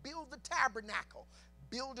 when you build the tabernacle,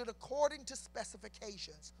 build it according to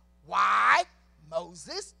specifications. Why?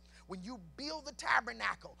 Moses, when you build the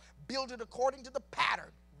tabernacle, build it according to the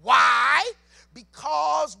pattern. Why?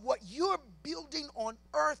 Because what you're building on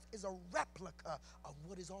earth is a replica of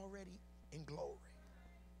what is already in glory.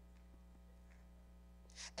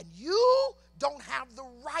 And you don't have the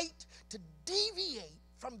right to deviate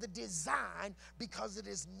from the design because it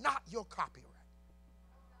is not your copyright.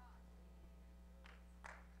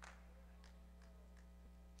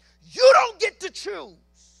 You don't get to choose.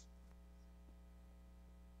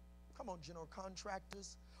 Come on, general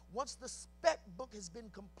contractors. Once the spec book has been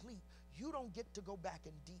complete, you don't get to go back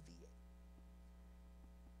and deviate.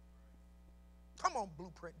 Come on,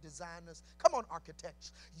 blueprint designers. Come on,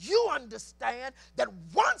 architects. You understand that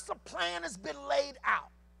once a plan has been laid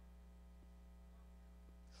out,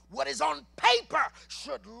 what is on paper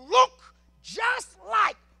should look just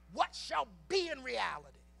like what shall be in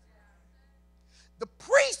reality. The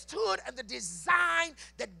priesthood and the design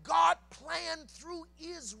that God planned through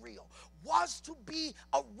Israel was to be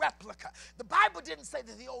a replica. The Bible didn't say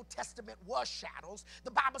that the Old Testament was shadows.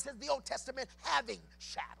 The Bible says the Old Testament having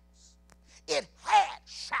shadows. It had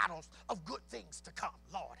shadows of good things to come.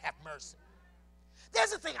 Lord, have mercy.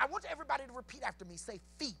 There's a thing. I want everybody to repeat after me. Say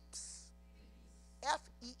FEEPS.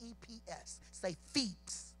 F-E-E-P-S. Say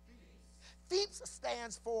FEEPS. FEEPS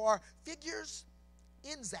stands for figures,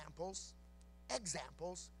 examples,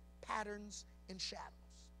 patterns, and shadows.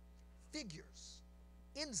 Figures,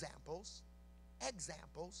 examples,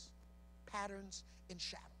 patterns, and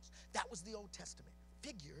shadows. That was the Old Testament.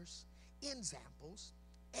 Figures, examples,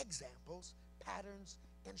 patterns,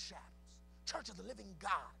 and shadows. Church of the living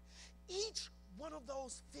God. Each one of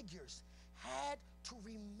those figures had to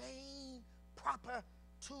remain proper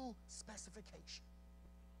to specification.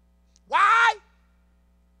 Why?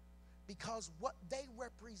 Because what they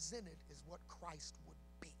represented is what Christ would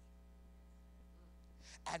be.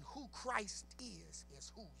 And who Christ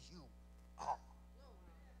is who you are.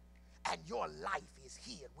 And your life is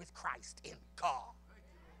hid with Christ in God.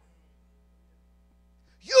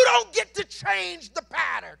 You don't get to change the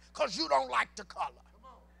pattern because you don't like the color.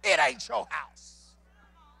 It ain't your house.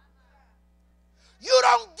 You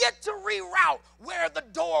don't get to reroute where the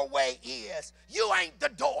doorway is. You ain't the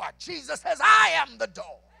door. Jesus says, I am the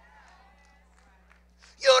door.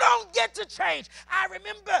 You don't get to change. I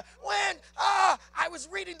remember when I was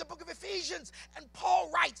reading the book of Ephesians, and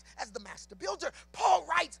Paul writes, as the master builder, Paul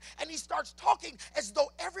writes, and he starts talking as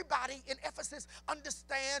though everybody in Ephesus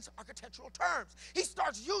understands architectural terms. He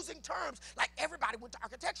starts using terms like everybody went to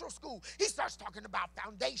architectural school. He starts talking about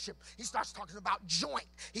foundation. He starts talking about joint.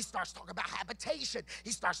 He starts talking about habitation.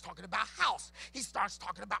 He starts talking about house. He starts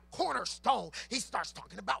talking about cornerstone. He starts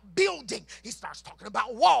talking about building. He starts talking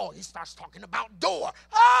about wall. He starts talking about door.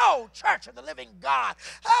 Oh, Church of the Living God.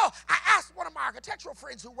 Oh, I asked one of my architectural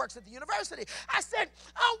friends who works at the university, I said,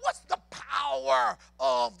 what's the power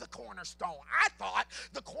of the cornerstone? I thought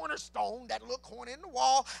the cornerstone, that little corner in the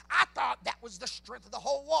wall, I thought that was the strength of the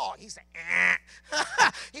whole wall. He said,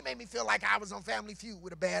 He made me feel like I was on Family Feud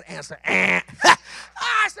with a bad answer. I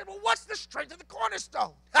said, well, what's the strength of the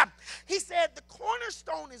cornerstone? He said, the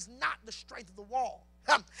cornerstone is not the strength of the wall.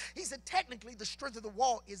 He said, technically, the strength of the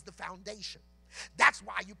wall is the foundation. That's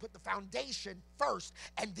why you put the foundation first,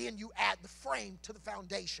 and then you add the frame to the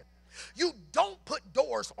foundation. You don't put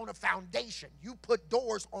doors on a foundation. You put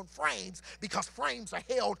doors on frames because frames are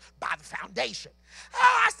held by the foundation.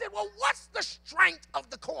 I said, well, what's the strength of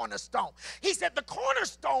the cornerstone? He said, the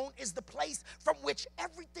cornerstone is the place from which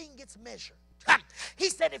everything gets measured. He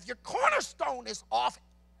said, if your cornerstone is off,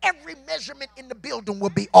 every measurement in the building will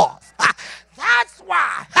be off. That's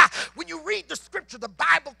why when you read the scripture, the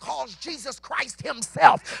Bible calls Jesus Christ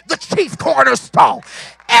himself the chief cornerstone.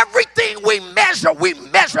 Everything we measure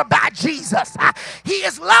by Jesus. He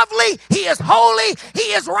is lovely. He is holy.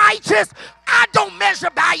 He is righteous. I don't measure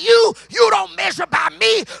by you. You don't measure by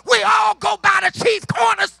me. We all go by the chief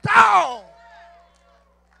cornerstone.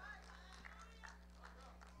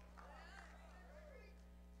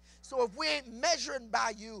 So if we ain't measuring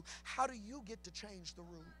by you, how do you get to change the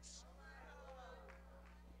rules?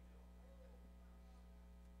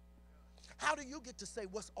 How do you get to say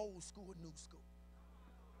what's old school and new school?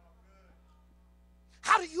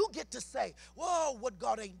 How do you get to say, whoa, what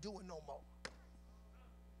God ain't doing no more?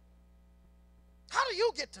 How do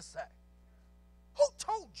you get to say? Who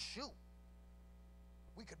told you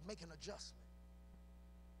we could make an adjustment?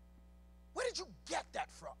 Where did you get that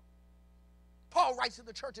from? Paul writes to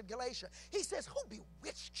the church in Galatia. He says, who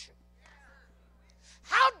bewitched you?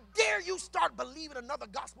 How dare you start believing another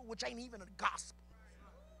gospel which ain't even a gospel?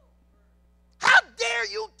 How dare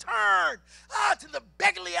you turn to the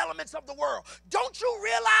beggarly elements of the world? Don't you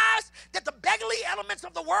realize that the beggarly elements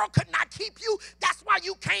of the world could not keep you? That's why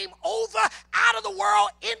you came over out of the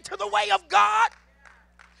world into the way of God.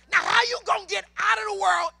 Now, how you going to get out of the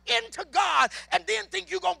world into God and then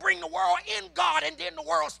think you're going to bring the world in God and then the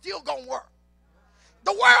world still going to work?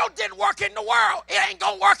 The world didn't work in the world. It ain't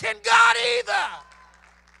going to work in God either.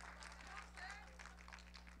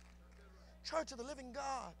 Church of the living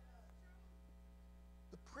God.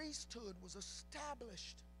 The priesthood was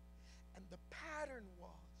established, and the pattern was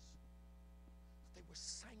they were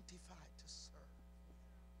sanctified to serve.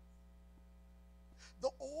 The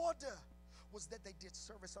order was that they did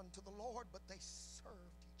service unto the Lord, but they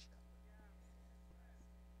served each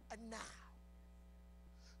other. And now,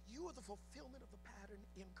 you are the fulfillment of the pattern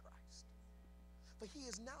in Christ. For he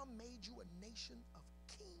has now made you a nation of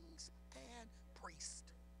kings and priests.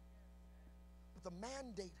 But the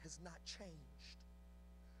mandate has not changed.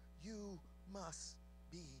 You must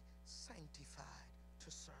be sanctified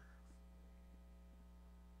to serve.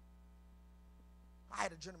 I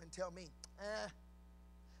had a gentleman tell me,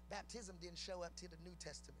 baptism didn't show up till the New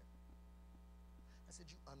Testament. I said,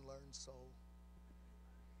 you unlearned soul.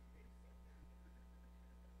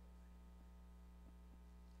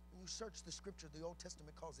 When you search the scripture, the Old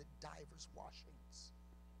Testament calls it divers washings.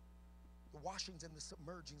 The washings and the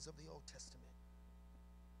submergings of the Old Testament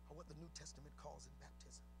are what the New Testament calls in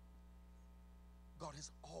baptism. God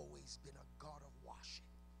has always been a God of washing.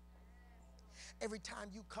 Every time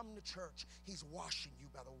you come to church, he's washing you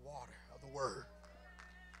by the water of the word.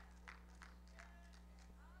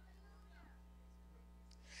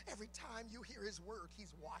 Every time you hear his word,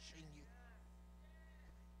 he's washing you.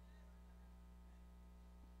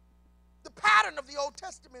 The pattern of the Old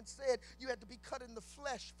Testament said you had to be cut in the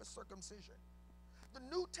flesh for circumcision. The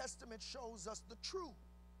New Testament shows us the truth,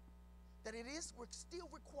 that we're still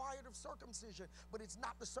required of circumcision, but it's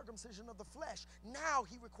not the circumcision of the flesh. Now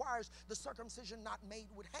he requires the circumcision not made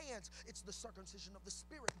with hands. It's the circumcision of the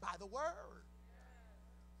spirit by the word.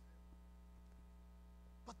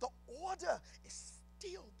 But the order is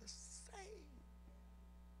still the same.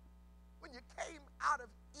 When you came out of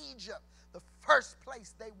Egypt, the first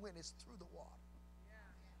place they went is through the water.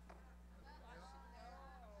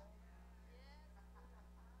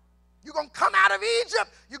 You're going to come out of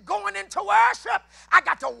Egypt. You're going into worship. I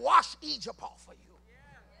got to wash Egypt off of you.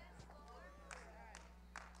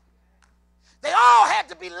 They all had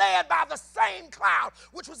to be led by the same cloud,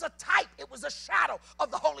 which was a type. It was a shadow of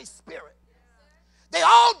the Holy Spirit. They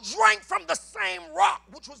all drank from the same rock,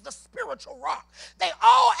 which was the spiritual rock. They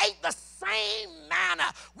all ate the same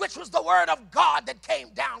manna, which was the word of God that came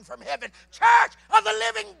down from heaven. Church of the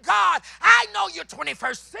living God, I know you're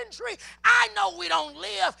 21st century. I know we don't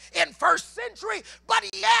live in first century, but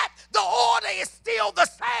yet the order is still the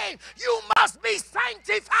same. You must be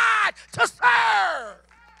sanctified to serve.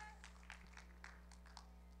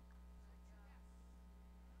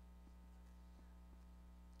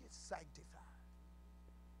 Get sanctified.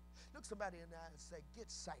 Look somebody in the eye and say, get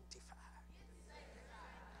sanctified.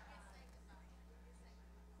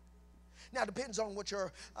 Now, it depends on what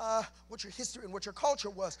your history and what your culture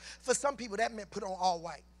was. For some people, that meant put on all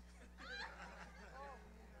white.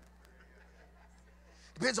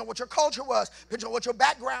 Depends on what your culture was. Depends on what your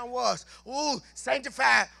background was. Ooh,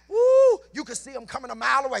 sanctified. Ooh, you could see them coming a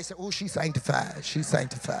mile away. Say, ooh, she's sanctified. She's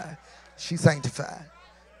sanctified. She's sanctified.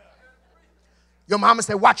 Your mama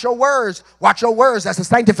said, watch your words. Watch your words. That's a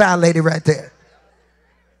sanctified lady right there.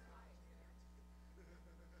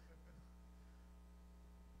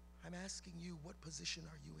 I'm asking you, what position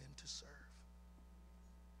are you in to serve?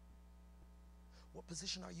 What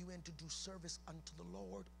position are you in to do service unto the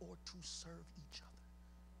Lord or to serve each other?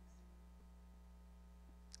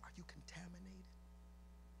 Are you contaminated?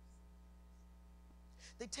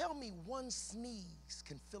 They tell me one sneeze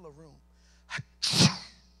can fill a room. I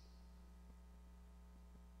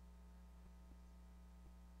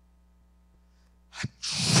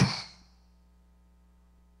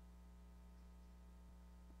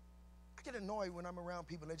get annoyed when I'm around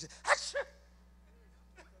people and they just, Achoo!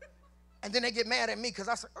 And then they get mad at me because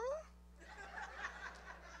I say,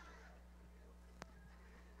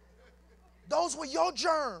 Those were your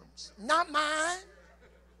germs, not mine.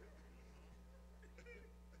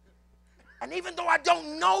 And even though I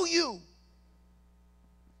don't know you,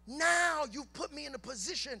 now you've put me in a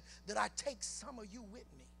position that I take some of you with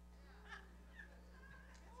me.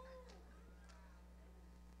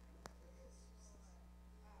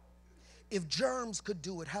 If germs could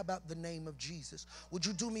do it, how about the name of Jesus? Would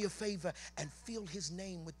you do me a favor and fill his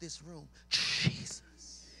name with this room? Jesus.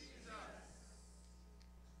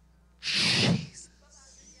 Jesus.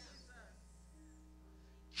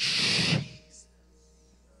 Jesus.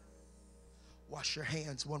 Wash your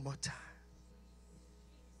hands one more time.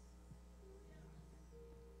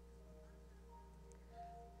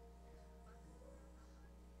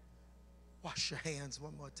 Wash your hands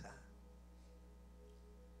one more time.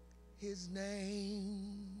 His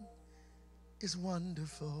name is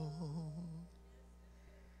wonderful.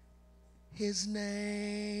 His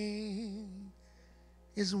name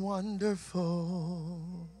is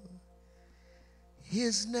wonderful.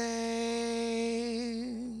 His name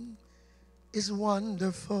is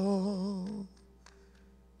wonderful.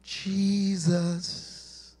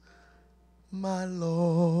 Jesus, my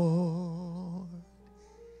Lord.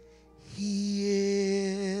 He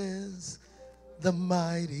is the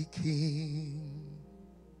mighty King,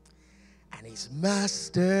 and he's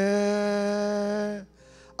master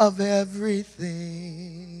of everything,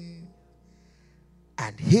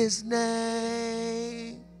 And his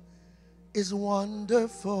name is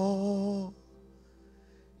wonderful.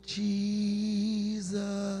 Jesus,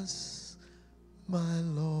 my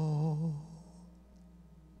Lord.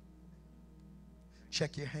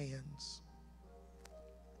 Check your hands.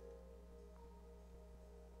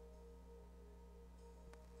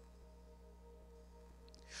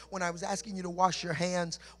 When I was asking you to wash your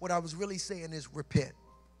hands, what I was really saying is repent.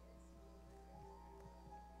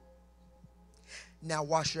 Now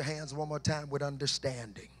wash your hands one more time with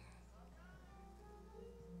understanding.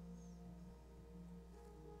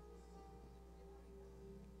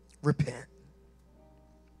 Repent.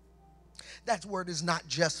 That word is not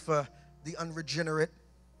just for the unregenerate.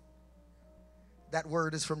 That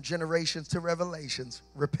word is from generations to revelations.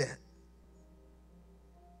 Repent.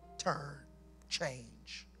 Turn.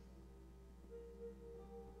 Change.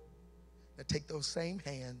 Now take those same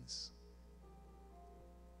hands,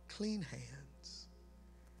 clean hands,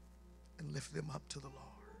 and lift them up to the Lord.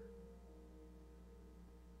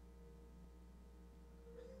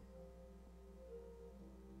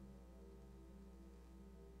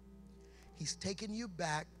 He's taken you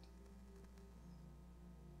back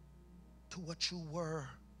to what you were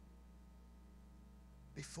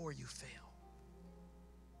before you fell.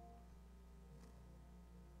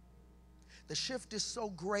 The shift is so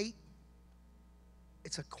great,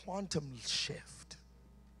 it's a quantum shift.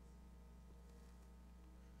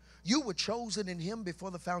 You were chosen in him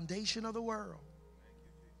before the foundation of the world.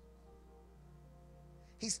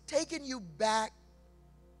 He's taken you back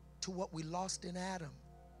to what we lost in Adam.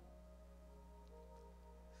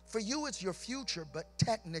 For you, it's your future, but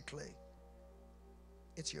technically,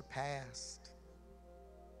 it's your past.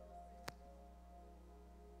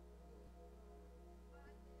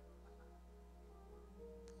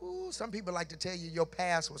 Ooh, some people like to tell you your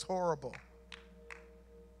past was horrible.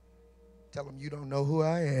 Tell them you don't know who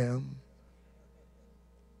I am.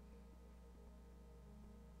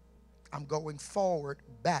 I'm going forward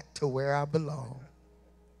back to where I belong.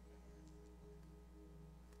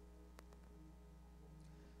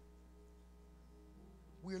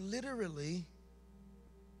 We're literally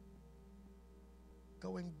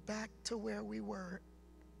going back to where we were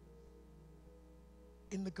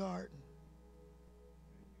in the garden.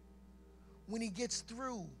 When he gets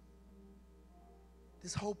through,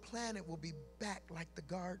 this whole planet will be back like the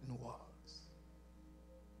garden was.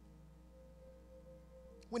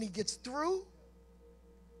 When he gets through,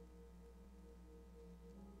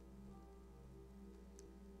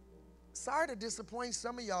 sorry to disappoint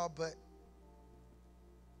some of y'all, but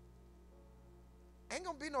ain't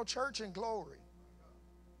gonna be no church in glory.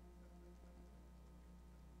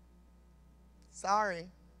 Sorry.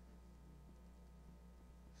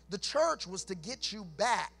 The church was to get you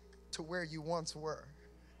back to where you once were.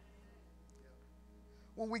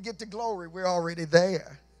 When we get to glory, we're already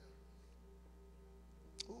there.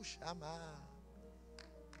 Ooh, Shama.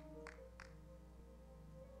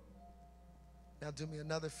 Now do me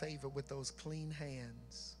another favor with those clean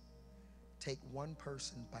hands. Take one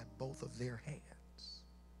person by both of their hands.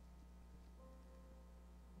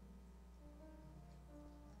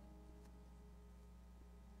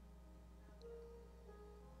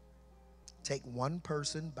 Take one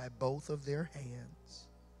person by both of their hands.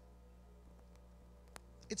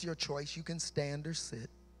 It's your choice. You can stand or sit.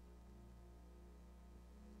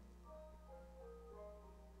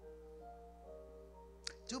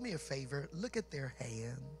 Do me a favor. Look at their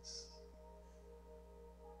hands.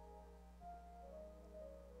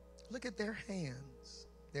 Look at their hands.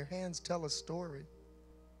 Their hands tell a story.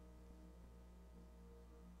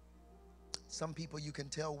 Some people you can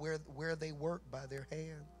tell where they work by their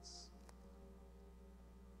hands.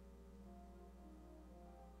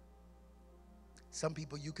 Some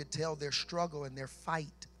people you could tell their struggle and their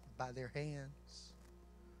fight by their hands.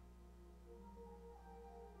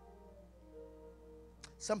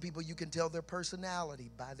 Some people you can tell their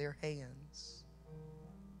personality by their hands.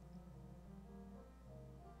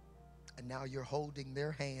 And now you're holding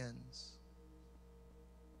their hands.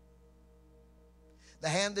 The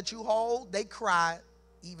hand that you hold, they cry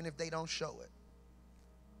even if they don't show it.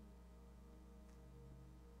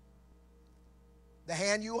 The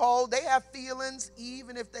hand you hold, they have feelings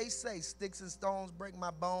even if they say sticks and stones break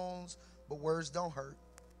my bones, but words don't hurt.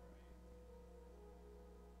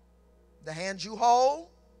 The hand you hold,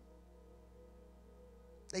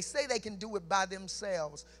 they say they can do it by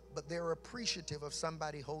themselves, but they're appreciative of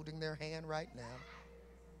somebody holding their hand right now.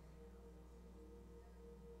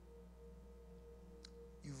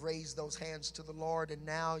 You've raised those hands to the Lord, and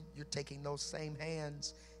now you're taking those same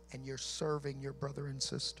hands and you're serving your brother and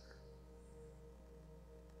sister.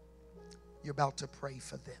 you're about to pray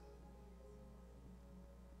for them.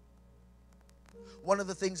 One of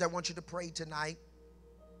the things I want you to pray tonight,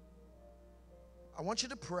 I want you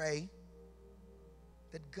to pray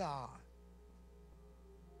that God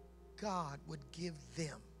would give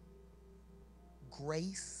them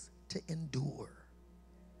grace to endure.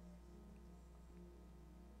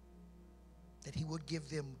 That he would give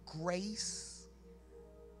them grace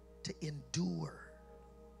to endure.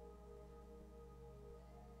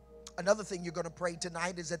 Another thing you're going to pray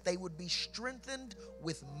tonight is that they would be strengthened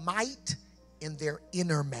with might in their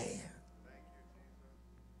inner man.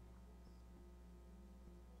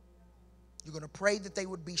 You're going to pray that they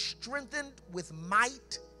would be strengthened with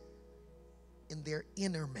might in their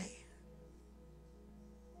inner man.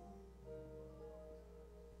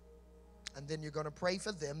 And then you're going to pray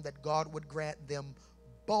for them that God would grant them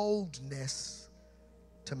boldness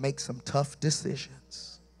to make some tough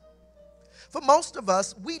decisions. For most of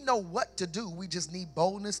us, we know what to do. We just need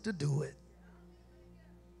boldness to do it.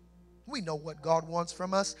 We know what God wants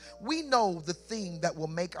from us. We know the thing that will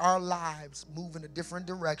make our lives move in a different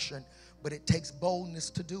direction, but it takes boldness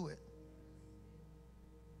to do it.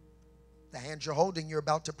 The hand you're holding, you're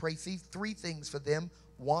about to pray three things for them.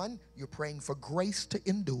 One, you're praying for grace to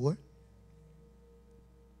endure.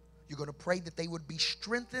 You're going to pray that they would be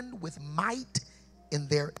strengthened with might in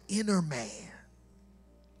their inner man.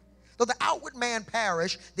 Though the outward man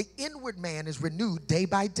perish, the inward man is renewed day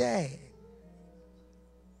by day.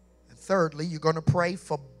 And thirdly, you're going to pray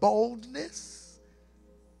for boldness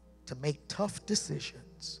to make tough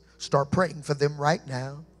decisions. Start praying for them right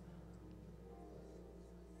now.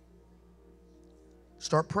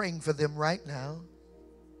 Start praying for them right now.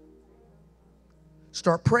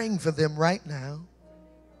 Start praying for them right now.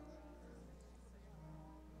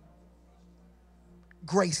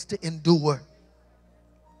 Grace to endure.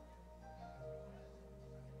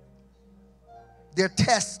 Their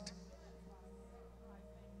test,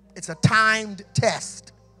 it's a timed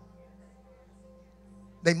test.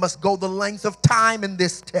 They must go the length of time in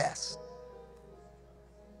this test.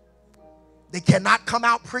 They cannot come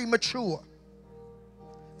out premature.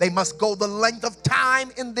 They must go the length of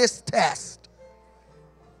time in this test.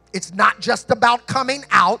 It's not just about coming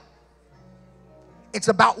out. It's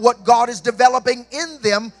about what God is developing in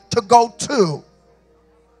them to go to.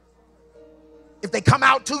 If they come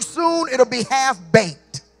out too soon, it'll be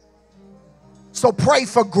half-baked. So pray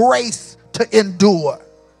for grace to endure.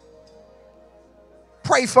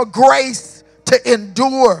 Pray for grace to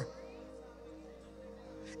endure.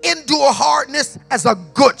 Endure hardness as a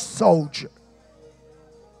good soldier.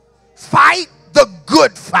 Fight the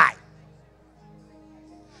good fight.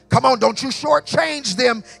 Come on, don't you shortchange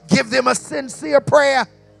them. Give them a sincere prayer.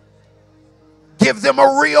 Give them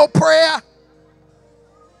a real prayer.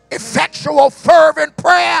 Effectual, fervent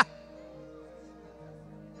prayer.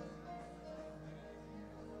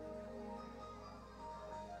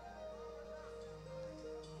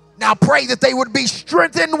 Now pray that they would be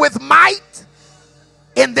strengthened with might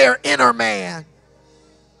in their inner man.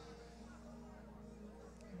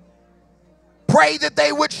 Pray that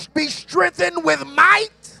they would be strengthened with might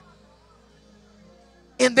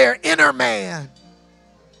in their inner man.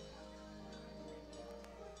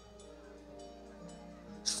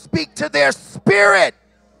 Speak to their spirit.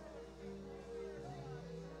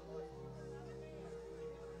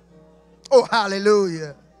 Oh,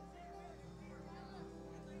 hallelujah.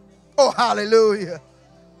 Oh, hallelujah.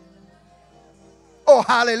 Oh,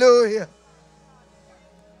 hallelujah.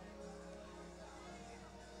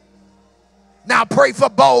 Now pray for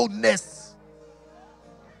boldness.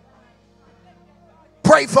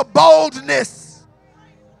 Pray for boldness.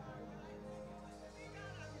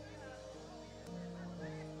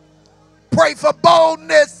 Pray for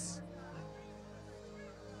boldness.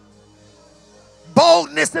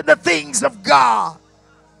 Boldness in the things of God.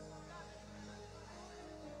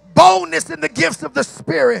 Boldness in the gifts of the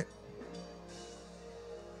Spirit.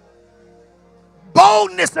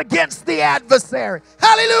 Boldness against the adversary.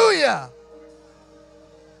 Hallelujah.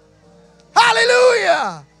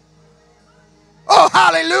 Hallelujah. Oh,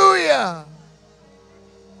 hallelujah.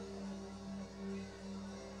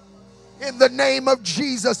 In the name of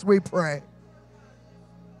Jesus we pray.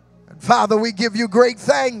 And Father, we give you great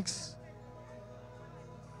thanks.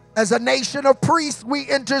 As a nation of priests, we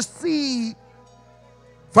intercede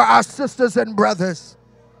for our sisters and brothers.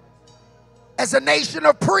 As a nation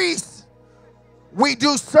of priests, we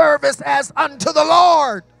do service as unto the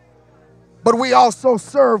Lord, but we also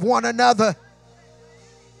serve one another.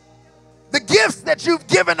 The gifts that you've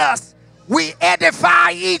given us, we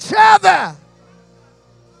edify each other.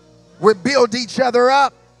 We build each other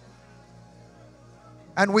up.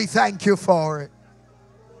 And we thank you for it.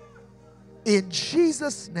 In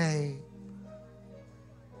Jesus' name.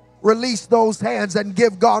 Release those hands and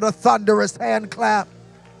give God a thunderous hand clap.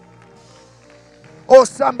 Or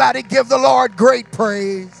somebody give the Lord great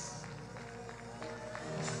praise.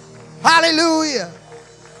 Hallelujah.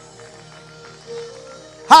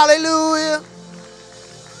 Hallelujah.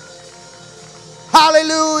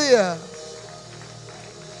 Hallelujah.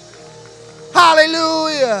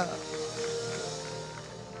 Hallelujah.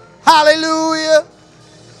 Hallelujah.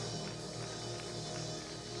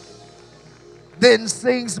 Then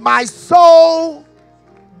sings my soul,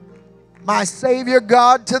 my Savior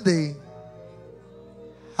God, to thee.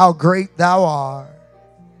 How great thou art.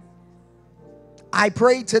 I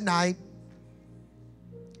pray tonight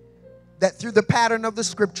that through the pattern of the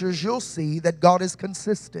scriptures, you'll see that God is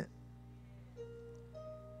consistent.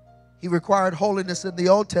 He required holiness in the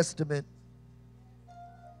Old Testament.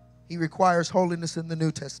 He requires holiness in the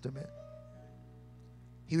New Testament.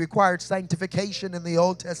 He required sanctification in the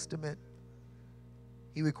Old Testament.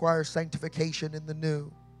 He requires sanctification in the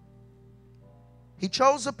New. He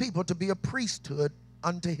chose a people to be a priesthood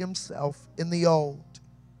unto himself in the Old.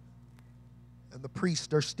 And the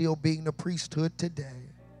priests are still being a priesthood today.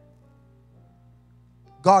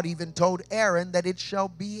 God even told Aaron that it shall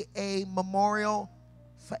be a memorial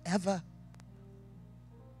forever.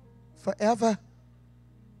 Forever.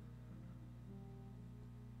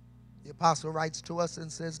 The apostle writes to us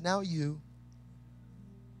and says, now you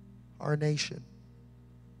are a nation.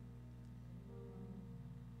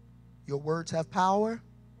 Your words have power,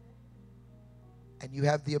 and you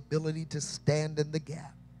have the ability to stand in the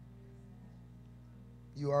gap.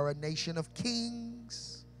 You are a nation of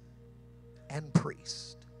kings and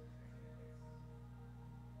priests.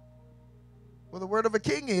 Well, the word of a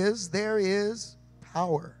king is, there is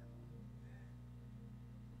power.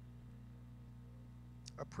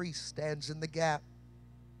 A priest stands in the gap.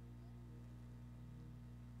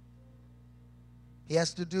 He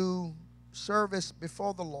has to do service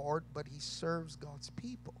before the Lord, but he serves God's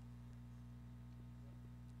people.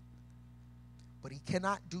 But he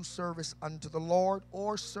cannot do service unto the Lord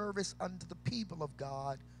or service unto the people of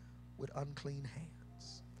God with unclean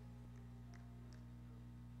hands.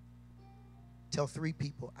 Tell 3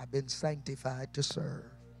 people, I've been sanctified to serve.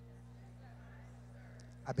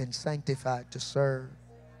 I've been sanctified to serve.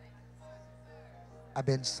 I've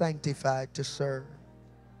been sanctified to serve.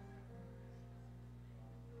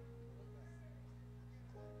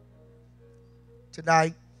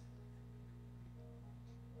 Tonight,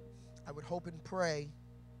 I would hope and pray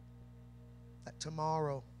that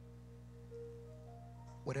tomorrow,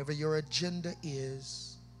 whatever your agenda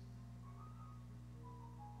is,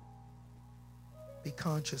 be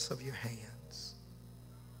conscious of your hands.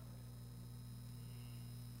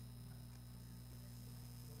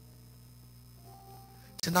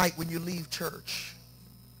 Tonight, when you leave church,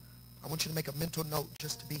 I want you to make a mental note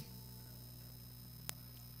just to be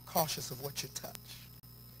cautious of what you touch.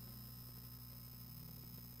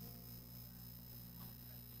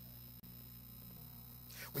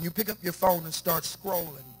 When you pick up your phone and start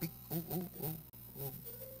scrolling, be, ooh, ooh, ooh, ooh.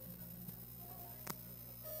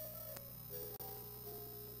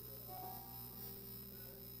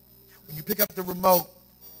 When you pick up the remote,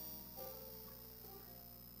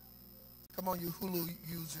 come on, you Hulu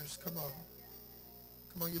users, come on.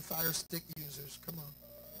 Come on, you Fire Stick users, come on.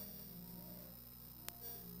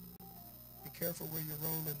 Be careful where you're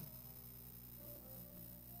rolling.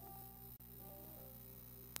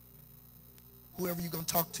 Whoever you're going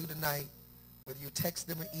to talk to tonight, whether you text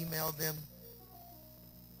them or email them,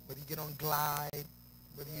 whether you get on Glide,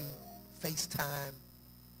 whether you FaceTime,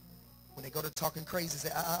 when they go to talking crazy, say,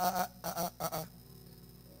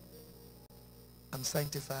 I'm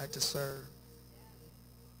sanctified to serve.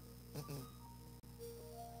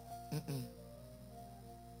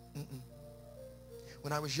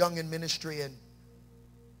 When I was young in ministry and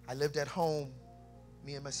I lived at home,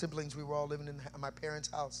 me and my siblings, we were all living in my parents'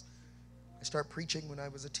 house. I started preaching when I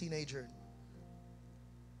was a teenager.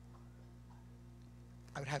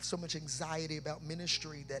 I would have so much anxiety about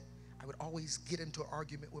ministry that I would always get into an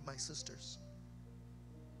argument with my sisters.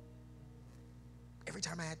 Every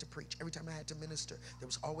time I had to preach, every time I had to minister, there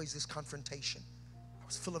was always this confrontation. I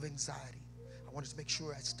was full of anxiety. I wanted to make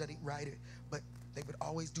sure I studied right, but they would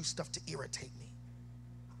always do stuff to irritate me.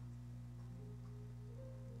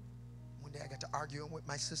 One day I got to arguing with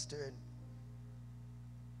my sister, and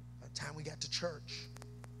by the time we got to church,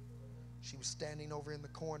 she was standing over in the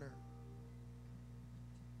corner.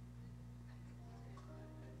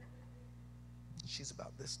 She's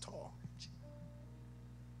about this tall.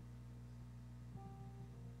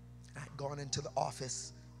 I I had gone into the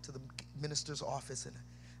office, to the minister's office, and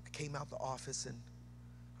I came out the office, and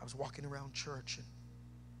I was walking around church, and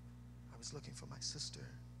I was looking for my sister.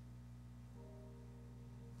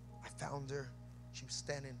 I found her. She was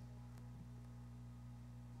standing.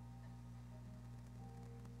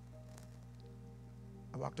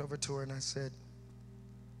 I walked over to her and I said,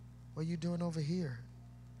 "What are you doing over here?"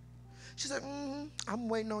 She said, "I'm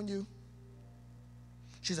waiting on you."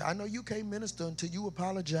 She said, "I know you can't minister until you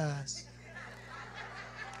apologize."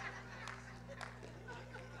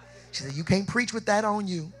 She said, "You can't preach with that on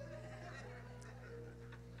you."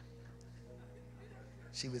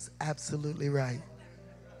 She was absolutely right.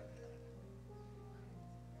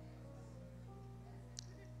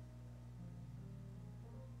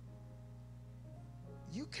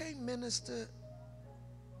 You can't minister.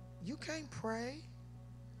 You can't pray.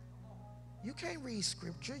 You can't read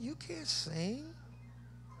scripture. You can't sing.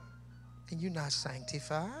 And you're not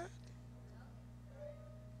sanctified.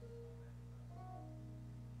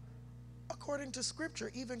 According to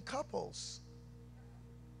scripture, even couples,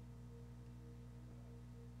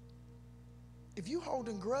 if you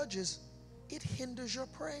holding grudges, it hinders your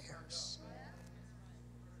prayers.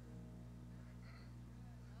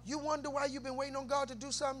 You wonder why you've been waiting on God to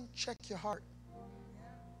do something? Check your heart.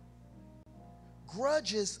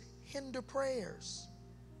 Grudges hinder prayers.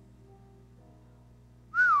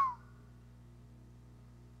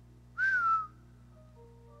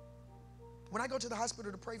 When I go to the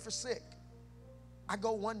hospital to pray for sick, I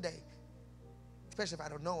go one day, especially if I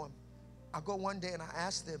don't know them. I go one day and I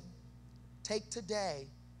ask them, take today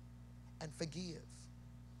and forgive.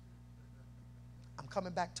 I'm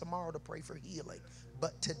coming back tomorrow to pray for healing.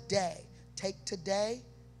 But today, take today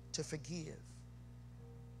to forgive.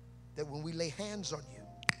 That when we lay hands on you,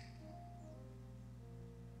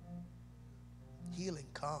 healing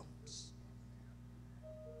comes.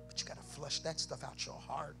 But you got to flush that stuff out your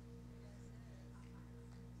heart.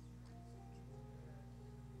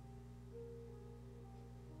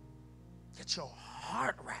 Get your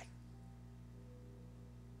heart right.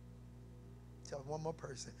 Tell one more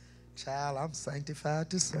person, child, I'm sanctified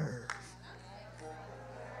to serve.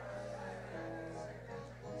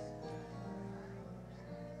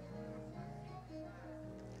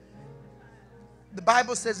 The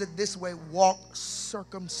Bible says it this way, walk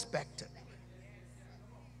circumspectly.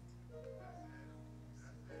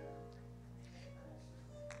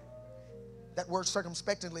 That word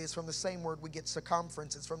circumspectly is from the same word we get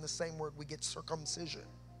circumference. It's from the same word we get circumcision.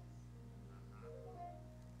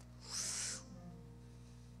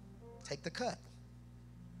 Take the cut.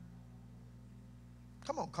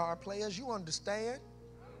 Come on, card players, you understand.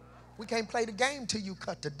 We can't play the game till you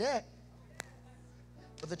cut the deck.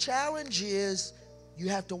 But the challenge is you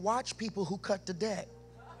have to watch people who cut the deck.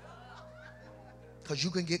 Because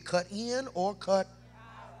you can get cut in or cut.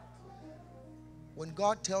 When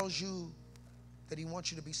God tells you that he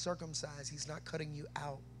wants you to be circumcised, he's not cutting you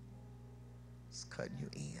out. He's cutting you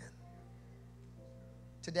in.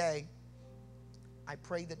 Today, I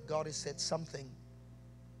pray that God has said something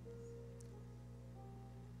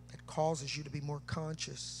that causes you to be more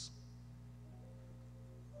conscious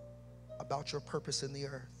about your purpose in the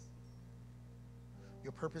earth.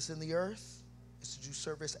 Your purpose in the earth is to do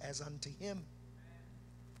service as unto him,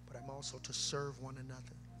 but I'm also to serve one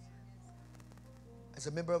another. As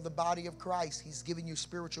a member of the body of Christ, he's given you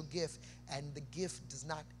spiritual gift, and the gift does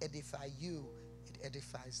not edify you, it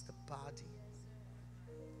edifies the body.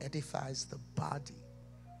 Edifies the body.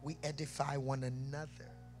 We edify one another.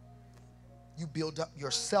 You build up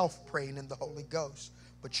yourself praying in the Holy Ghost,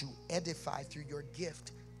 but you edify through your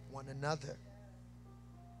gift one another.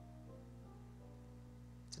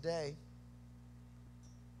 Today,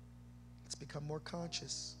 let's become more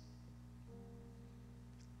conscious.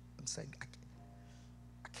 I'm saying,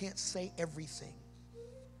 I can't say everything.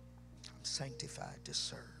 I'm sanctified to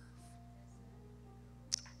serve.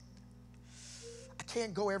 I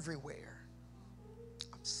can't go everywhere.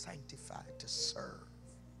 I'm sanctified to serve.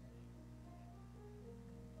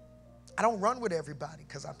 I don't run with everybody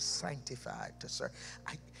because I'm sanctified to serve.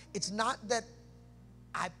 It's not that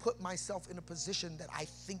I put myself in a position that I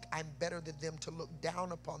think I'm better than them to look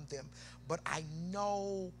down upon them, but I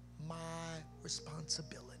know my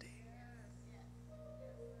responsibility.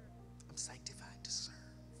 I'm sanctified to serve.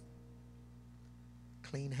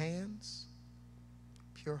 Clean hands,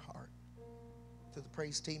 pure heart. To the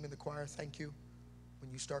praise team and the choir, thank you.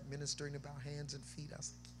 When you start ministering about hands and feet, I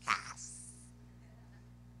was like, yes.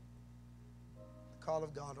 The call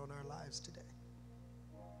of God on our lives today.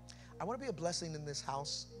 I want to be a blessing in this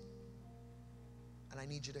house, and I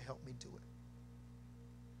need you to help me do it.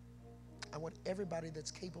 I want everybody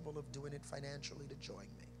that's capable of doing it financially to join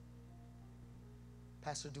me.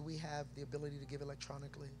 Pastor, do we have the ability to give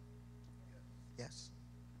electronically? Yes.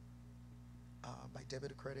 By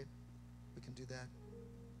debit or credit, we can do that.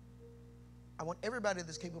 I want everybody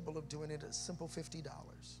that's capable of doing it a simple $50.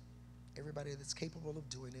 Everybody that's capable of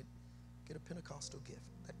doing it, get a Pentecostal gift.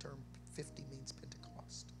 That term 50 means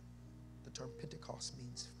Pentecost. The term Pentecost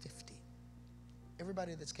means 50.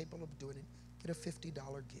 Everybody that's capable of doing it, get a $50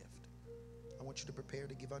 gift. I want you to prepare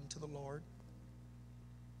to give unto the Lord.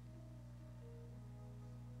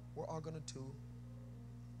 We're all going to do.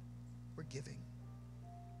 We're giving.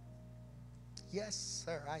 Yes,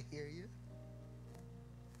 sir, I hear you.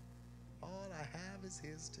 All I have is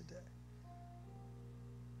his today.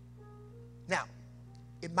 Now,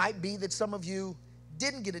 it might be that some of you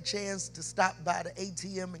didn't get a chance to stop by the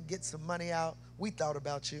ATM and get some money out. We thought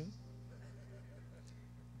about you.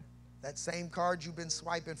 That same card you've been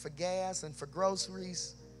swiping for gas and for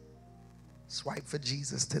groceries, swipe for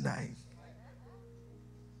Jesus tonight.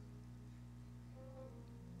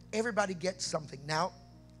 Everybody gets something. Now,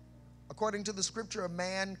 according to the scripture, a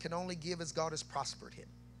man can only give as God has prospered him.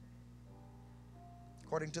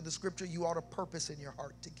 According to the scripture, you ought to purpose in your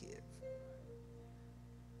heart to give.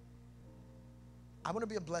 I want to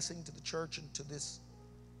be a blessing to the church and to this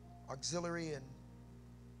auxiliary and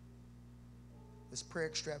this prayer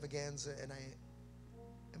extravaganza, and I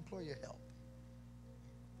implore your help.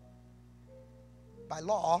 By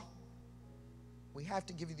law, we have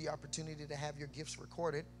to give you the opportunity to have your gifts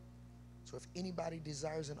recorded. So if anybody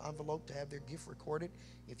desires an envelope to have their gift recorded,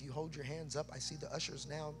 if you hold your hands up, I see the ushers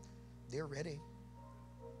now, they're ready.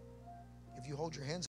 If you hold your hands